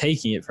 like I'm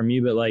taking it from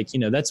you, but like,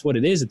 that's what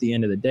it is at the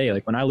end of the day.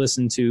 Like when I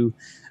listen to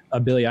a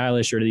Billie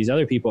Eilish or these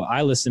other people,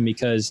 I listen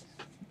because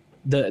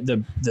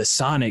the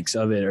sonics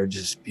of it are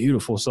just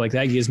beautiful. So like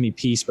that gives me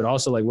peace, but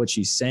also like what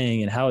she's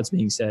saying and how it's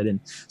being said. And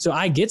so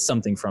I get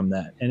something from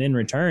that. And in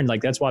return,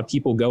 like that's why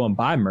people go and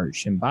buy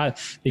merch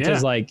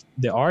because like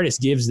the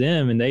artist gives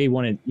them and they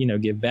want to,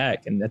 give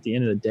back. And at the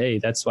end of the day,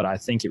 that's what I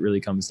think it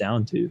really comes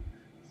down to.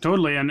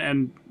 Totally. And I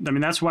mean,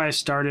 that's why I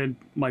started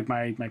like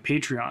my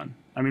Patreon.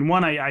 I mean,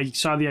 I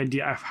saw the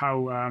idea of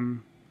how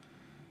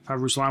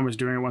Ruslan was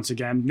doing it once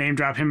again. Name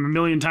drop him a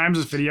million times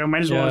this video.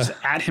 Might as well just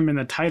add him in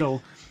the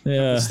title of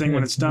this thing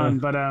when it's done.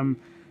 But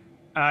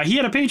he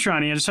had a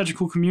Patreon. He had such a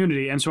cool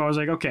community, and so I was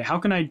like, okay, how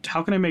can I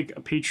make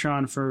a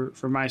Patreon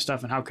for my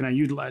stuff, and how can I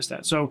utilize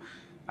that? So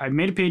I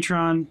made a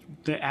Patreon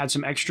that adds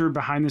some extra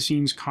behind the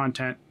scenes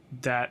content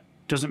that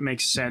doesn't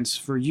make sense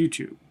for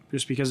YouTube,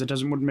 just because it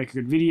wouldn't make a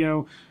good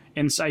video,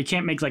 and so I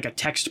can't make like a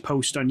text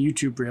post on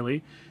YouTube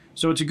really.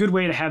 So it's a good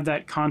way to have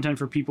that content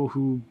for people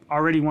who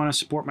already want to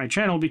support my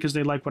channel because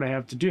they like what I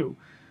have to do.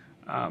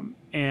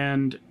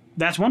 And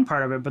that's one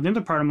part of it. But the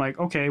other part, I'm like,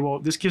 okay, well,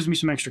 this gives me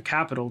some extra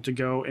capital to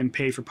go and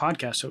pay for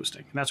podcast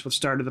hosting. And that's what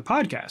started the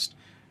podcast,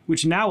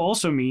 which now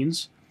also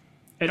means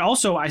I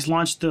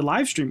launched the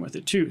live stream with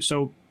it too.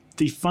 So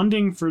the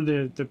funding for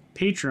the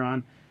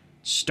Patreon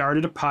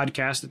started a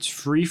podcast that's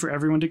free for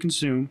everyone to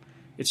consume.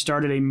 It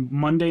started a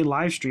Monday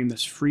live stream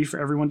that's free for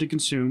everyone to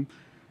consume.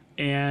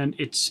 And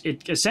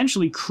it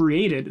essentially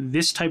created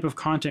this type of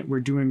content we're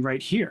doing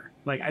right here.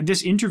 Like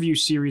this interview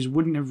series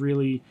wouldn't have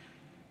really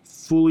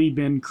fully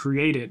been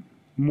created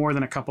more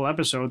than a couple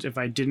episodes if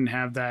I didn't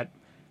have that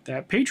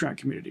Patreon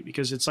community,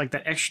 because it's like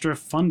that extra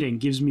funding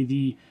gives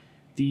me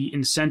the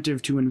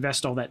incentive to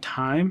invest all that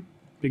time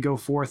to go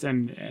forth.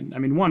 And I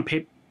mean,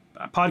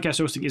 podcast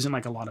hosting isn't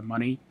like a lot of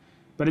money,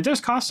 but it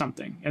does cost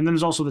something. And then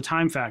there's also the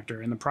time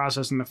factor and the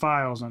processing the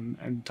files and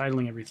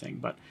titling everything.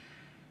 But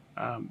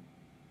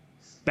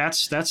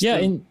that's the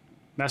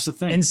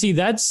thing. And see,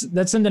 that's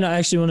something I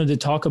actually wanted to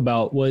talk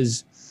about,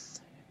 was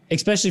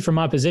especially from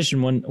my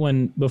position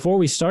when before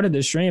we started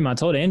the stream, I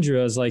told Andrew,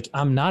 I was like,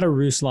 I'm not a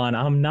Ruslan.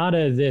 I'm not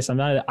a this.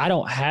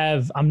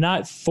 I'm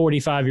not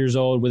 45 years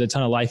old with a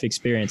ton of life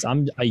experience.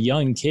 I'm a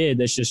young kid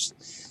that's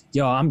just,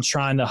 I'm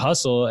trying to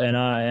hustle, and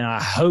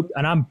I hope,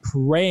 and I'm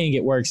praying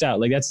it works out.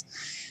 Like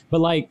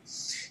but like,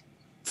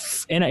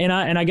 and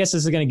I guess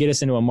this is going to get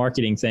us into a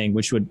marketing thing,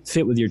 which would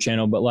fit with your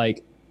channel. But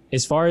like,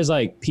 as far as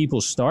like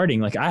people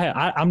starting, like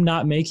I'm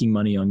not making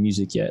money on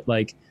music yet.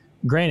 Like,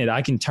 granted,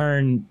 I can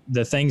turn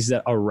the things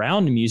that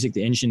around the music,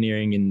 the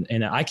engineering,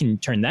 and I can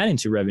turn that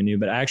into revenue,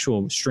 but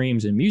actual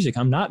streams and music,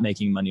 I'm not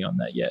making money on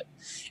that yet.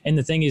 And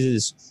the thing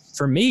is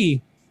for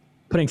me,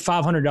 putting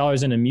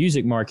 $500 into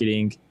music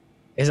marketing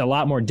is a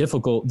lot more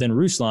difficult than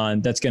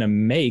Ruslan that's going to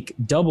make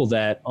double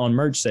that on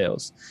merch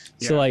sales.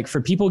 Yeah. So like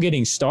for people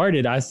getting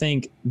started, I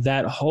think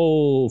that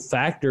whole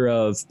factor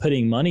of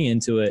putting money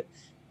into it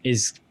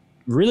is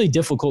really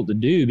difficult to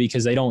do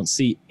because they don't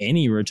see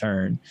any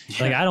return.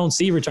 Yeah. Like I don't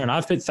see return.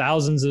 I've put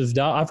thousands of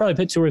dollars. I've probably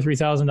put $2,000 or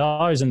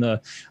 $3,000 in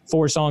the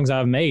 4 songs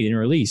I've made and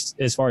released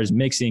as far as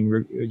mixing,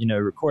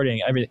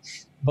 recording, everything.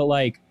 But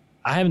like,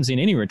 I haven't seen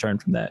any return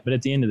from that. But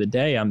at the end of the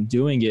day, I'm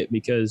doing it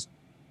because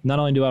not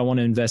only do I want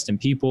to invest in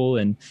people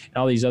and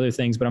all these other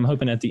things, but I'm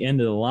hoping at the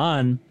end of the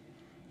line,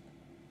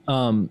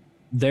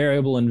 they're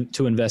able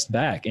to invest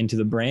back into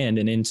the brand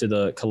and into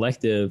the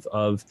collective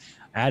of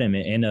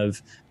Adameant and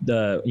of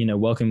the,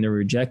 Welcome the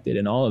Rejected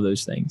and all of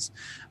those things.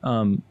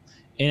 And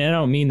I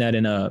don't mean that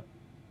in a,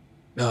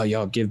 oh,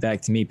 y'all give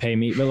back to me, pay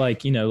me. But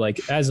like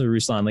as a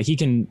Ruslan, like he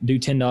can do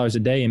 $10 a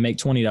day and make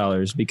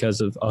 $20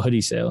 because of a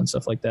hoodie sale and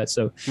stuff like that.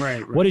 So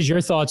right. What is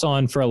your thoughts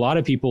on, for a lot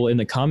of people in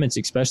the comments,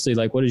 especially,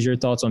 like, what is your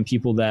thoughts on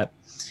people that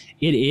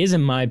it is,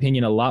 in my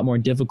opinion, a lot more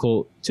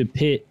difficult to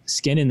put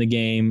skin in the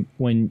game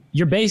when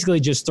you're basically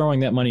just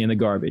throwing that money in the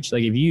garbage.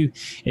 Like if you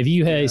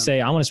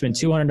say, I want to spend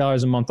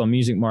 $200 a month on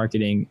music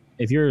marketing,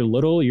 if you're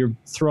little, you're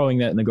throwing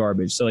that in the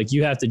garbage. So like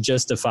you have to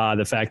justify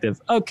the fact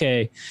of,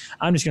 okay,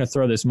 I'm just going to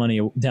throw this money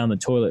down the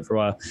toilet for a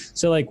while.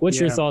 So like, what's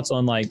your thoughts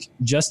on like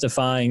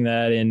justifying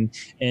that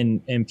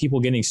and people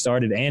getting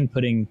started and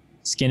putting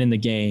skin in the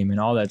game and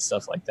all that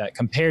stuff like that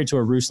compared to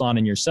a Ruslan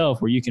and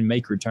yourself where you can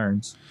make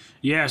returns?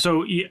 Yeah.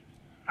 So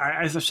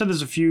I've said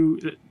there's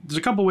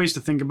a couple ways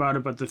to think about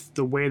it, but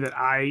the way that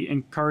I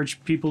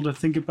encourage people to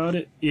think about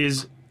it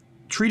is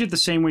treat it the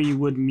same way you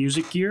would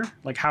music gear,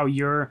 like how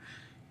you're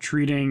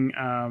treating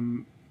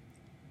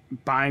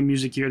buying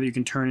music gear that you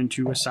can turn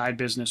into a side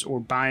business,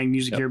 or buying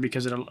music gear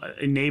because it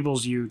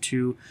enables you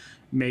to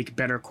make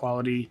better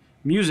quality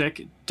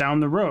music down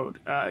the road.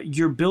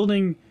 You're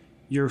building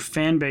your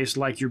fan base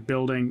like you're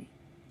building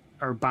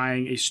or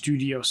buying a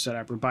studio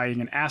setup or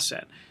buying an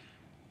asset.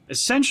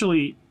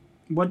 Essentially,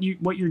 what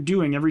you're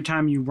doing every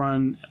time you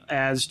run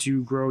ads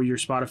to grow your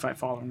Spotify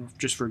following,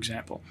 just for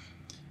example,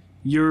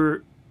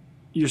 you're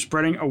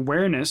spreading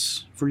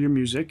awareness for your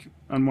music.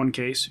 On one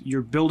case,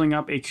 you're building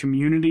up a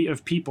community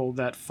of people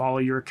that follow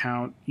your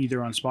account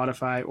either on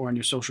Spotify or on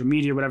your social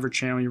media, whatever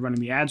channel you're running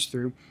the ads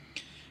through.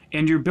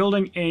 And you're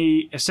building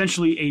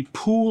essentially a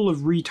pool of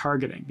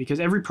retargeting, because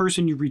every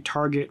person you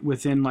retarget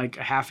within like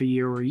a half a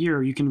year or a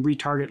year, you can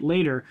retarget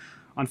later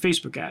on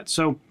Facebook ads.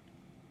 So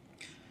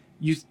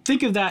you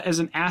think of that as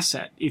an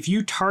asset. If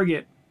you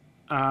target,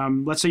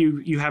 let's say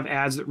you have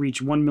ads that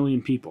reach 1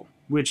 million people,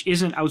 which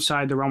isn't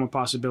outside the realm of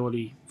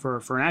possibility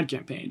for an ad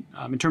campaign.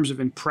 In terms of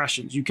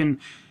impressions, you can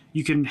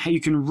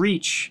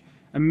reach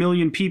 1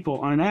 million people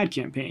on an ad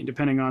campaign,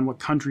 depending on what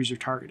countries you're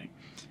targeting.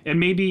 And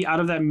maybe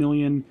out of that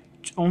million,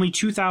 only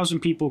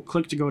 2,000 people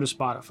click to go to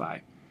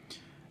Spotify.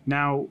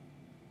 Now,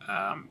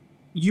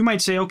 you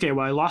might say, okay,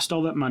 well, I lost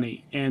all that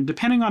money. And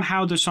depending on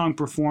how the song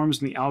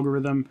performs in the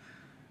algorithm,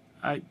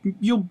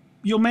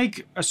 you'll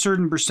make a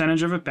certain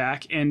percentage of it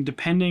back, and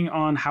depending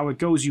on how it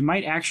goes, you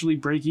might actually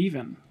break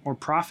even or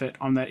profit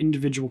on that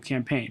individual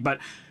campaign. But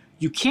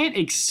you can't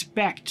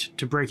expect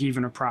to break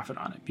even or profit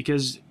on it,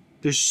 because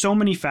there's so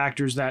many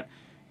factors that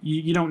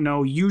you don't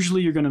know.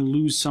 Usually you're going to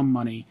lose some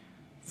money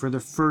for the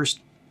first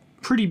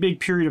pretty big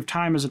period of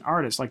time as an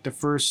artist, like the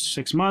first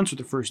 6 months or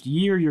the first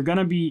year, you're going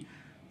to be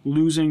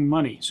losing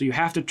money. So you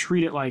have to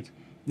treat it like,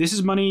 this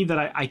is money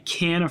that I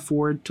can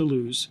afford to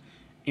lose.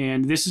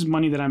 And this is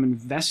money that I'm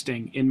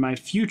investing in my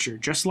future,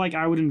 just like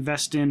I would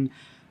invest in,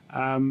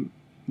 an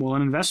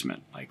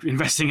investment, like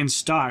investing in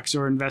stocks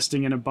or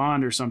investing in a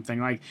bond or something.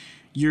 Like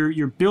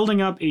you're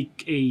building up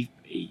a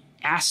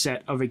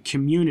asset of a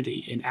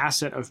community, an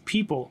asset of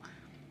people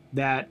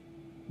that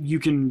you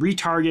can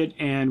retarget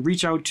and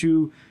reach out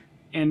to.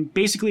 And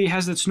basically it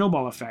has that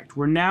snowball effect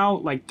where now,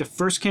 like the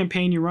first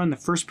campaign you run, the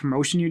first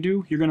promotion you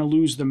do, you're going to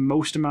lose the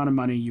most amount of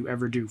money you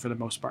ever do for the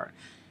most part.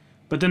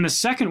 But then the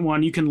second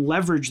one, you can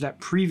leverage that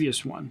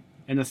previous one.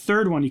 And the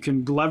third one, you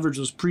can leverage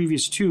those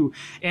previous two.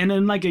 And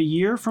in like a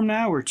year from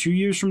now or 2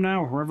 years from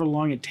now, or however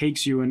long it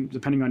takes you, and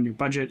depending on your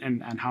budget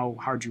and how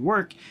hard you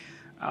work,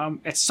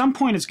 at some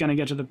point it's going to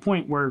get to the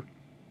point where,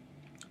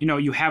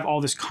 you have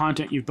all this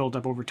content you've built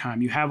up over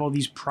time. You have all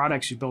these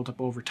products you've built up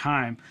over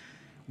time,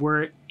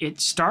 where it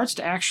starts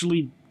to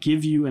actually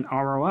give you an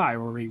ROI,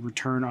 or a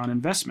return on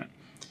investment.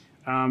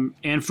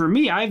 And for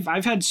me,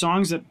 I've had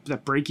songs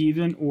that break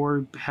even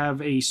or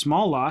have a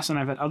small loss, and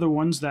I've had other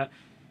ones that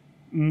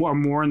are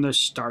more in the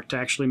start to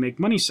actually make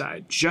money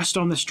side, just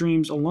on the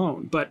streams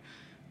alone. But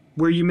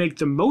where you make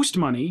the most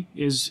money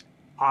is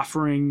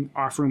offering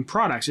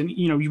products. And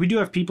we do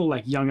have people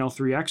like Young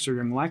L3X or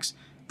Young Lex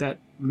that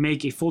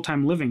make a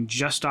full-time living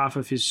just off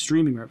of his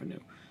streaming revenue.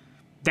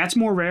 That's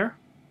more rare,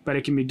 but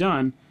it can be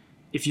done.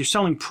 If you're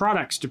selling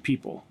products to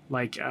people,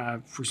 like,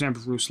 for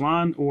example,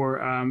 Ruslan or,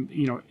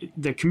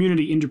 the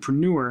community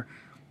entrepreneur,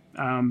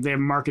 they have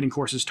marketing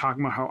courses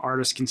talking about how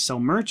artists can sell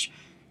merch.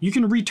 You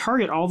can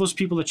retarget all those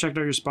people that checked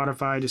out your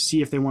Spotify to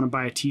see if they want to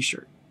buy a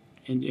t-shirt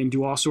and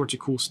do all sorts of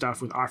cool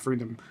stuff with offering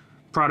them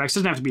products. It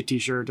doesn't have to be a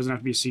t-shirt, it doesn't have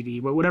to be a CD,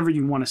 but whatever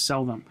you want to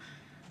sell them.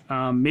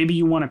 Maybe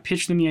you want to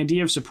pitch them the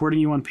idea of supporting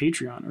you on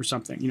Patreon or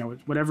something,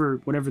 whatever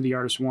the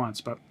artist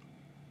wants. But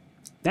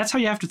that's how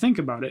you have to think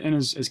about it. And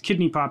as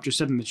Kidney Pop just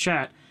said in the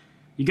chat,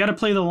 you got to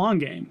play the long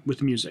game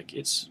with music.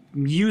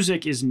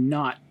 Music is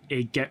not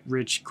a get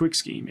rich quick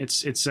scheme.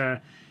 It's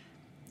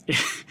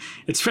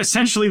it's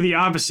essentially the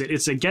opposite.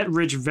 It's a get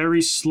rich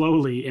very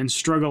slowly and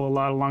struggle a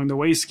lot along the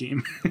way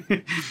scheme.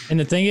 And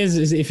the thing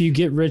is if you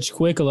get rich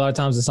quick, a lot of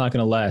times it's not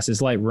going to last.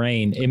 It's like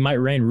rain. It might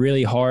rain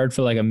really hard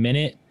for like a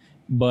minute,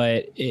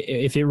 but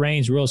if it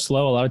rains real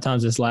slow, a lot of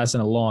times it's lasting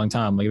a long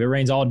time. Like if it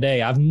rains all day,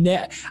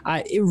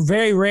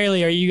 very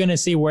rarely are you going to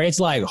see where it's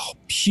like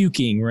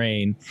puking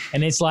rain.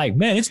 And it's like,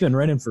 man, it's been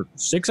raining for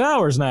 6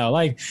 hours now.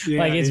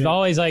 It's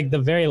always like the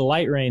very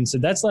light rain. So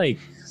that's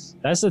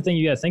the thing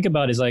you got to think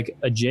about is like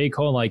a J.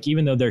 Cole, like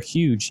even though they're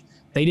huge,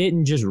 they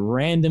didn't just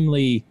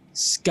randomly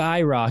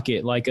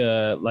skyrocket like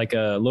a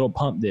Little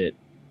Pump did.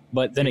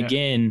 But then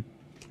again,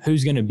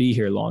 who's going to be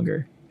here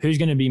longer? Who's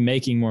going to be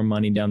making more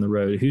money down the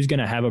road? Who's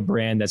going to have a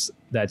brand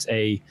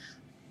that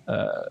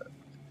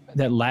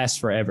lasts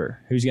forever?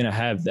 Who's going to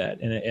have that?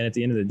 And at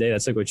the end of the day,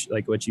 that's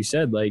like what you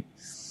said. Like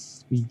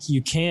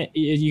you got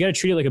to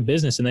treat it like a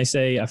business. And they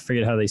say, I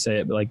forget how they say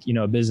it, but like,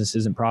 a business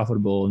isn't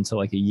profitable until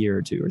like a year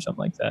or two or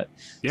something like that.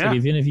 Yeah. So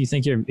even if you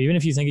think your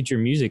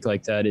music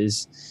like that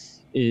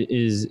is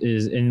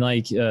in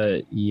like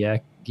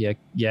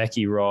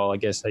Yaki Raw, I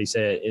guess how you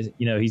say it, is,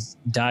 he's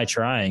die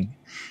trying.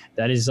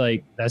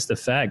 That's the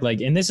fact.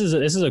 Like, and this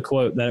is a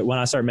quote that when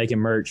I start making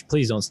merch,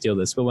 please don't steal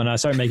this, but when I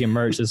start making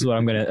merch, this is what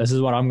I'm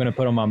gonna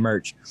put on my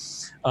merch.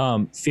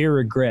 Fear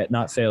regret,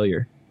 not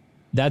failure.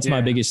 That's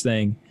my biggest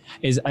thing.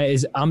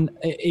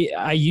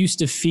 I used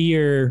to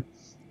fear,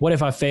 what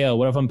if I fail?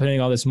 What if I'm putting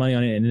all this money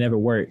on it and it never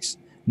works?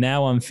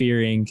 Now I'm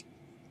fearing,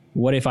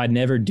 what if I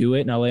never do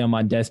it and I lay on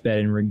my deathbed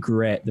and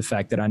regret the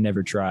fact that I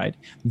never tried?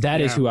 That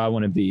is who I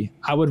want to be.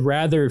 I would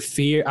rather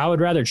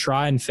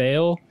try and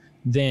fail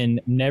than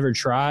never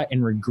try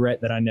and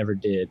regret that I never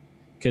did.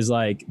 Cause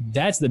like,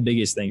 that's the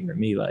biggest thing for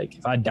me. Like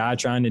if I die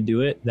trying to do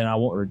it, then I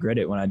won't regret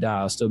it when I die.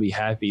 I'll still be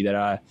happy that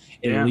I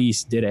at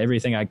least did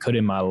everything I could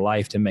in my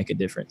life to make a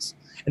difference.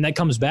 And that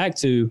comes back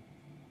to,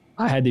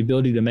 I had the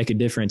ability to make a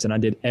difference and I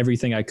did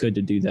everything I could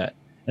to do that.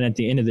 And at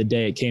the end of the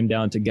day, it came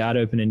down to God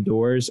opening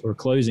doors or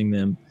closing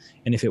them.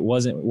 And if it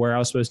wasn't where I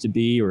was supposed to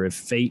be, or if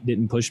fate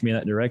didn't push me in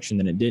that direction,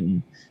 then it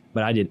didn't.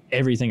 But I did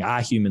everything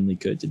I humanly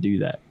could to do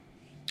that.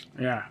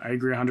 Yeah, I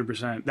agree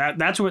 100%.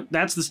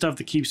 That's the stuff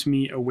that keeps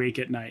me awake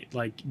at night.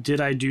 Like, did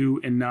I do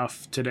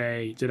enough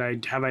today?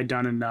 Have I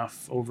done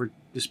enough over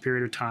this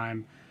period of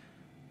time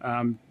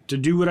to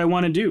do what I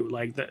want to do?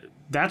 Like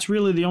that's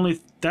really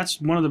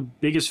that's one of the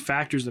biggest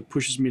factors that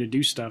pushes me to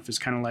do stuff, is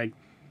kind of like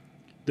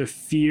the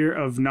fear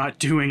of not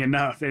doing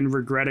enough and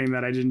regretting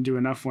that I didn't do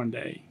enough one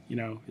day,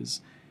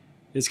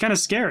 it's kind of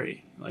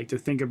scary. Like to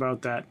think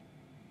about that.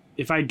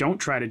 If I don't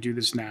try to do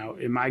this now,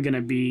 am I going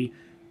to be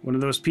one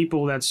of those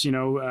people that's,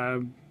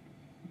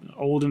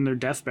 old in their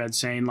deathbed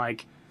saying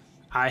like,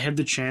 I had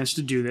the chance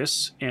to do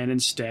this and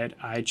instead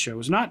I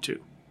chose not to,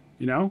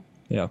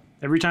 Yeah.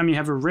 Every time you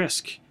have a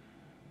risk,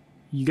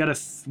 you got to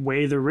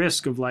weigh the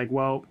risk of like,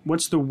 well,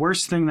 what's the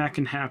worst thing that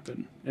can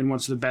happen? And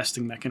what's the best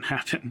thing that can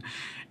happen?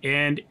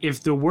 And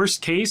if the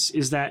worst case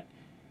is that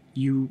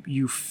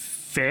you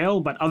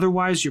fail, but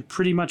otherwise you're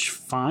pretty much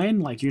fine,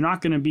 like you're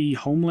not going to be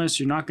homeless,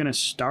 you're not going to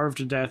starve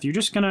to death, you're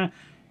just going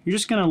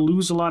to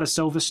lose a lot of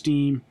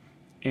self-esteem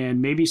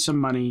and maybe some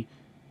money,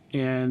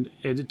 and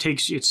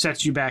it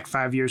sets you back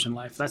 5 years in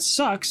life. That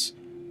sucks,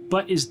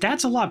 but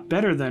that's a lot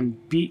better than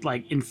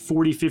in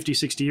 40, 50,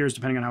 60 years,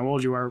 depending on how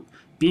old you are,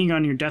 being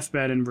on your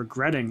deathbed and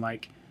regretting,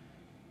 like,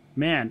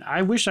 man,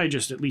 I wish I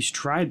just at least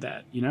tried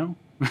that, You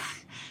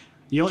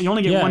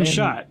only get one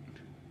shot.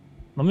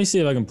 Let me see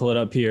if I can pull it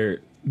up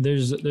here.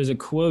 There's a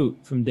quote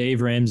from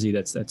Dave Ramsey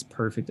that's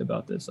perfect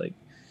about this, like,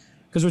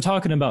 because we're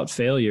talking about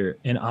failure,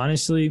 and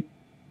honestly,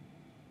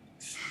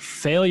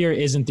 failure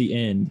isn't the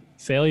end.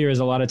 Failure is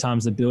a lot of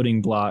times the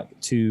building block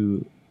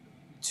to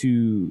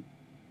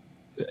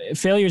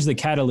failure is the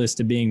catalyst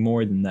to being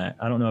more than that.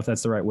 I don't know if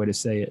that's the right way to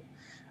say it.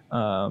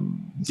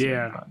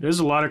 There's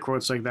a lot of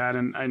quotes like that,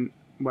 and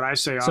what I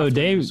say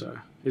often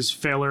is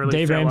fail early,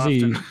 Dave fail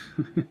Ramsey,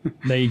 often.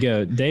 There you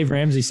go. Dave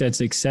Ramsey said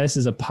success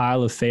is a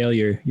pile of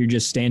failure. You're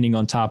just standing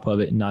on top of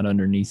it and not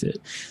underneath it.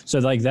 So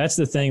like that's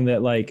the thing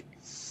that like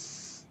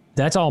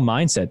that's all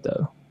mindset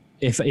though.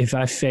 If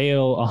I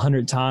fail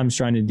 100 times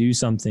trying to do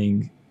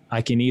something,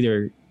 I can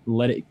either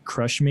let it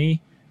crush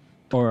me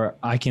or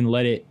I can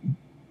let it.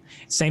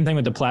 Same thing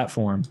with the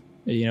platform.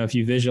 If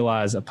you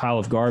visualize a pile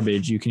of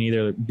garbage, you can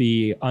either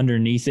be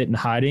underneath it and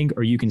hiding,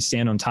 or you can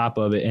stand on top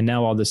of it. And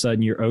now all of a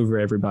sudden you're over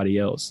everybody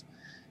else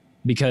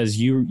because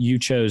you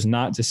chose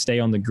not to stay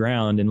on the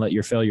ground and let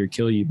your failure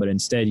kill you, but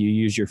instead you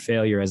use your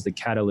failure as the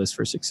catalyst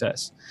for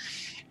success.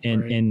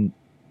 And, right.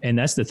 And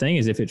that's the thing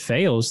is if it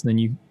fails, then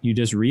you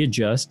just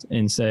readjust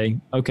and say,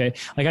 okay,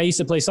 like I used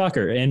to play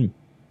soccer and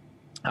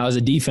I was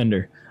a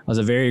defender. I was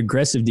a very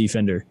aggressive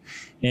defender.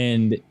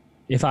 And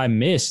if I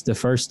missed the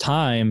first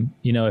time,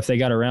 if they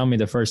got around me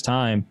the first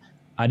time,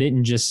 I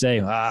didn't just say,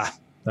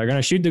 they're going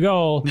to shoot the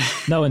goal.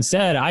 No,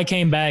 instead I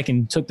came back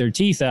and took their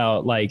teeth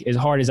out like as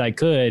hard as I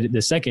could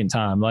the second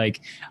time.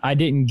 Like I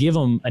didn't give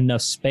them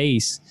enough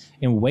space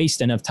and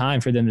waste enough time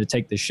for them to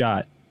take the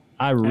shot.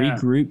 I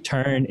regrouped,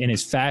 turned, and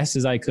as fast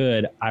as I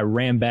could, I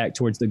ran back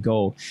towards the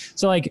goal.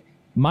 So like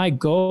my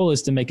goal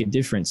is to make a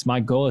difference.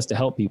 My goal is to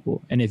help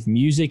people. And if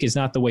music is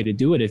not the way to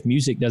do it, if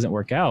music doesn't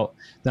work out,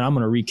 then I'm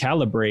going to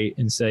recalibrate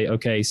and say,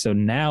 okay, so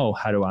now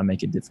how do I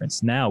make a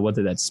difference? Now,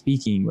 whether that's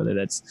speaking, whether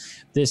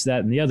that's this,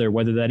 that, and the other,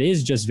 whether that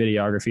is just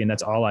videography and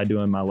that's all I do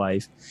in my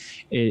life,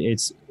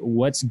 it's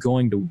what's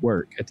going to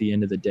work at the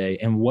end of the day.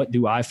 And what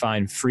do I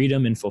find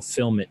freedom and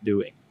fulfillment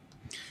doing?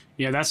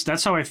 Yeah,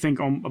 that's how I think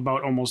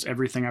about almost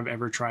everything I've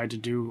ever tried to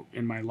do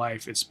in my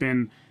life. It's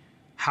been,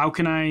 how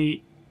can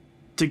I,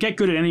 to get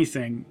good at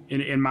anything,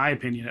 in my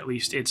opinion at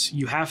least, it's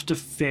you have to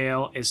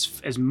fail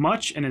as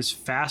much and as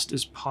fast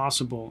as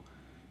possible,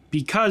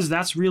 because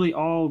that's really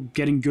all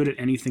getting good at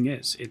anything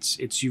is.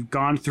 It's you've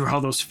gone through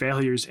all those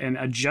failures and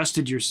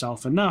adjusted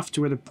yourself enough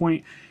to where the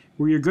point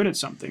where you're good at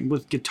something.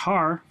 With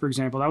guitar, for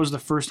example, that was the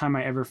first time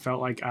I ever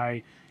felt like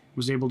I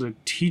was able to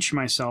teach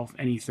myself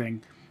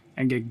anything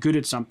and get good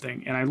at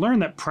something. And I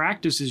learned that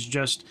practice is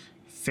just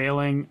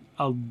failing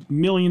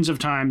millions of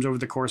times over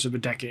the course of a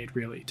decade,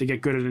 really, to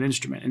get good at an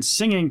instrument. And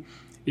singing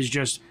is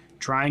just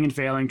trying and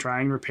failing,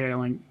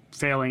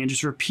 failing, and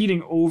just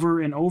repeating over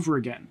and over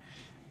again.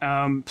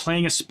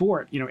 Playing a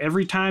sport,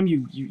 every time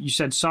you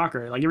said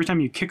soccer, like every time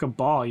you kick a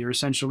ball, you're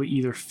essentially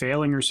either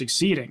failing or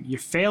succeeding. You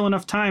fail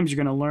enough times,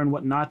 you're going to learn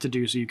what not to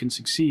do so you can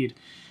succeed.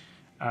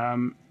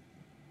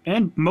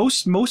 And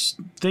most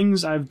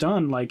things I've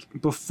done,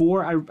 like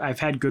before I've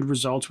had good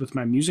results with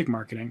my music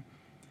marketing,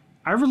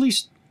 I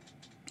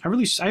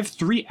have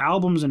 3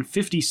 albums and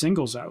 50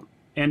 singles out.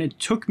 And it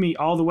took me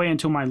all the way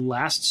until my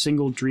last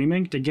single,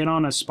 Dreaming, to get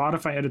on a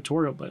Spotify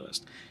editorial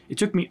playlist. It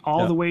took me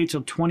all the way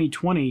till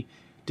 2020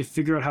 to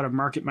figure out how to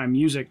market my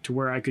music to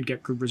where I could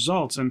get good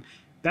results. And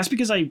that's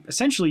because I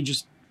essentially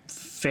just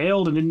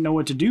failed and didn't know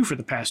what to do for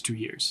the past 2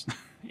 years.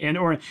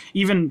 Or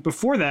even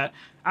before that,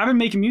 I've been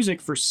making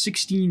music for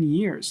 16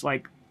 years.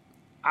 Like,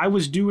 I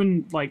was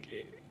doing, like,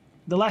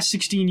 the last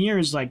 16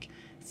 years, like,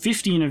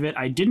 15 of it,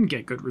 I didn't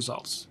get good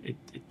results. It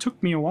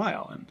took me a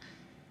while, and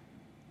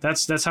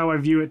that's how I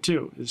view it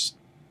too. Is,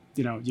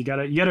 you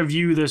gotta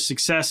view the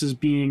success as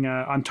being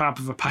on top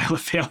of a pile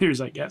of failures,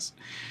 I guess.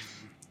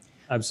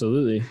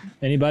 Absolutely.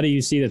 Anybody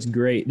you see that's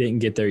great didn't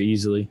get there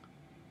easily.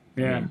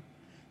 Yeah.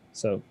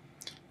 So,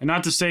 and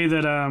not to say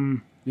that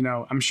I'm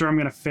sure I'm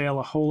gonna fail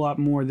a whole lot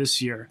more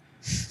this year.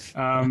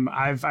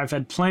 I've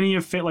had plenty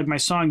of like my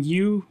song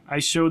 "You." I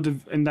showed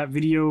in that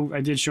video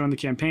I did show in the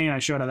campaign. I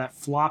showed how that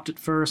flopped at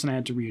first, and I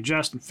had to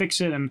readjust and fix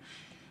it. And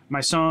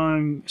my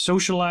song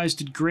 "Socialize"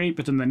 did great,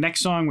 but then the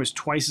next song was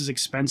twice as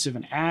expensive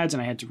in ads,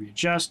 and I had to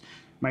readjust.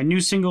 My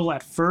new single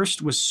at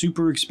first was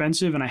super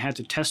expensive, and I had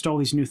to test all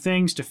these new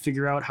things to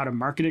figure out how to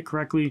market it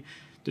correctly,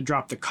 to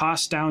drop the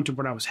cost down to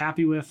what I was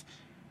happy with.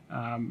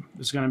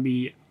 There's going to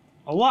be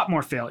a lot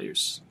more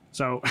failures.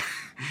 So.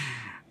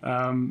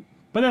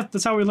 But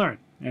that's how we learn,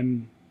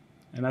 and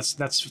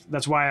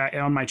that's why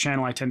on my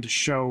channel I tend to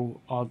show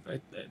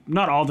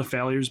not all the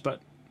failures, but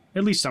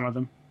at least some of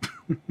them.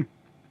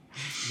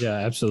 Yeah,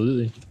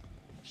 absolutely.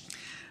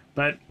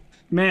 But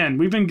man,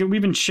 we've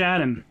been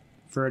chatting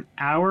for 1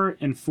 hour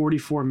and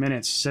 44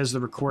 minutes, says the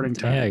recording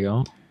time. There you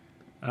go.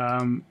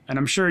 And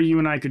I'm sure you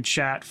and I could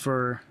chat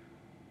for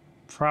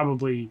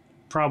probably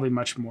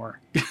much more.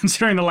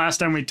 Considering the last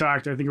time we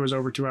talked, I think it was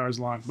over 2 hours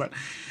long. But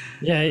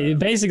yeah,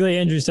 basically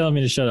Andrew's telling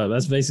me to shut up.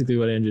 That's basically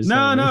what Andrew's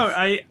telling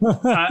me.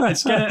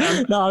 It's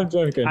gonna. No, I'm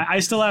joking. I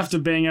still have to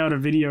bang out a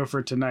video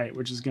for tonight,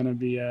 which is gonna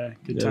be a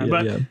good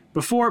time.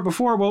 Before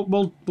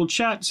we'll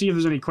chat, see if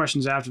there's any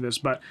questions after this.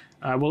 But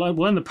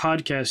we'll end the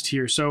podcast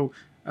here. So,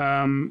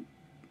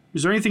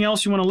 is there anything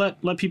else you want to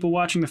let people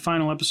watching the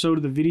final episode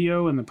of the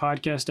video and the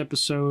podcast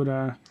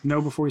episode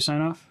know before we sign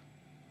off?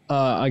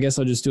 I guess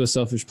I'll just do a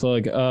selfish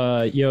plug.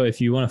 If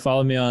you want to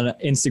follow me on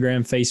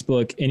Instagram,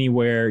 Facebook,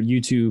 anywhere,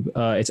 YouTube,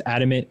 it's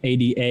Adameant,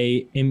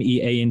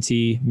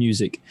 Adameant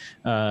music.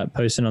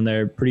 Posting on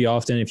there pretty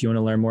often. If you want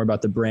to learn more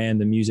about the brand,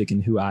 the music,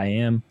 and who I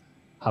am,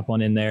 hop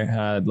on in there.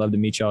 I'd love to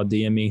meet y'all.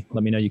 DM me.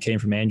 Let me know you came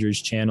from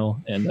Andrew's channel.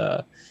 And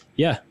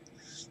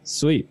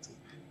sweet.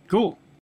 Cool.